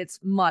quotes, it's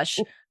mush,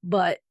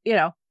 but,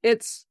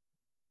 it's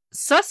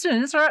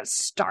sustenance. They're not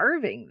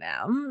starving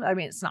them. I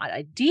mean, it's not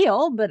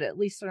ideal, but at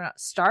least they're not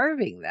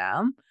starving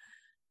them.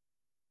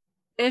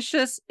 It's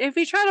just, if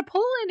you try to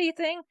pull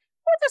anything,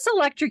 we'll just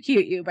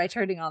electrocute you by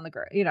turning on the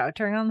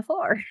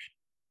floor.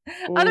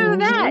 Other than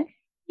that,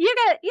 you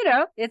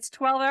got, it's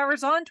 12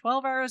 hours on,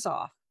 12 hours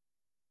off.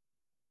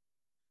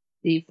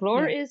 The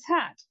floor is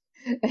hot.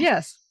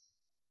 Yes.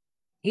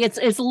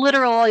 It's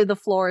literally the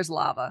floor is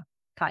lava,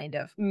 kind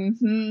of.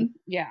 Mm-hmm.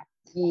 Yeah.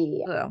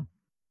 So,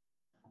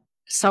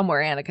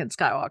 somewhere Anakin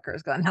Skywalker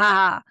is going,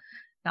 ha,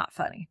 not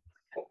funny.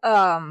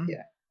 Yeah.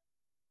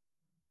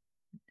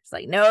 It's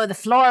like, no, the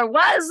floor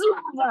was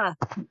lava.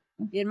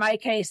 In my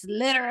case,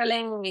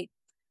 literally.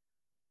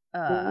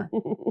 So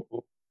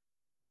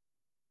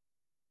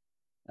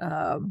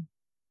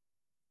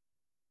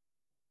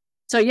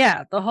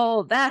yeah,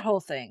 that whole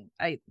thing,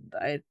 I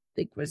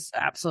think was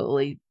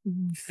absolutely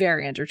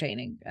very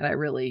entertaining, and I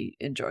really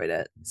enjoyed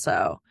it.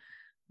 So,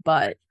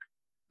 but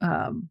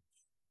and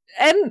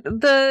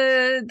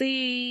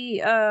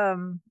the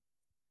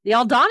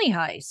Aldhani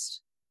heist,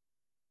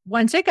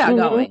 once it got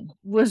going,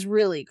 was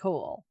really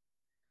cool.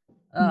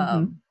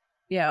 The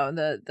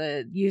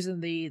using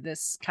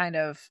this kind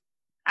of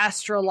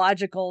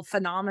astrological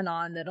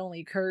phenomenon that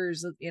only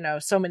occurs,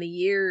 so many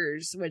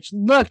years, which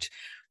looked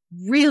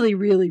really,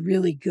 really,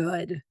 really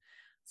good.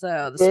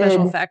 So the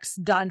special effects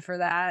done for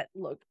that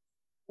looked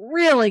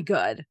really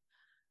good.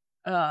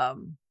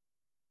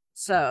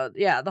 So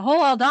yeah, the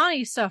whole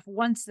Aldhani stuff,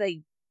 once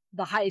the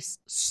heist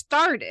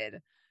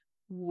started,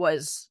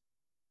 was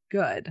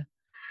good.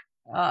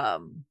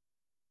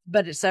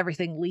 But it's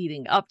everything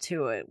leading up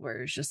to it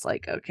where it's just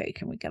like, okay,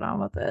 can we get on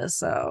with this?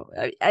 So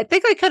I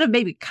think they could have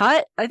maybe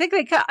cut. I think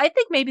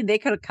maybe they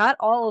could have cut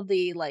all of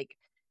the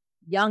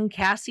young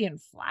Cassian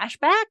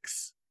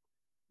flashbacks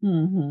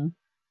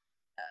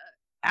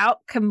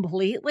out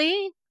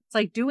completely. It's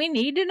like, do we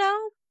need to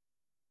know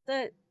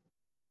that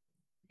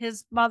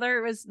his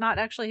mother was not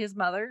actually his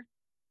mother?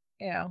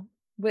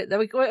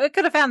 We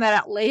could have found that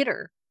out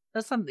later.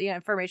 That's some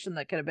information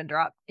that could have been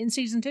dropped in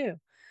season 2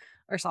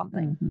 or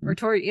something, or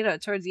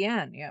towards the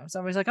end.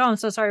 Somebody's like, oh, I'm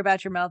so sorry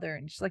about your mother,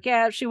 and she's like,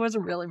 yeah, she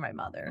wasn't really my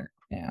mother.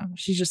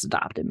 She just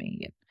adopted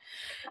me. And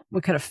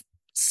we could have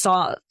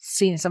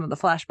seen some of the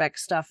flashback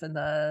stuff in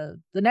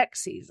the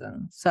next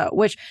season. So,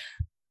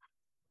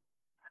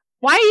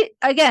 why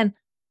again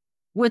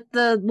with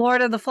the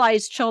Lord of the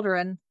Flies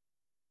children?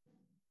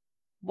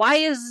 Why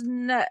is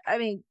I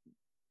mean,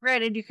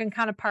 granted, you can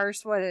kind of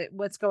parse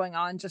what's going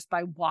on just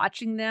by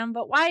watching them,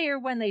 but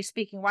when they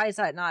speaking, why is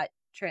that not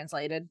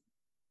translated?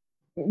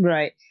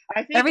 Right.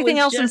 I think everything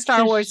else in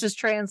Star Wars is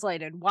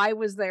translated. Why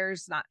was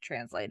theirs not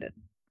translated?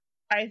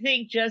 I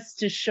think just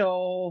to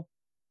show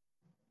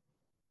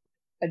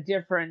a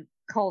different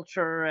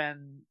culture,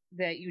 and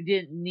that you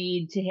didn't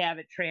need to have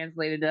it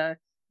translated to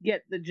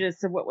get the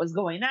gist of what was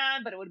going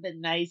on, but it would have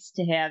been nice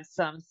to have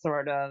some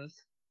sort of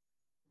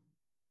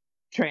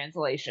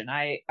translation.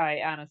 I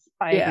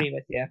agree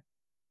with you.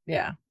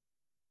 Yeah.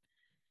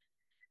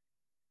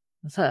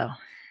 So.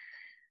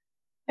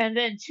 And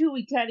then too,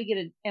 we kind of get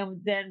and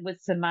then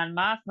with some Mon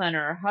Mothma and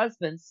her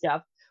husband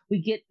stuff,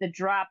 we get the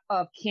drop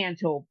of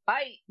Canto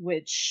Bight,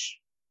 which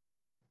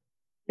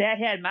that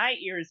had my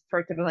ears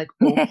perked up. I'm like,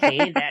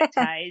 okay, that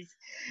ties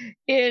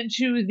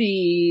into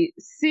the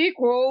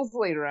sequels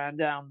later on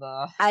down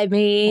the I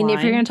mean, line.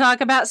 If you're going to talk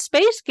about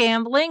space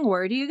gambling,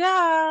 where do you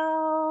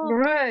go?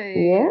 Right.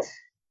 Yeah.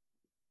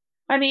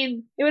 I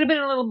mean, it would have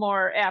been a little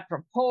more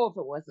apropos if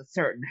it was a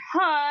certain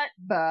hut,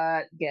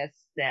 but guess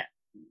that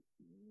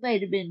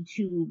might have been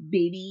too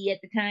baby at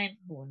the time.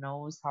 Who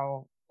knows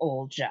how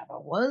old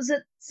Jabba was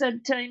at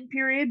said time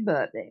period,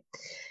 but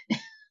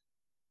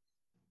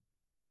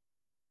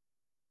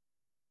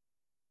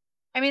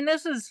I mean,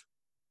 this is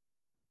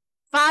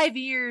 5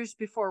 years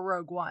before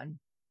Rogue One.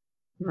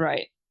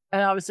 Right.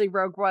 And obviously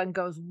Rogue One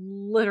goes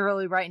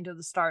literally right into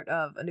the start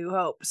of A New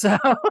Hope, so...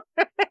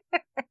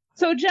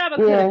 So Jabba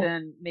could have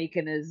been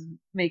making his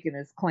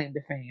claim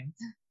to fame.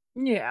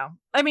 Yeah.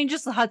 I mean,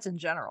 just the Hutts in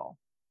general.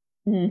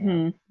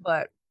 Mm-hmm.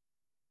 But,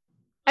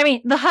 I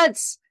mean, the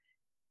Hutts,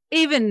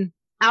 even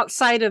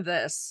outside of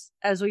this,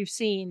 as we've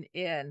seen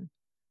in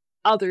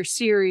other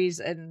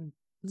series and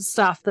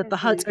stuff, that the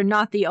Hutts are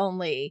not the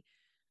only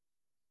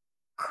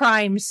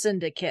crime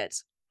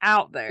syndicate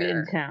out there.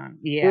 In town.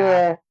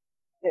 Yeah.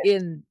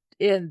 In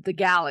the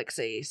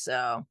galaxy,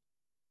 so.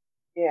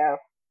 Yeah.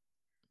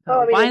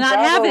 Well, why not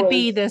have it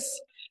be this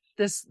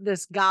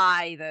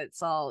guy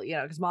that's all,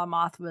 because Mon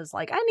Mothma was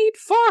like, I need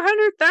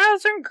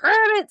 400,000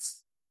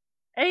 credits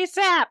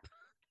ASAP.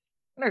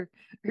 Her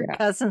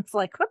cousin's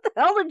like, what the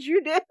hell did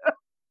you do?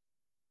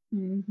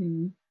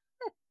 Mm-hmm.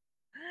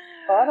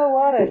 Bought a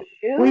lot of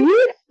shoes. Were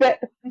you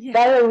expecting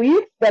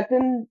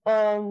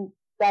that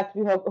to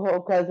be her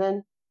whole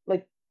cousin?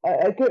 Like,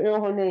 I couldn't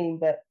remember her name,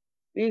 but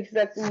were you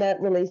expecting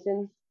that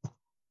relation?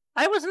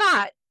 I was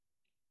not.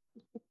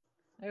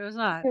 I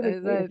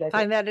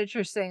find that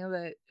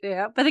interesting.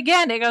 But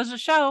again, it goes to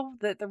show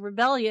that the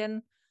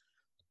rebellion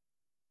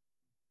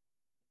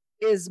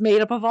is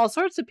made up of all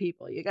sorts of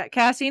people. You got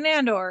Cassian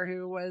Andor,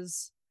 who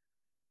was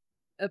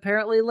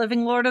apparently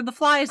living Lord of the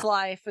Flies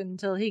life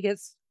until he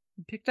gets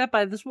picked up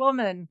by this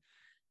woman.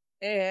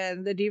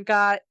 And then you've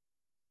got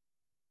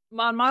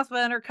Mon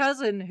Mothma and her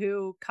cousin,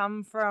 who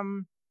come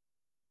from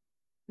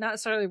not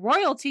necessarily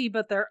royalty,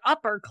 but they're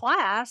upper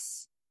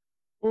class.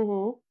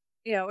 Mm-hmm.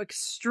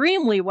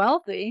 Extremely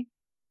wealthy.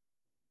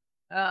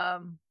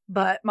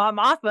 But Mon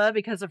Mothma,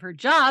 because of her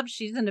job,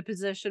 she's in a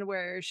position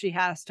where she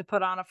has to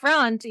put on a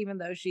front, even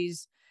though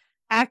she's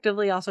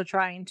actively also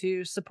trying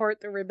to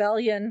support the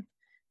rebellion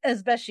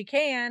as best she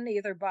can,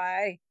 either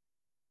by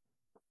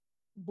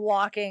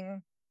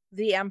blocking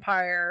the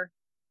Empire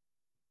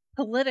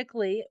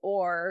politically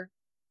or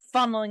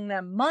funneling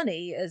them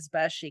money as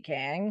best she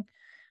can.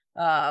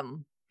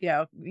 Luthien's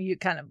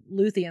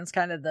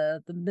kind of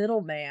the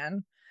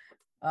middleman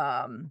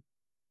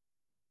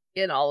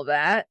in all of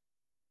that,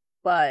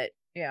 but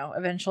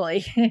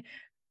eventually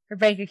her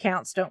bank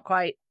accounts don't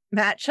quite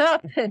match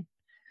up, and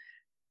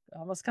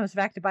almost comes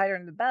back to bite her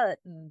in the butt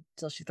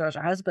until she throws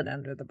her husband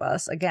under the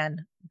bus.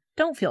 Again,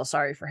 don't feel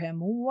sorry for him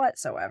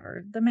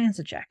whatsoever. The man's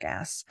a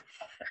jackass.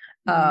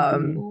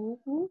 But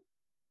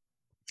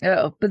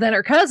then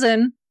her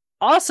cousin,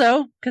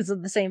 also because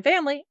of the same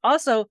family,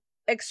 also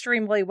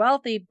extremely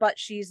wealthy, but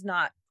she's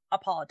not a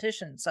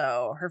politician,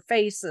 so her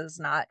face is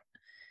not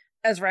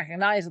as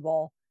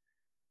recognizable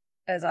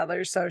as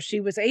others, so she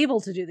was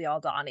able to do the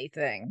Aldhani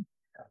thing,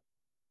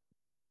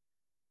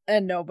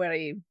 and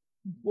nobody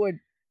would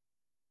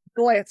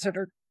glance at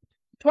her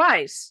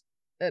twice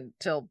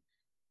until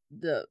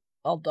the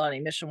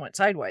Aldhani mission went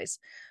sideways.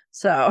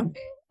 So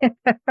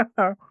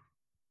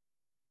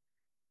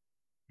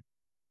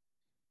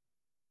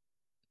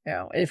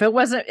if it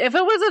wasn't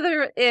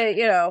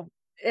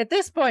at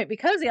this point,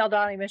 because the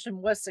Aldhani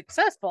mission was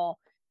successful,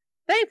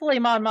 thankfully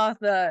Mon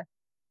Mothma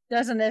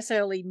doesn't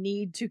necessarily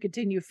need to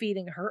continue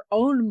feeding her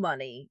own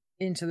money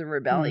into the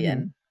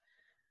rebellion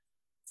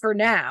for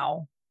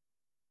now.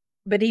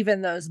 But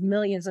even those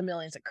millions and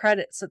millions of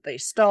credits that they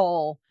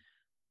stole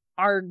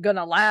are going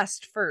to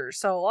last for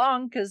so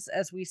long, because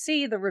as we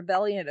see, the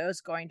rebellion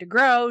is going to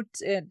grow,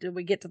 and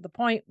we get to the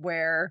point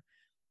where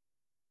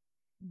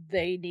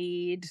they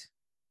need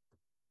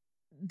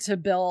to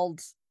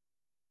build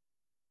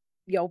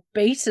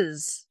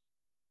bases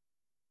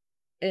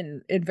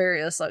in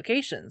various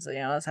locations.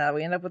 That's how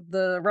we end up with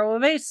the Roa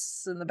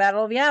base and the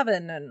Battle of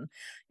Yavin, and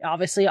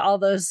obviously all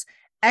those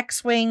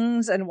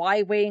X-wings and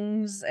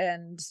Y-wings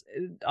and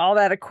all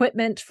that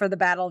equipment for the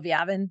Battle of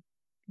Yavin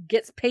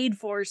gets paid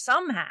for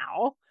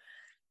somehow.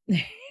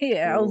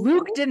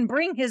 Luke didn't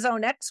bring his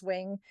own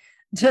X-wing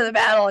to the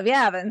Battle of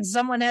Yavin.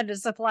 Someone had to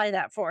supply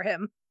that for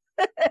him.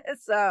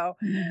 So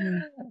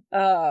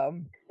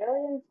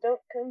rebellions don't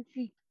come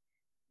cheap.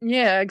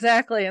 Yeah,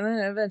 exactly. And then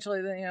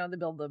eventually, they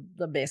build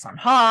the base on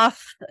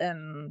Hoth,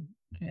 and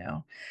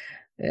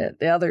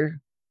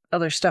the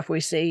other stuff we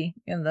see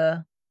in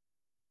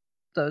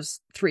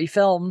those 3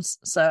 films.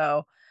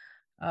 So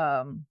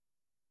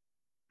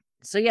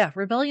yeah,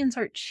 rebellions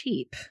aren't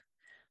cheap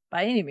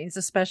by any means,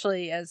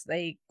 especially as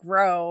they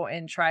grow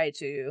and try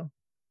to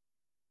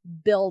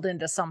build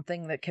into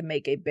something that can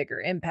make a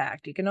bigger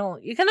impact. You can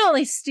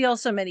only steal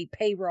so many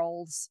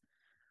payrolls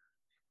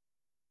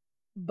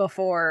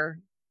before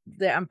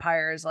the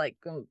Empire is like,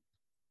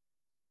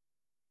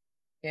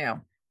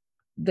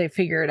 they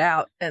figure it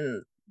out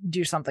and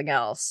do something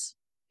else.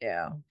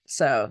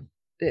 So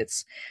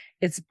it's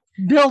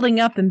building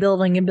up and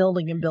building and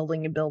building and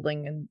building and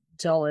building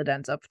until it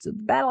ends up to the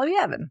Battle of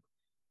Yavin.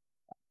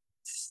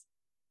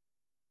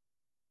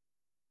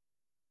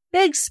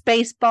 Big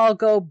space ball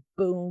go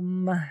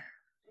boom.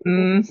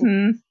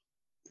 Mm-hmm.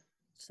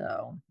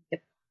 So,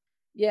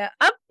 yeah,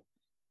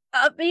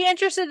 I'll be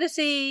interested to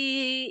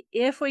see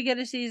if we get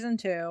a season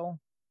 2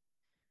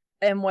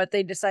 and what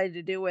they decide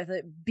to do with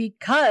it,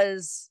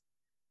 because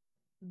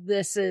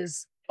this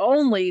is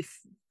only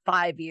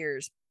 5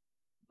 years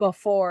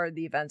before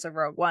the events of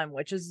Rogue One,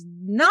 which is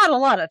not a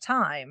lot of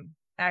time,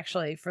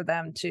 actually, for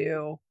them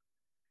to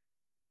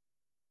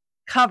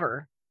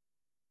cover.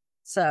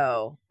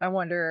 So I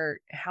wonder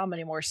how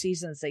many more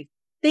seasons they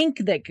think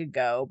they could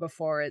go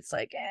before it's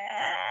like,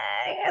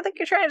 I think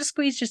you're trying to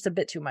squeeze just a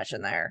bit too much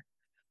in there.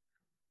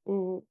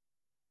 Mm.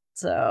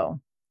 So,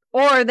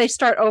 or they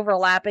start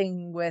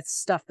overlapping with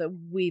stuff that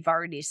we've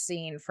already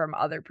seen from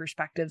other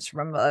perspectives,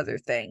 from other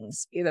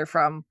things, either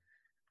from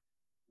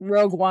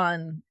Rogue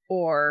One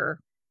or,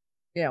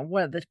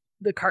 one of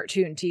the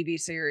cartoon TV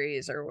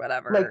series or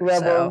whatever. Like Rebels.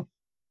 So,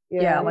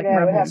 like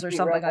Rebels or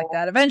something Rebels. like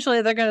that.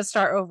 Eventually they're going to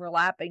start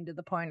overlapping to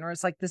the point where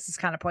it's like, this is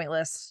kind of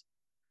pointless.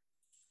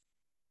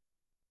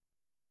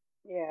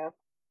 Yeah.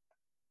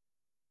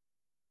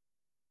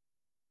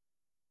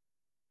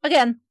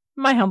 Again,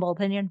 my humble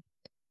opinion.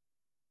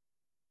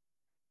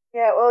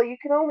 Yeah, well, you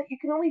can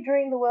only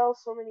drain the well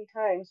so many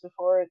times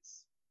before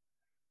it's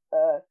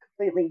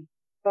completely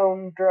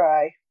bone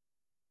dry,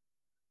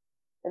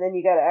 and then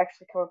you got to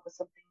actually come up with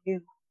something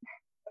new.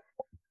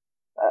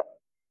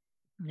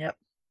 Yep.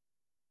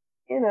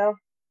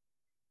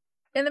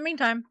 In the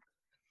meantime,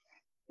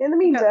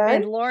 we got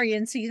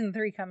Mandalorian season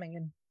 3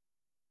 coming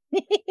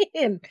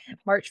in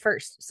March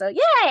 1st. So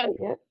yay!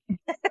 Yep.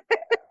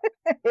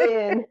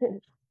 And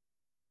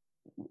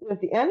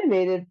with the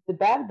animated, the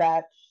Bad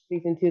Batch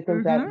season 2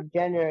 comes out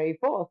January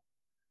 4th.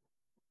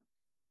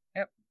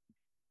 Yep.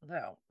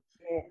 So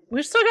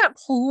we've still got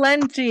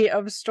plenty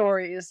of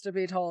stories to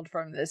be told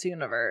from this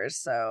universe.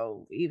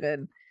 So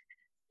even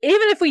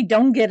if we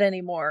don't get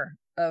any more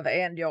of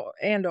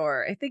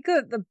Andor, I think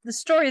that the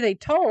story they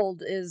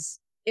told is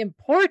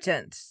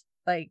important.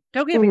 Like,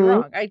 don't get me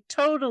wrong, I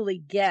totally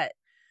get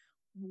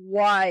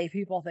why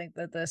people think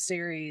that the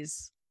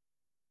series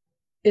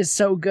is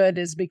so good,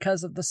 is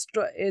because of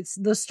it's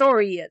the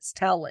story it's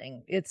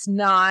telling. It's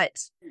not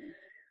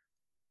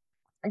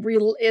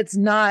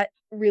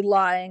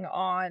relying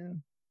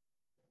on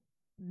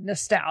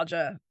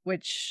nostalgia,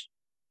 which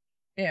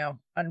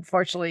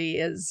unfortunately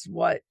is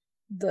what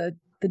the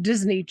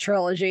Disney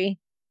trilogy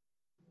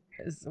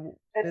is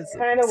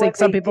kind of what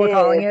some people are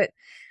calling it,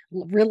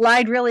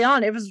 relied really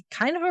on. It was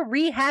kind of a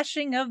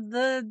rehashing of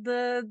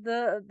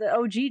the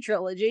OG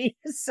trilogy.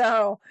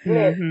 So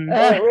it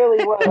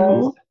really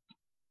was.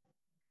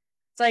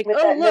 It's like,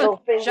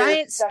 look,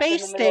 giant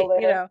space state,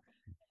 It's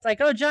like,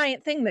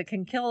 giant thing that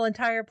can kill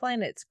entire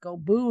planets. Go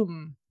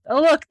boom.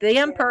 Oh, look, the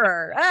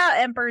Emperor.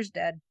 Emperor's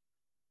dead.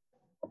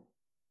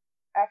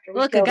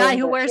 Look, a guy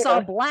who wears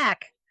all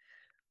black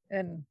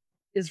and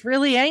is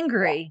really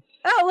angry.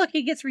 Yeah. Oh, look,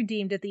 he gets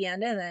redeemed at the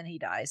end and then he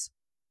dies.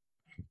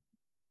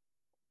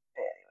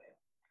 Anyway.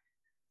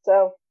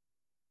 So.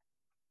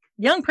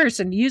 Young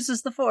person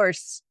uses the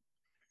Force.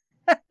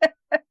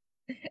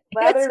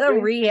 It's a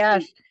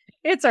rehash.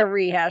 It's a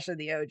rehash of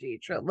the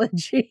OG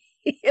trilogy,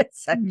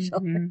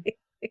 essentially.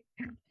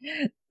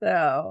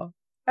 So,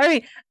 I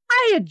mean,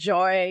 I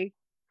enjoy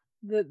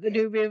the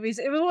new movies.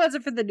 If it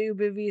wasn't for the new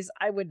movies,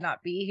 I would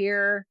not be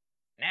here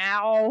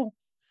now,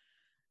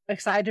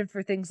 excited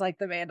for things like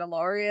The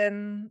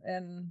Mandalorian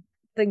and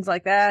things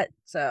like that.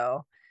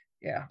 So,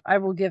 yeah, I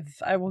will give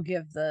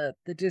the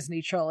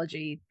Disney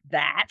trilogy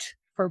that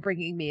for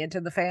bringing me into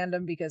the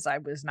fandom, because I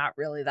was not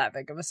really that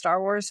big of a Star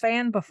Wars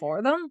fan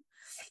before them.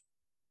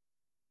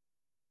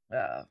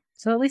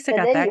 So at least I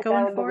got that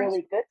going for us.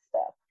 Really good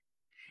stuff.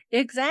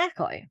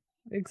 Exactly.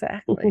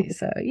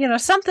 So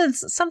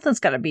something's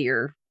got to be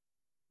your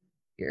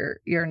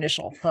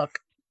initial hook,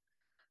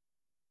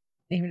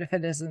 even if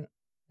it isn't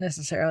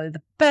necessarily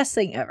the best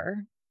thing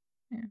ever.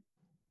 Yeah.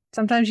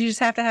 Sometimes you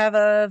just have to have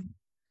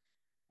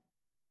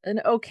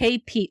an okay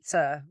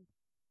pizza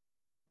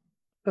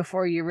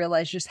before you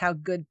realize just how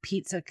good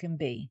pizza can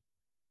be.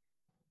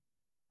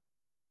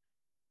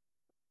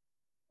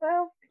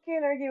 Well, I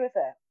can't argue with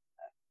that.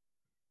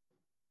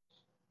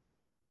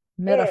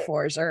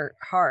 Metaphors are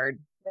hard.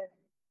 Yes.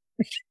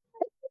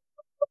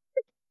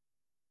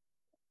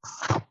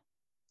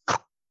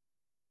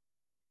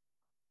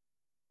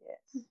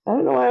 I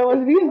don't know why I was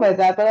amused by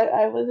that, but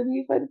I was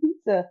amused by the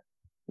pizza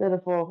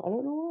metaphor. I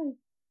don't know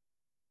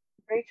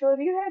why. Rachel,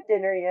 have you had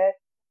dinner yet?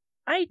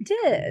 I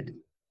did.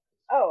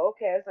 Oh,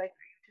 okay. I was like,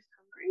 are you just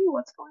hungry?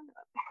 What's going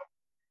on?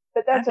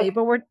 But that's okay.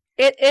 But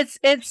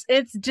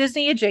it's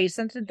Disney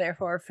adjacent, and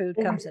therefore food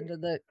comes into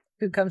the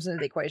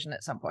equation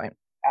at some point.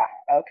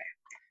 Okay.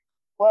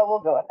 Well,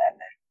 we'll go with that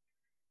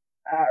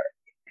then. All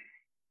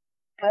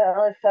right.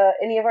 Well, if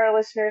any of our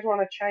listeners want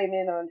to chime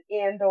in on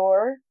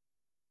Andor,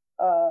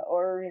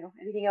 or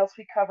anything else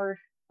we covered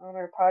on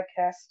our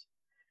podcast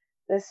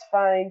this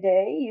fine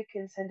day, you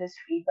can send us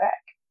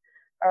feedback.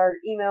 Our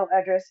email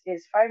address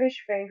is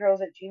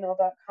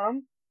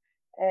fiveishfangirls@gmail.com,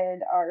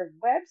 and our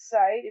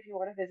website, if you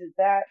want to visit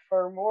that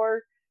for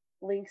more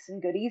links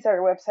and goodies, our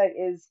website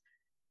is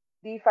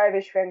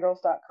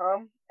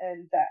the5ishfangirls.com,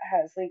 and that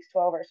has links to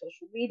all of our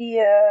social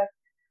media,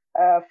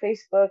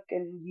 Facebook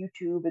and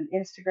YouTube and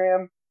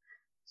Instagram.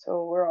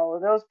 So we're all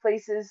of those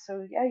places.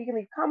 So yeah, you can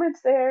leave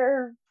comments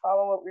there,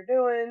 follow what we're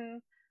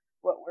doing,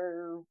 what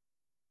we're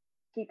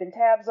keeping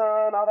tabs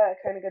on, all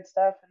that kind of good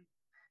stuff. And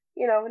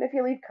and if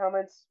you leave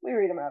comments, we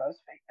read them out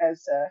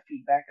as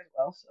feedback as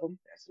well. So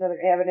that's another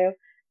avenue.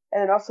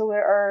 And then also we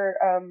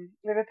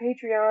have a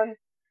Patreon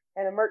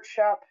and a merch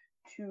shop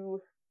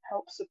to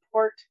help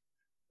support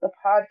the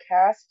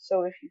podcast.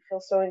 So if you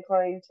feel so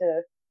inclined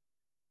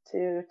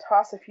to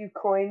toss a few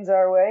coins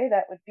our way,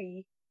 that would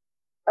be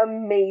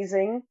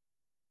amazing.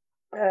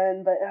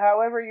 But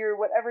whatever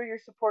your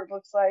support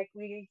looks like,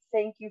 we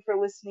thank you for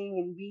listening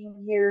and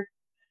being here,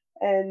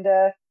 and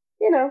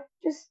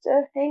just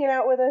hanging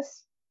out with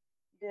us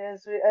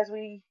as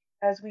we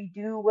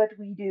do what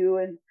we do,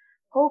 and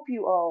hope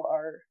you all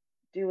are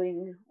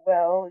doing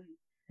well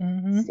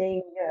and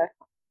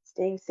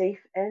staying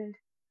safe and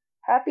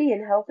happy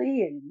and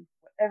healthy, and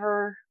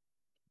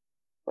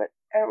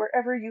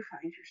wherever you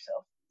find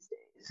yourself these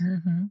days.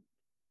 Mm-hmm.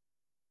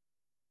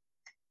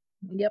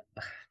 Yep.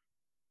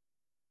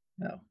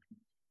 Well,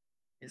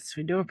 yes,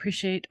 we do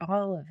appreciate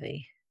all of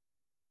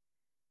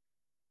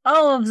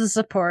the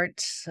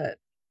support.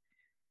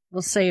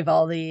 We'll save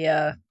all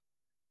the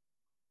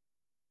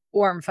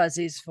warm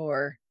fuzzies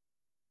for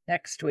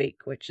next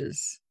week, which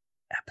is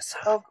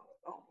episode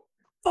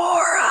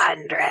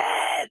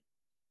 400.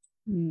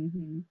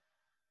 Mm-hmm.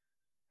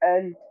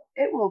 And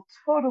it will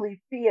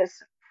totally be a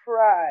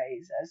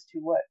surprise as to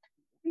what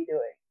we'll be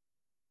doing.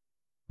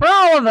 For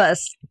all of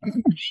us.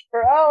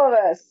 For all of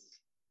us.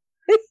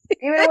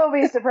 You will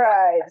be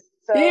surprised.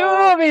 So, you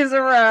will be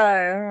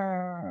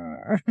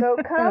surprised. So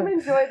come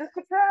enjoy the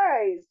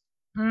surprise.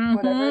 Mm-hmm.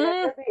 Whatever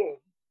it may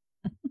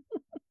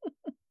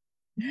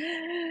be.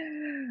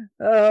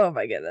 Oh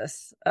my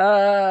goodness.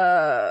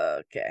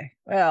 Okay.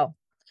 Well.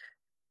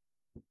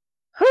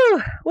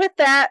 With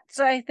that,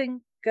 I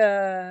think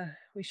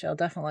we shall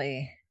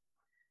definitely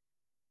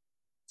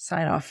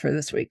sign off for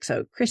this week.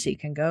 So Chrissy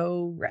can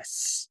go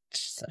rest.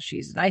 So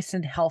she's nice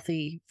and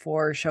healthy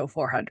for show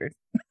 400.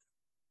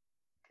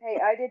 Hey,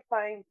 I did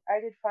fine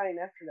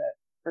after that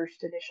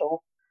first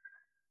initial.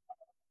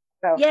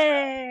 Oh,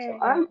 yay!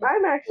 So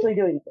I'm actually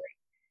doing great.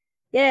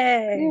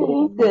 Yay!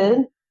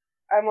 Good.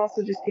 I'm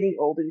also just getting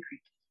old and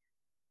creaky.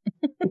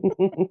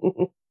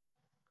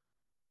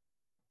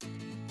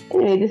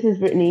 Anyway, this is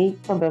Brittany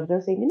from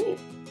Bubba saying goodnight.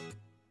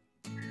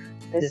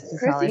 This is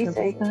Chrissy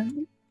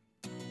saying.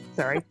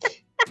 Sorry.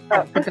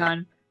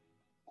 Done.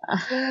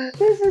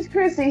 This is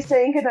Chrissy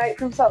saying goodnight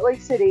from Salt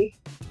Lake City.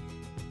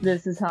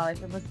 This is Holly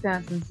from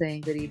Wisconsin saying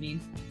good evening.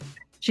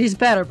 She's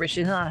better, but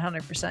she's not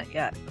 100%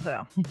 yet.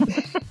 So.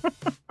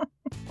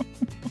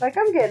 Like,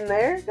 I'm getting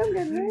there. Yeah,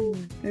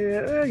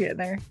 we're getting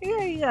there.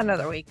 Yeah, you got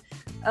another week.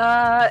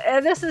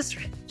 And this is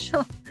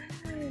Rachel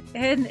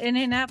in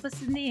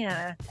Indianapolis,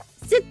 Indiana.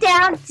 Sit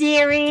down,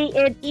 dearie,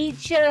 and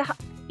eat your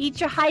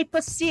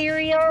hyper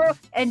cereal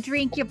and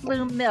drink your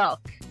blue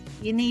milk.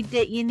 You need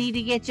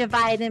to get your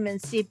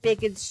vitamins, see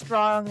big and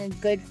strong and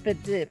good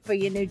for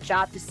your new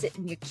job to sit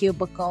in your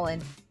cubicle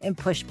and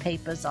push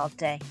papers all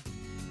day.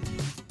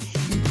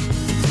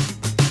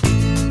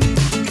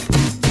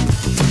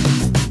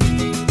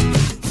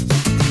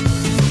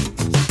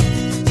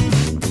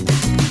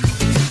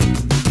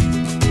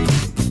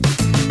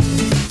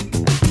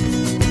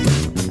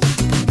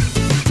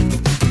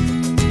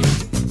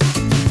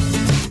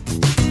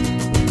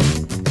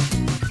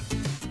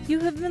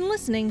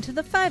 Listening to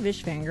the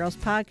Five-ish Fangirls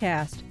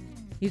podcast.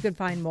 You can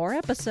find more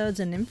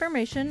episodes and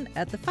information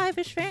at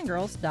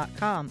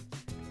the5ishfangirls.com.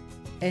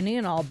 Any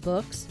and all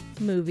books,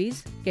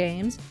 movies,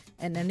 games,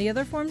 and any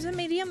other forms of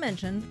media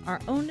mentioned are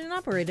owned and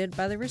operated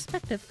by the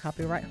respective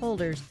copyright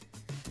holders.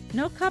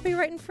 No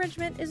copyright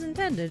infringement is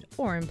intended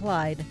or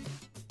implied.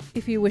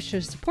 If you wish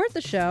to support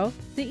the show,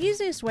 the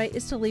easiest way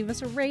is to leave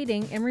us a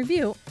rating and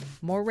review.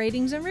 More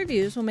ratings and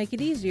reviews will make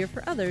it easier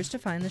for others to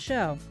find the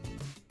show.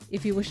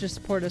 If you wish to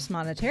support us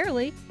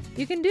monetarily,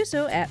 you can do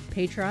so at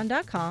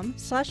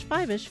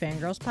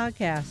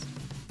patreon.com/5ishfangirlspodcast.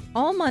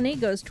 All money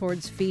goes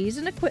towards fees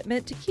and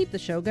equipment to keep the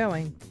show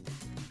going.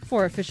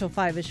 For official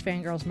Five-ish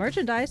Fangirls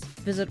merchandise,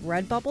 visit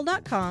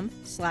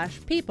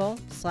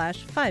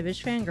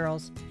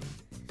redbubble.com/people/5ishfangirls.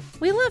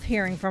 We love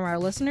hearing from our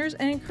listeners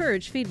and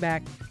encourage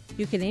feedback.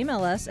 You can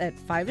email us at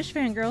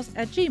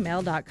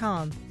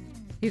fiveishfangirls@gmail.com.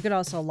 You can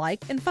also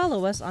like and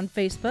follow us on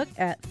Facebook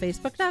at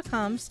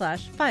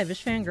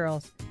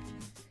facebook.com/5ishfangirls.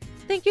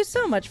 Thank you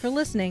so much for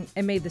listening,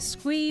 and may the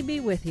squee be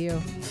with you.